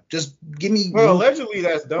bullcrap. Just give me. Well, allegedly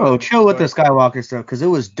that's done. Oh, chill with the but- Skywalker stuff, because it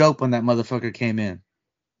was dope when that motherfucker came in.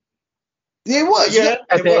 It was. Yeah.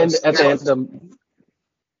 At the end,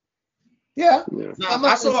 Yeah. Nah,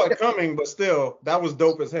 I saw it coming, but still, that was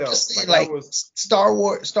dope as hell. Just Like, like that was Star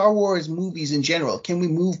Wars movies in general. Can we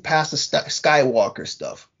move past the Skywalker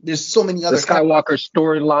stuff? There's so many the other. Skywalker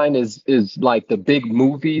storyline is like the big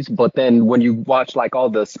movies, but then when you watch like all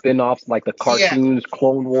the spin-offs, like the cartoons,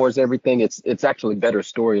 Clone Wars, everything, it's actually better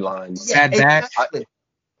storylines. Yeah, Bad Batch. exactly.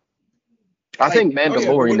 I think but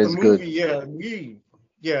Mandalorian with is the good. movie,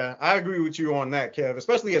 yeah, I agree with you on that, Kev.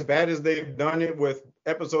 Especially as bad as they've done it with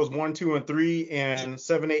episodes 1, 2, and 3, and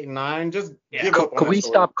 7, 8, and 9. Just give up on Could that we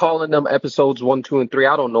story. stop calling them episodes 1, 2, and 3?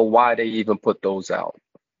 I don't know why they even put those out.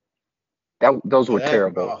 Those were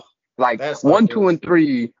terrible. Oh, Like that stuff 1, 2, was- and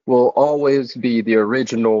 3 will always be the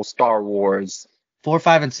original Star Wars. 4,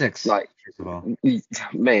 5, and 6. Like, first of all.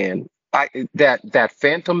 man, that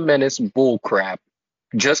Phantom Menace bullcrap,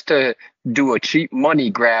 just to do a cheap money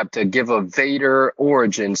grab to give a Vader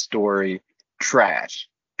origin story, trash.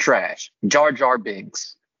 Jar Jar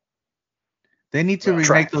Binks. They need to remake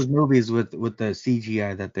Trash. those movies with the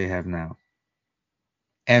CGI that they have now,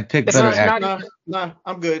 and pick It's better not- actors. Nah,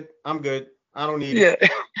 I'm good. I don't need it. Yeah.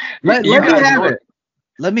 Let You me guys have know- it.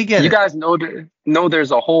 Let me get You it. guys know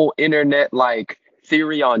there's a whole internet like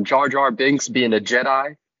theory on Jar Jar Binks being a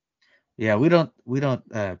Jedi. Yeah, we don't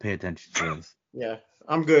pay attention to this. Yeah,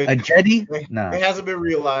 I'm good. A Jedi? It Nah. hasn't been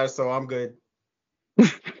realized, so I'm good.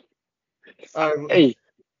 Hey,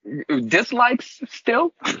 dislikes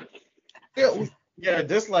still? Yeah,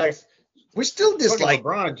 dislikes. We're still Fucking dislike.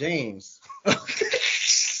 LeBron James.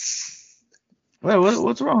 Wait,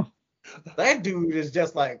 what's wrong? That dude is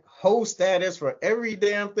just like host status for every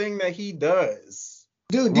damn thing that he does.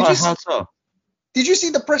 Dude, How so? did you see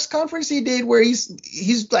the press conference he did where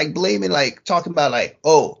he's like blaming, like talking about like,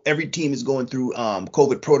 oh, every team is going through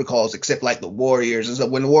COVID protocols except like the Warriors, and so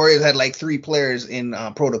when the Warriors had like 3 players in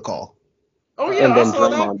protocol. Oh yeah, And I then saw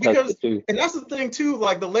that Draymond because, texted too. and that's the thing too.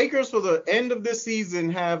 Like the Lakers for the end of this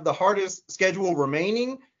season have the hardest schedule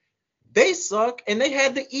remaining. They suck, and they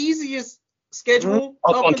had the easiest schedule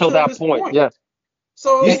Up until that this point, yeah.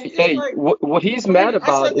 So Hey, it's like, what he's I mad said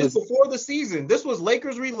about this is before the season. This was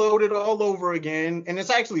Lakers Reloaded all over again, and it's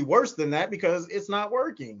actually worse than that because it's not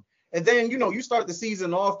working. And then you start the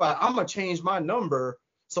season off by, I'm gonna change my number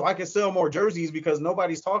so I can sell more jerseys because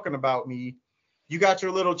nobody's talking about me. You got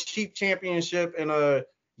your little cheap championship in a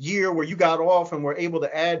year where you got off and were able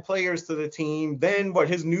to add players to the team. Then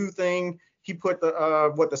his new thing, he put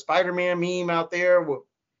the Spider-Man meme out there with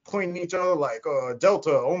pointing at each other like Delta,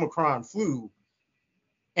 Omicron, flu.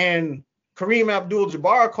 And Kareem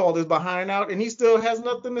Abdul-Jabbar called his behind out, and he still has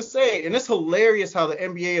nothing to say. And it's hilarious how the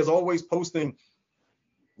NBA is always posting,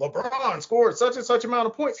 LeBron scored such and such amount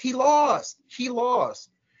of points. He lost.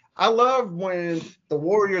 I love when the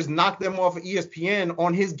Warriors knocked them off of ESPN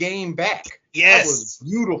on his game back. Yes. That was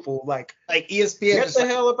beautiful. Like ESPN. get the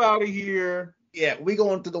hell up out of here. Yeah, we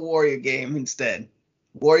going to the Warrior game instead.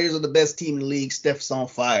 Warriors are the best team in the league. Steph's on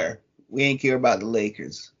fire. We ain't care about the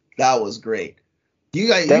Lakers. That was great. You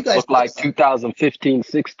guys looked like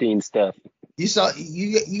 2015-16 stuff.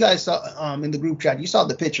 You guys saw in the group chat. You saw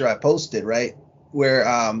the picture I posted, right? Where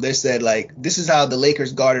they said like this is how the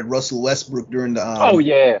Lakers guarded Russell Westbrook during the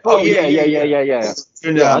Yeah,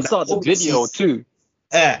 I saw the video too.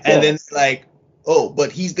 and then like oh,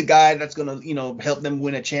 but he's the guy that's gonna, help them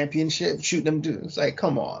win a championship, shoot them to. It's like,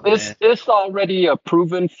 come on, man. It's already a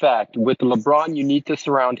proven fact. With LeBron, you need to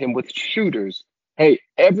surround him with shooters. Hey,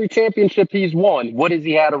 every championship he's won, what has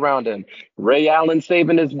he had around him? Ray Allen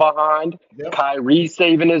saving his behind, Yep. Kyrie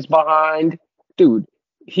saving his behind. Dude,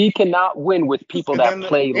 he cannot win with people And that then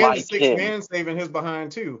play the like sixth him. man saving his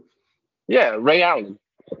behind too. Yeah, Ray Allen.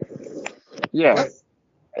 Yeah.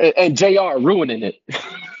 Yep. And JR ruining it.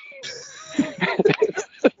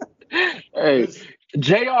 Hey,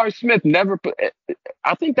 J.R. Smith never put.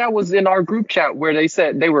 I think that was in our group chat where they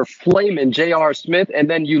said they were flaming J.R. Smith, and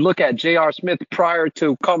then you look at J.R. Smith prior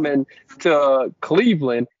to coming to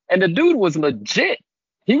Cleveland, and the dude was legit.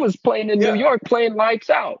 He was playing in New York, playing lights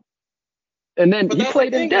out, and then But he that's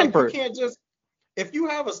played the in thing, like, Denver. you can't just, if you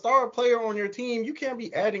have a star player on your team, you can't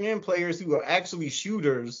be adding in players who are actually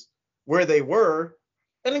shooters where they were.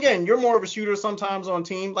 And again, you're more of a shooter sometimes on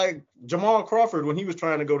team, like Jamal Crawford when he was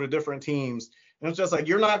trying to go to different teams. And it's just like,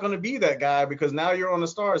 you're not going to be that guy because now you're on the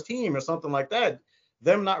Stars team or something like that.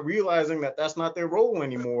 Them not realizing that that's not their role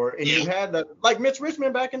anymore. And you had that, like Mitch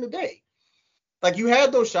Richmond back in the day. Like, you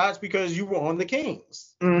had those shots because you were on the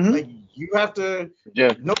Kings. Mm-hmm. Like, you have to,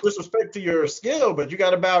 no disrespect to your skill, but you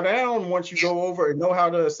got to bow down once you go over and know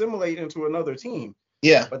how to assimilate into another team.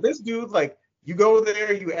 Yeah. But this dude, like, you go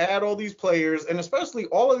there, you add all these players, and especially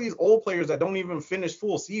all of these old players that don't even finish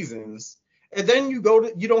full seasons, and then you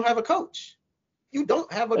don't have a coach. You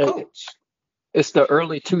don't have a coach. It's the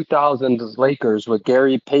early 2000s Lakers with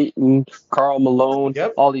Gary Payton, Karl Malone,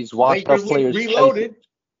 all these washed-up players. Reloaded.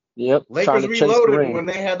 Lakers reloaded when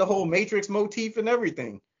they had the whole Matrix motif and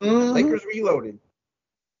everything. Mm-hmm. Lakers reloaded.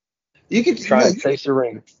 You could try to chase the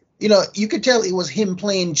ring. You could tell it was him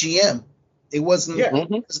playing GM. It wasn't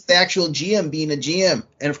the actual GM being a GM.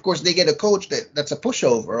 And of course they get a coach that's a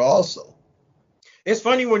pushover also. It's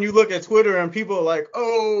funny when you look at Twitter and people are like,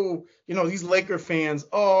 oh, these Laker fans,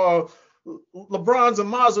 oh, LeBron's a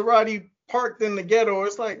Maserati parked in the ghetto.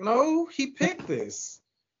 It's like, no, he picked this.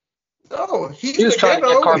 No, he was trying to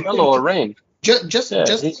get Carmelo a ring. Just like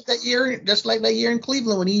that year in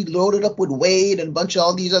Cleveland when he loaded up with Wade and a bunch of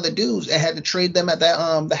all these other dudes and had to trade them at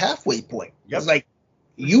the halfway point. It's like,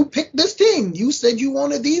 you picked this team. You said you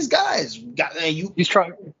wanted these guys. He's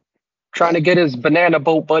trying to get his banana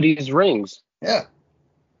boat buddies rings. Yeah.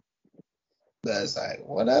 That's like,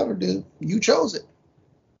 whatever, dude. You chose it.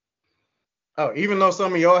 Oh, even though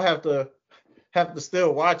some of y'all have to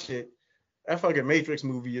still watch it, that fucking Matrix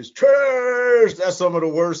movie is trash. That's some of the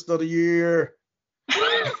worst of the year.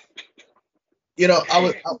 I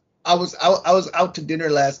was out to dinner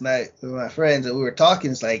last night with my friends and we were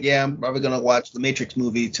talking. It's like, yeah, I'm probably gonna watch the Matrix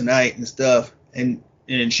movie tonight and stuff. And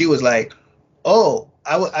she was like, oh,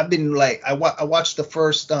 I've been like, I watched the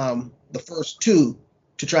first two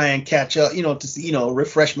to try and catch up, to see,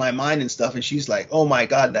 refresh my mind and stuff. And she's like, oh my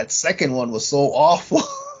God, that second one was so awful.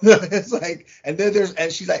 It's like, and then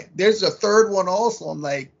she's like, there's a third one also. I'm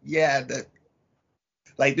like, yeah, the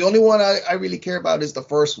only one I really care about is the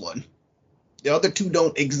first one. The other two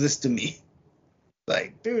don't exist to me.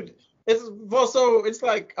 Like, dude, it's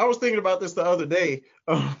like, I was thinking about this the other day.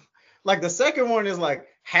 Like, the second one is like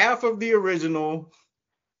half of the original,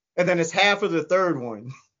 and then it's half of the third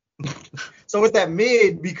one. So it's that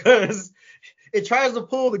mid because it tries to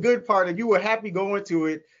pull the good part, and you were happy going to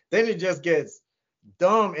it. Then it just gets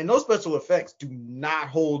dumb, and those special effects do not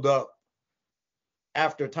hold up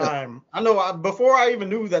after time. I know before I even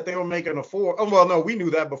knew that they were making a 4. Oh, well, no, we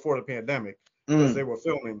knew that before the pandemic because they were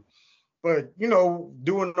filming. But,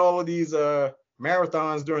 doing all of these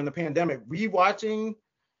marathons during the pandemic, rewatching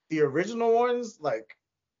the original ones,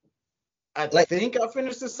 I think I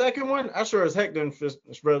finished the second one. I sure as heck didn't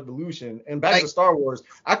finish Revolution. And back to Star Wars,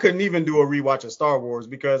 I couldn't even do a rewatch of Star Wars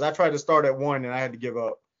because I tried to start at 1 and I had to give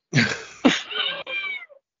up.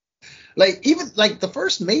 Even the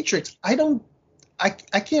first Matrix, I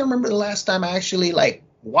can't remember the last time I actually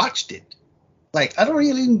watched it. I don't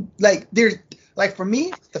really there's for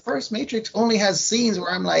me, the first Matrix only has scenes where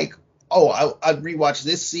I'm like, oh, I'll rewatch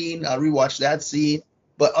this scene, I'll rewatch that scene.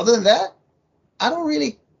 But other than that, I don't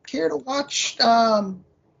really care to watch the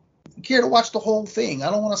whole thing. I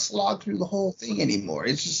don't want to slog through the whole thing anymore.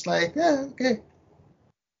 It's just like, yeah, okay.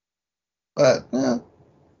 But yeah.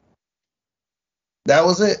 That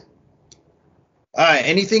was it. All right.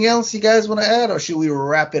 Anything else you guys want to add, or should we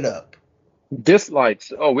wrap it up?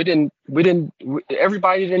 Dislikes. Oh,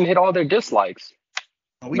 everybody didn't hit all their dislikes.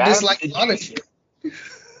 We disliked a lot of shit.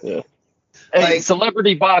 Yeah. Hey,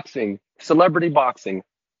 celebrity boxing.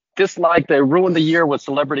 Dislike, they ruined the year with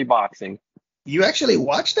celebrity boxing. You actually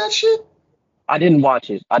watched that shit? I didn't watch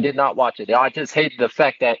it. I did not watch it. I just hated the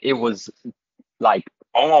fact that it was like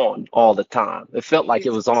on all the time. It felt like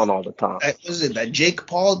it was on all the time. Was it that Jake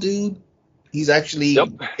Paul dude? He's actually,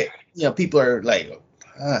 Yep. People are like,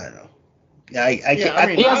 I don't know. I Yeah, can't. I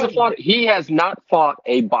mean, He hasn't fought. He has not fought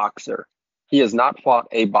a boxer. He has not fought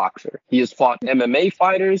a boxer. He has fought MMA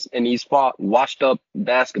fighters and he's fought washed up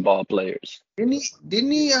basketball players. Didn't he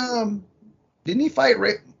fight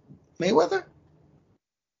Mayweather?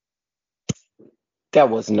 That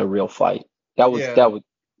wasn't a real fight. That was yeah.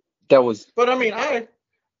 that was But I mean, I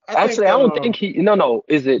actually think I that, don't think he no.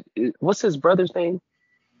 What's his brother's name?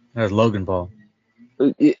 That's Logan Paul.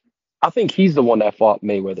 I think he's the one that fought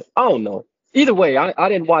Mayweather. I don't know. Either way, I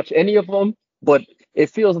didn't watch any of them, but it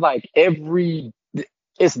feels like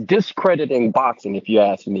it's discrediting boxing if you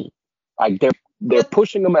ask me. Like they're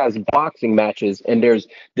pushing them as boxing matches, and there's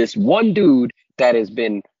this one dude that has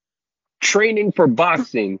been training for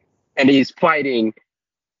boxing, and he's fighting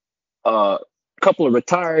a couple of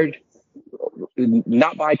retired,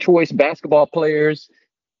 not by choice basketball players,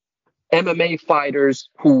 MMA fighters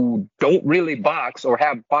who don't really box or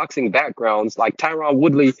have boxing backgrounds. Like Tyron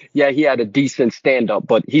Woodley, yeah, he had a decent stand-up,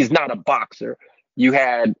 but he's not a boxer. You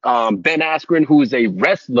had Ben Askren, who is a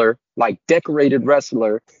wrestler, like decorated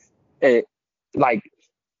wrestler, eh, like,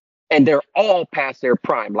 and they're all past their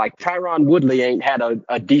prime. Like Tyron Woodley ain't had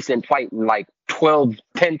a decent fight in like 12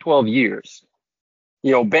 years.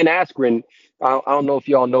 You know, Ben Askren, I don't know if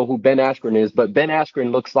y'all know who Ben Askren is, but Ben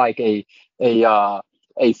Askren looks like a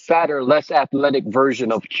fatter, less athletic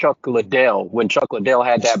version of Chuck Liddell when Chuck Liddell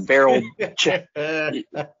had that barrel.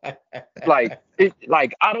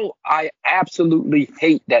 I absolutely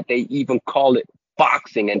hate that they even call it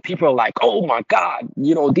boxing, and people are like, oh my God,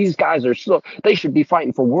 these guys are they should be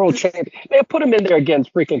fighting for world champion. Man, put them in there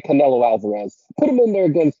against freaking Canelo Alvarez. Put them in there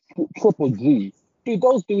against Triple G. Dude,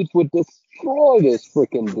 those dudes would destroy this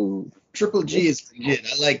freaking dude. Triple G is legit.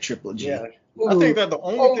 I like Triple G. Yeah. I think that the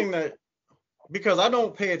only thing that, because I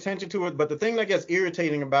don't pay attention to it, but the thing that gets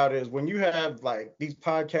irritating about it is when you have like these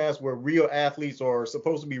podcasts where real athletes or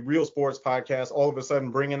supposed to be real sports podcasts all of a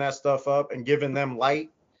sudden bringing that stuff up and giving them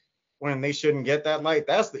light when they shouldn't get that light.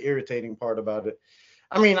 That's the irritating part about it.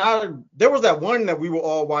 I mean, there was that one that we were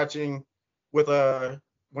all watching with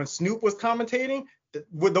when Snoop was commentating,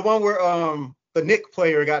 with the one where the Knicks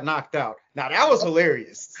player got knocked out. Now that was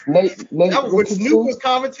hilarious. When Snoop was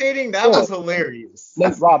commentating, that was hilarious.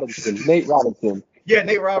 Nate Robinson. Yeah,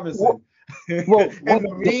 Nate Robinson. Well, and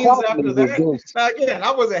the memes after that. Now again,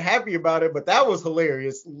 I wasn't happy about it, but that was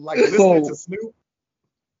hilarious. Like listening to Snoop.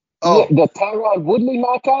 Oh, yeah, the Tyron Woodley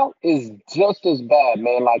knockout is just as bad,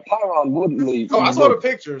 man. Like Tyron Woodley. Oh, I saw the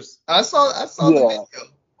pictures. I saw the video.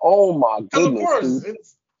 Oh my goodness. Of course,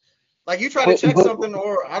 it's like you try to check something,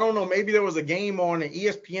 or I don't know, maybe there was a game on and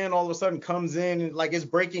ESPN all of a sudden comes in and like it's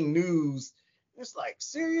breaking news. It's like,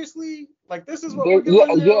 seriously? Like this is what we're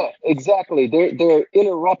doing now? Yeah, exactly. They're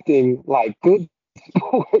interrupting like good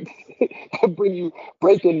sports to bring you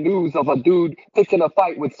breaking news of a dude picking a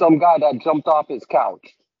fight with some guy that jumped off his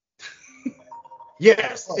couch.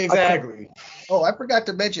 Yes, exactly. I forgot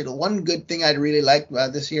to mention the one good thing I'd really liked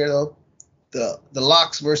about this year though, the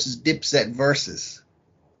Locks versus Dipset versus.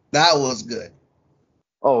 That was good.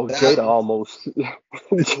 Oh, Jada almost.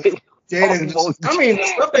 Jada almost. I mean, the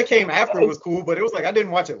stuff that came after was cool, but it was like I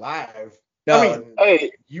didn't watch it live. No. I mean,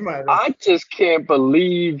 hey, you might have. I just can't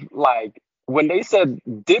believe, like, when they said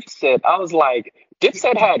Dipset, I was like,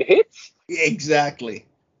 Dipset had hits? Exactly.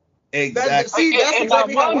 That's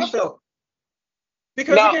exactly how I felt.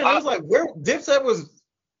 Because again, it was like where Dipset was,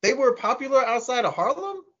 they were popular outside of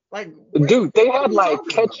Harlem. Like, dude, they had like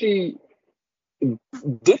catchy.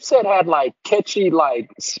 Dipset had like catchy, like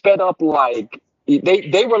sped up, like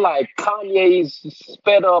they were like Kanye's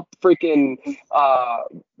sped up freaking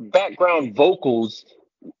background vocals.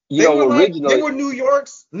 Originally they were New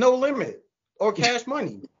York's No Limit or Cash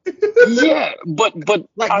Money. Yeah, but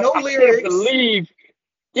like no lyrics.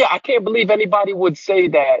 I can't believe anybody would say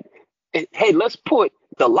that. Hey, let's put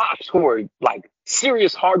the Locks, who are like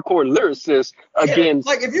serious hardcore lyricists, against.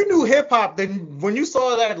 Like if you knew hip hop, then when you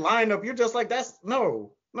saw that lineup, you're just like, that's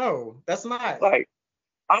that's not. Like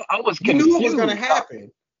I was confused. You knew it was gonna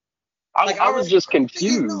happen. I was just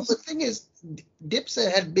confused. The thing is,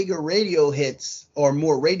 Dipset had bigger radio hits or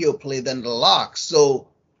more radio play than the Locks. So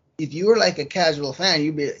if you were like a casual fan,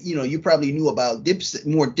 you probably knew about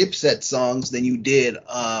more Dipset songs than you did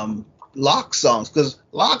Lock songs, because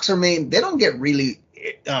Locks they don't get really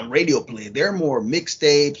radio play. They're more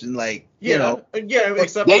mixtapes and like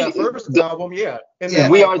except that first album, and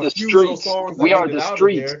then, We Are the Streets. We Are the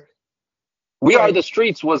Streets. We Are the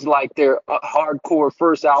Streets was like their hardcore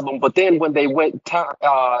first album, but then when they went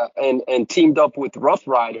and teamed up with Rough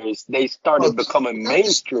Riders, they started becoming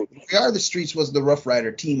mainstream. We Are the Streets was the Rough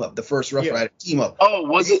Rider team up, the first Rough Rider team up. Oh,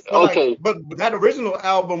 was it? Okay. But that original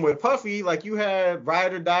album with Puffy, like you had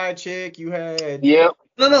Ride or Die Chick, you had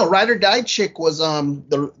No, Ride or Die Chick was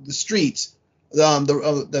the Streets.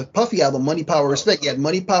 The Puffy album, Money, Power, Respect. You had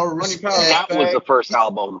Money, Power, Respect. That was the first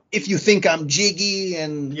album. If You Think I'm Jiggy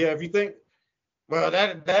and if you think. Well,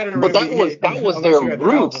 that was their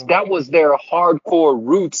roots. That was their hardcore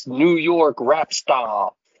roots, New York rap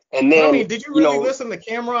style. And then, I mean, did you really listen to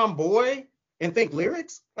Cameron Boy and think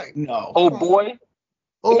lyrics? Like, no. Oh boy.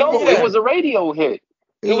 It was a radio hit.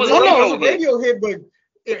 It was a radio hit. But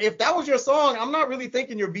if that was your song, I'm not really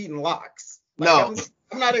thinking you're beating locks. Like, no,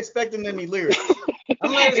 I'm not expecting any lyrics.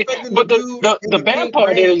 I'm not expecting. But the bad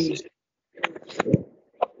part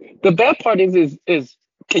is, is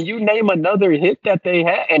can you name another hit that they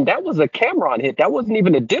had? And that was a Cameron hit. That wasn't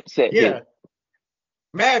even a Dipset hit.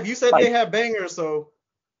 Mav, you said they had bangers, so.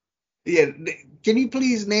 Yeah, can you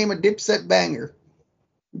please name a Dipset banger?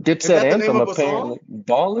 Dipset anthem, apparently.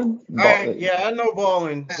 Ballin'? Yeah, I know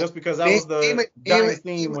Ballin' just because that was the Giants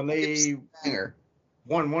theme when they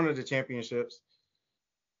won one of the championships.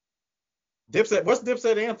 Dipset, what's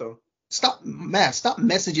Dipset anthem? Stop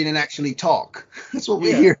messaging and actually talk. That's what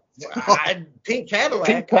we hear. Pink Cadillac.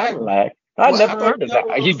 Pink Cadillac. I never heard of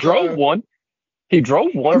that. He drove one. He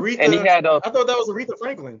drove one, and he had a. I thought that was Aretha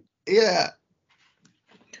Franklin. Yeah.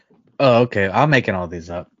 Oh, okay. I'm making all these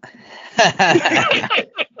up.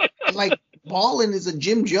 Like Ballin' is a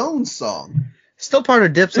Jim Jones song. Still part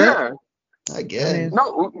of Dipset. Yeah. I guess.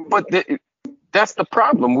 No, but that's the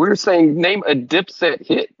problem. We're saying name a Dipset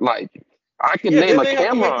hit. Like I can name a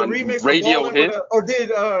Cameron radio hit. Or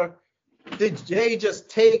did Jay just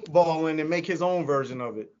take Ballin' and make his own version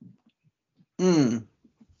of it? I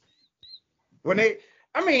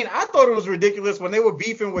thought it was ridiculous when they were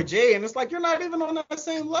beefing with Jay, and it's like you're not even on that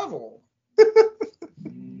same level.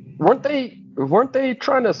 Weren't they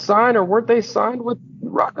trying to sign, or weren't they signed with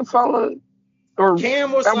Rockefeller? Or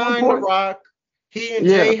Cam was signed to Rock. He and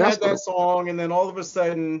Jay had that song, and then all of a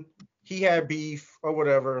sudden he had beef or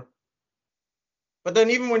whatever. But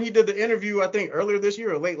then even when he did the interview, I think earlier this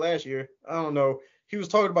year or late last year, I don't know, he was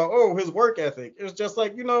talking about, his work ethic. It was just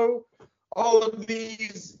like, all of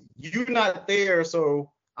these, you're not there,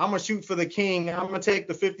 so I'm going to shoot for the king. I'm going to take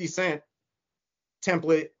the 50 Cent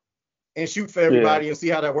template and shoot for everybody and see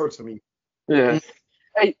how that works for me. Yeah.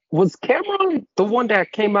 Hey, was Cameron the one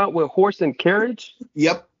that came out with Horse and Carriage?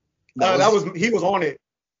 Yep. He was on it.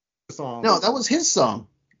 Song. No, that was his song.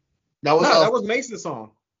 That was Mace's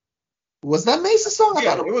song. Was that Mace's song?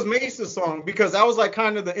 It was Mace's song because that was like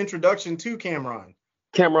kind of the introduction to Cameron.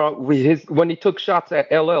 Cameron, when he took shots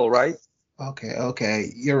at LL, right?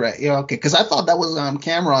 Okay, you're right. Yeah, okay, because I thought that was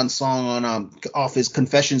Cameron's song on off his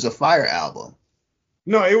Confessions of Fire album.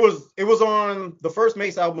 No, it was on the first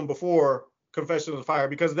Mace album before Confessions of Fire,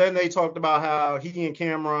 because then they talked about how he and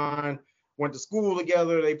Cameron went to school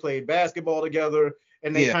together, they played basketball together,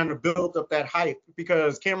 and they kind of built up that hype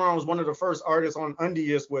because Cameron was one of the first artists on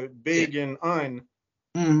Undius with Big and Un.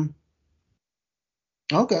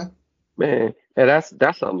 Okay. Man, that's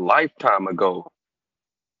a lifetime ago.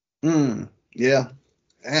 Yeah.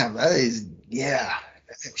 Damn, that is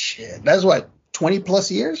shit. That's what, 20 plus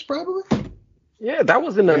years probably? Yeah, that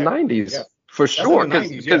was in the 90s for sure.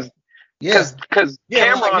 Because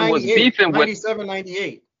Cameron was beefing with 97,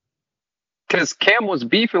 98. Because Cam was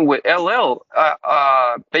beefing with LL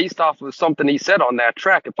based off of something he said on that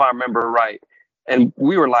track, if I remember right. And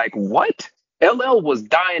we were like, what? LL was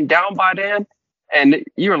dying down by then? And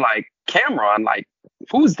you were like, Cameron, like,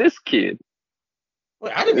 who's this kid?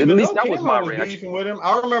 Well, I didn't even know that was my reaction. Beefing with him.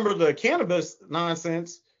 I remember the cannabis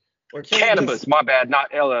nonsense. Cannabis, my bad,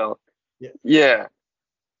 not LL. Yeah,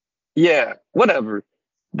 whatever.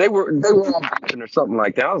 They were all or something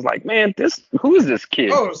like that. I was like, man, who is this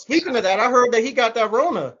kid? Oh, speaking of that, I heard that he got that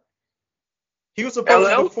Rona. He was supposed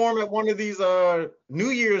to perform at one of these New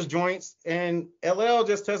Year's joints, and LL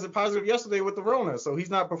just tested positive yesterday with the Rona, so he's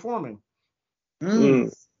not performing. Damn.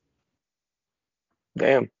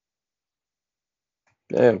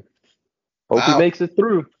 Hope he makes it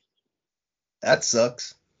through. That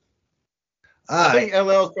sucks. I think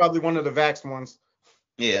LL's probably one of the vaxxed ones.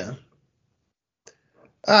 Yeah.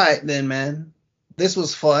 All right then, man. This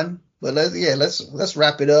was fun, but let's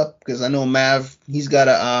wrap it up because I know Mav, he's got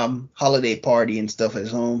a holiday party and stuff at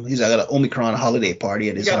his home. He's got an Omicron holiday party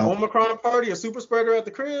at his home. You got an Omicron party, a super spreader at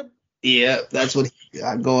the crib? Yeah, that's what he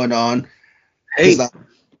got going on. Hey,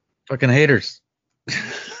 fucking haters.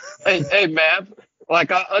 Hey, Mav.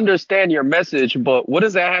 Like, I understand your message, but what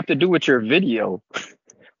does that have to do with your video?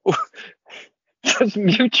 Just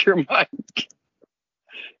mute your mic.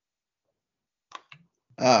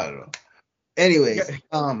 I don't know. Anyways,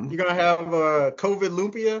 You gonna have COVID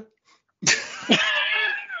lumpia?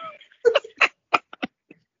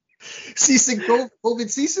 seasick COVID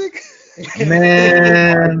seasick.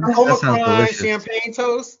 Man, that sounds Omicron delicious. champagne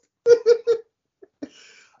toast.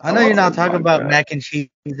 I know you're not Oh talking my about God. mac and cheese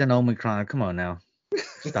and Omicron. Come on now.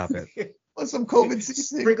 Stop it. Want some COVID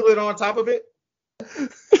seasick? Sprinkle it on top of it.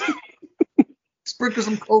 Sprinkle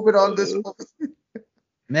some COVID on this one.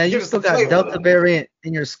 Man, you Give it still some got flavor. Delta variant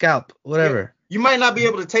in your scalp. Whatever. You might not be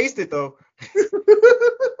able to taste it though.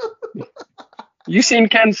 You seen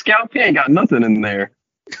Ken's scalp? He ain't got nothing in there.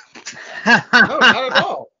 No, not at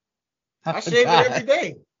all. I shave it every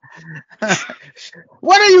day.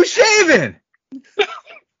 What are you shaving?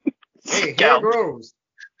 Hey, hair Scalp. grows.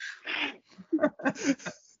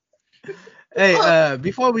 Hey,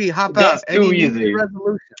 before we hop That's out, any too New easy. Year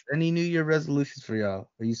resolutions? Any New Year resolutions for y'all?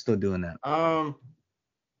 Are you still doing that?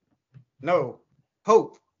 No.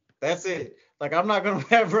 Hope. That's it. Like, I'm not gonna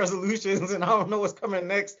have resolutions, and I don't know what's coming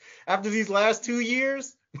next after these last 2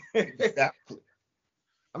 years.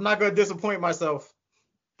 I'm not gonna disappoint myself.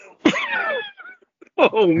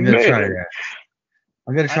 Oh, I'm gonna try man. that.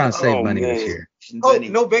 I'm gonna try and save Oh, money this man. year. Oh,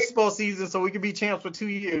 no baseball season, so we can be champs for 2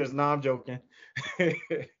 years. No, I'm joking.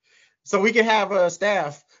 So we can have a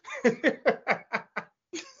staff.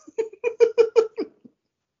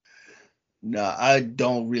 No, I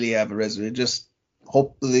don't really have a resolution. Just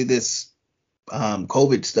hopefully this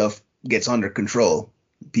COVID stuff gets under control.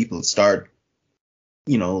 People start,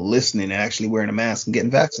 listening and actually wearing a mask and getting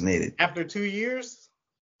vaccinated. After 2 years?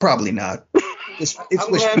 Probably not. It's I'm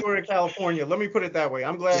glad we're in California. Let me put it that way.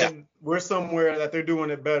 I'm glad we're somewhere that they're doing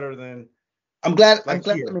it better than. I'm glad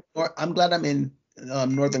here. I'm glad I'm in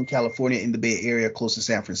Northern California in the Bay Area close to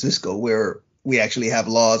San Francisco where we actually have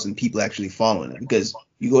laws and people actually following them. Because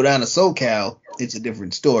you go down to SoCal, it's a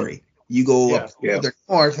different story. You go up further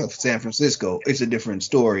north of San Francisco, it's a different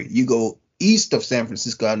story. You go east of San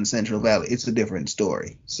Francisco out in Central Valley, it's a different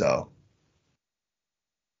story. So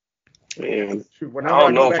Man, I Whenever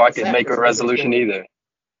don't know go if back I to could San make a Francisco, resolution either.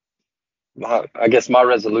 I guess my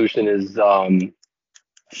resolution is the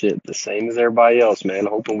same as everybody else, man.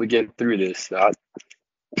 Hoping we get through this. Let's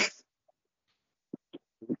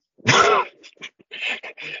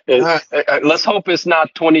hope it's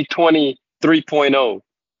not 2020 3.0.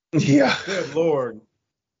 yeah, Good Lord.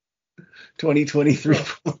 2023.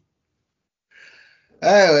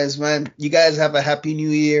 Anyways, man, you guys have a happy new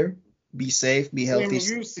year. Be safe, be healthy.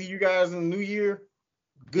 See you guys in the new year.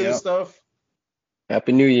 Good stuff.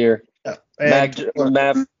 Happy New Year.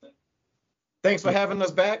 Mav. Thanks for having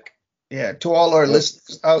us back. Yeah, to all our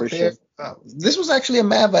listeners out appreciate there. This was actually a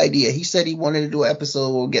Mav idea. He said he wanted to do an episode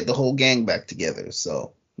where we'll get the whole gang back together.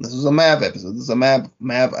 So this was a Mav episode. This is a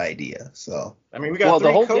Mav idea. So I mean, we got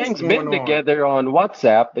the whole coasts gang's going been together on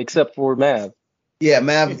WhatsApp except for Mav.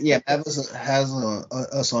 Mav has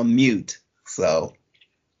us on mute. So,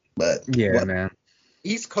 but Yeah, man.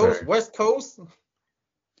 East Coast, Sorry. West Coast,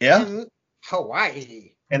 and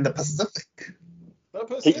Hawaii, and the Pacific. the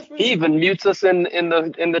Pacific. He even mutes us in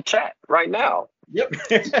the chat right now. Yep.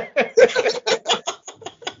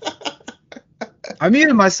 I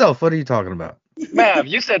muted myself. What are you talking about? Mav,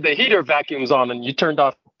 you said the heater vacuum's on and you turned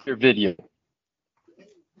off your video.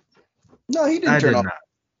 No, he didn't I turn did off. not.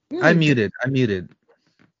 I muted.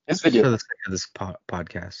 His For video. the sake of this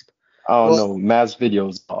podcast. Oh no, Mav's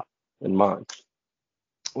video's off and mine.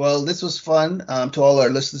 Well, this was fun. To all our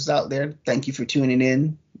listeners out there, thank you for tuning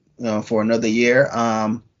in for another year.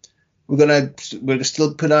 We're gonna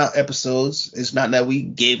still put out episodes. It's not that we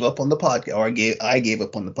gave up on the podcast, or I gave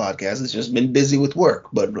up on the podcast. It's just been busy with work,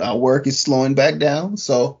 but our work is slowing back down.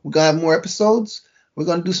 So we're gonna have more episodes. We're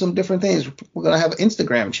gonna do some different things. We're gonna have an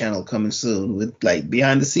Instagram channel coming soon with like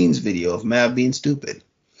behind the scenes video of Mav being stupid.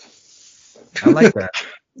 I like that.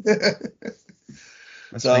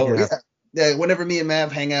 Let's So make it happen. yeah, whenever me and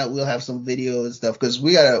Mav hang out, we'll have some video and stuff because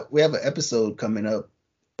we have an episode coming up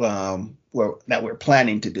that we're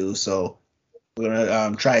planning to do. So we're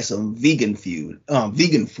gonna try some vegan food.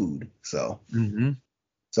 So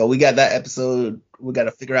so we got that episode. We got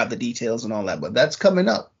to figure out the details and all that, but that's coming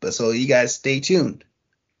up. But so you guys stay tuned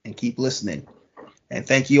and keep listening. And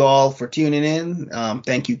thank you all for tuning in.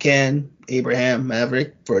 Thank you, Ken, Abraham,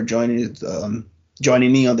 Maverick, for joining me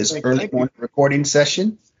on this early morning recording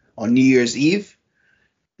session on New Year's Eve.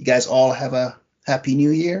 You guys all have a happy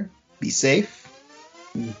new year. Be safe.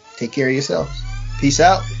 And take care of yourselves. Peace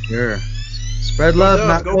out. Sure. Spread love,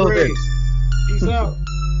 not Go COVID. Braves. Peace out.